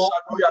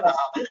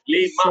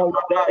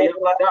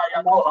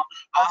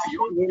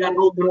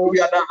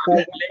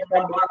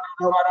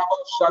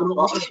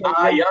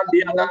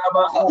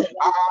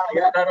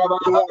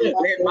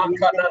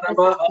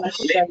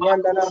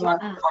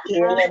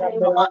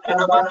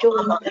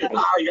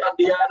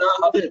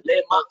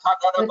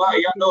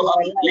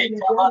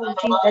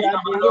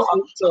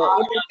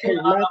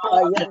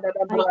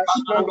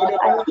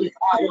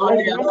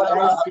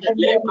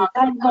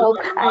 now.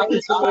 I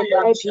mighty name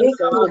of I break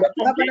Jesus, through. with the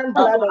I break covenant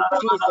through. blood of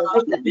Jesus,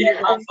 we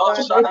declare that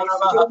Father, my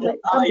spirit,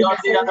 I be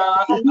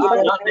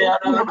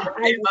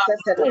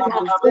set and be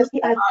possessed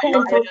by any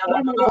satanic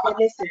attack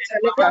against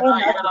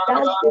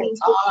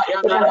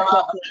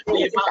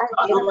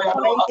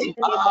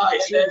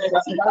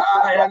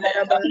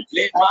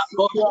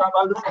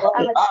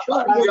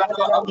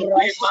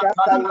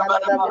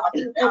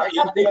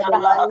in the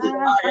mighty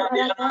name of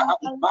Jesus.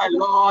 My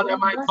Lord and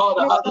my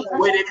God,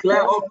 we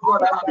declare, oh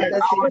God, our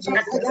protection,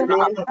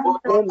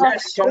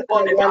 protection,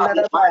 oh God,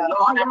 my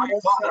Lord and my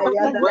God,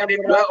 we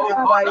declare, oh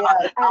God,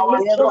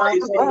 our joy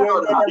is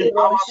secured,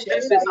 our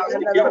blessings are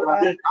secured,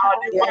 our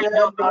divine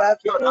health are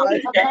secured,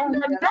 in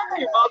the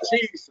name of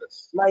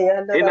Jesus.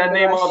 In the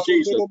name of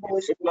Jesus.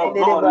 Lord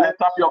God,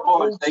 lift up your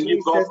voice and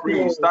give God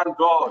praise. Thank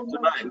God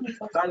tonight.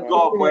 Thank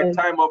God for a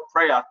time of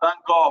prayer. Thank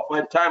God for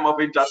a time of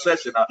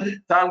intercession.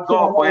 Thank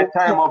God for a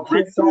time of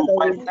breakthrough,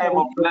 for a time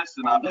of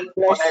blessing,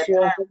 for a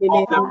time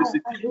of the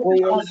visitation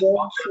We of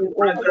exalt the you, O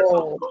presence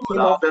of God, King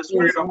God, of of the Kings,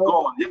 Spirit of Lord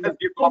God. Yes,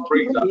 give God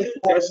praise.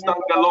 Yes,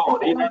 thank the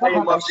Lord. In the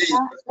name of Jesus,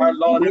 my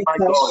Lord and my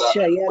God,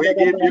 we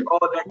give you all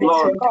the we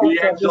glory. thank you We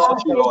for this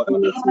exalt you, Lord.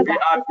 opportunity. We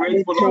are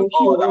We grateful, of thank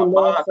you, God. O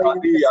Lord, for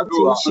your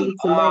visitation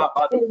tonight.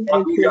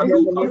 Thank you,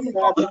 Heavenly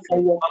Father, for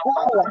your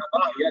power,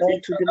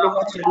 Lord, to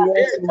deliver to the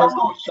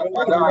uttermost.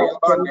 Thank you, Lord.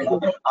 Thank you.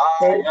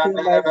 Thank you,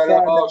 my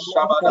Father.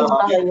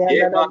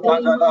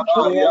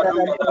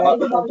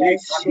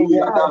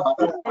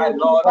 My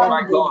Lord and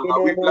my God,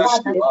 we bless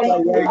you.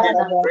 We give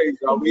you praise.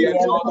 We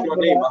exalt your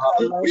name.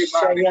 We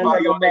magnify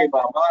your name.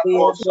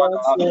 We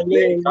exalt your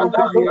name. We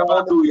give you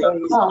all the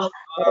praise,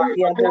 all the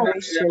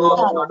adoration,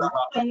 Lord.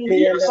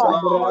 Yes,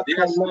 Lord.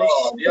 Yes,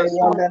 Lord. Yes,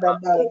 Lord.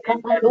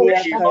 In the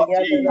name of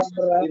Jesus.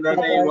 In the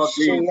name of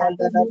Jesus.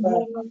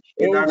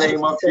 In In the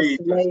name of Jesus'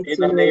 Jesus. mighty In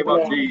the name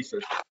of name.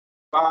 Jesus.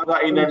 Father,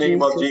 in the In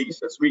name of Jesus'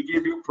 Jesus, we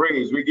give you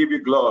praise, we give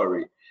you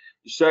glory.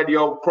 You said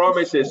your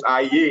promises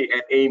are yea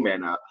and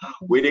amen.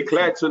 We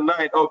declare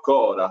tonight, oh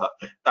God,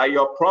 that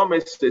your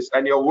promises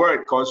and your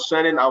word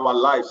concerning our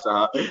lives,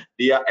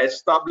 they are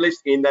established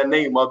in the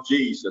name of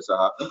Jesus.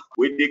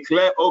 We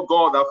declare, oh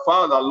God, the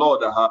Father,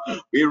 Lord,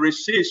 we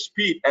receive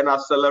speed and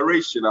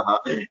acceleration,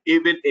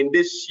 even in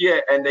this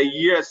year and the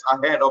years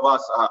ahead of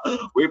us.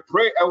 We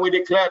pray and we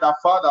declare that,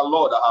 Father,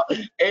 Lord,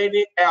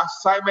 any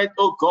assignment,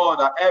 oh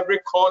God, every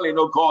calling,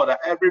 oh God,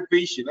 every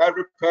vision,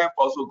 every purpose,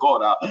 oh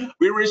God,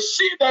 we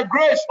receive the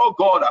grace, oh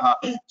God,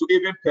 to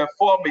even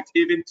perform it,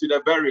 even to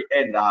the very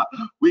end.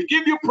 We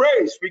give you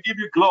praise, we give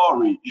you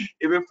glory,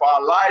 even for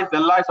our lives, the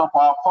lives of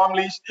our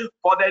families,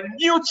 for the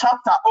new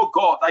chapter, oh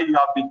God, that you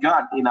have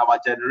begun in our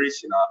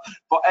generation,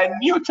 for a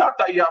new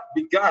chapter you have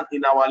begun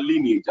in our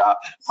lineage.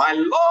 My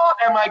Lord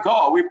and my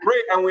God, we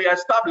pray and we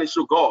establish,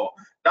 oh God,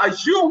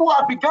 that you who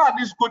have begun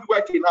this good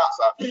work in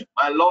us,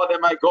 my Lord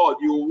and my God,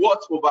 you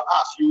watch over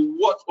us, you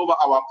watch over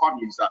our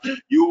families,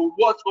 you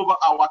watch over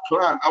our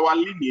clan, our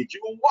lineage,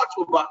 you watch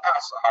over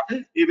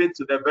us, even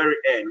to the very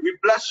end. We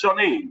bless your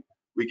name.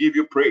 We give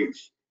you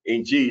praise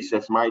in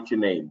Jesus' mighty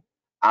name.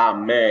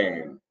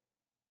 Amen.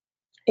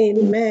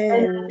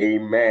 Amen.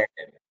 Amen.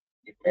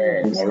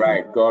 Amen. All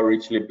right. God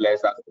richly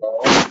bless us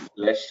all.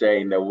 Let's share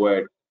in the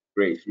word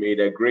grace. May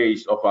the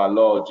grace of our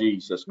Lord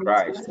Jesus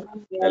Christ,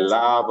 the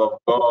love of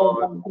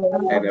God,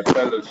 and the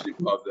fellowship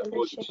of the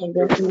Holy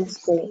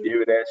Spirit be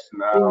with us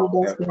now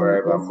and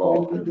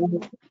forevermore.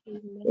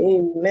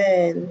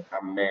 Amen.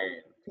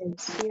 Amen.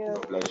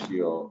 God bless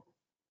you all.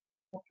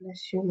 God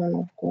bless you, man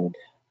of God.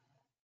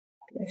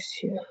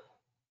 Bless you.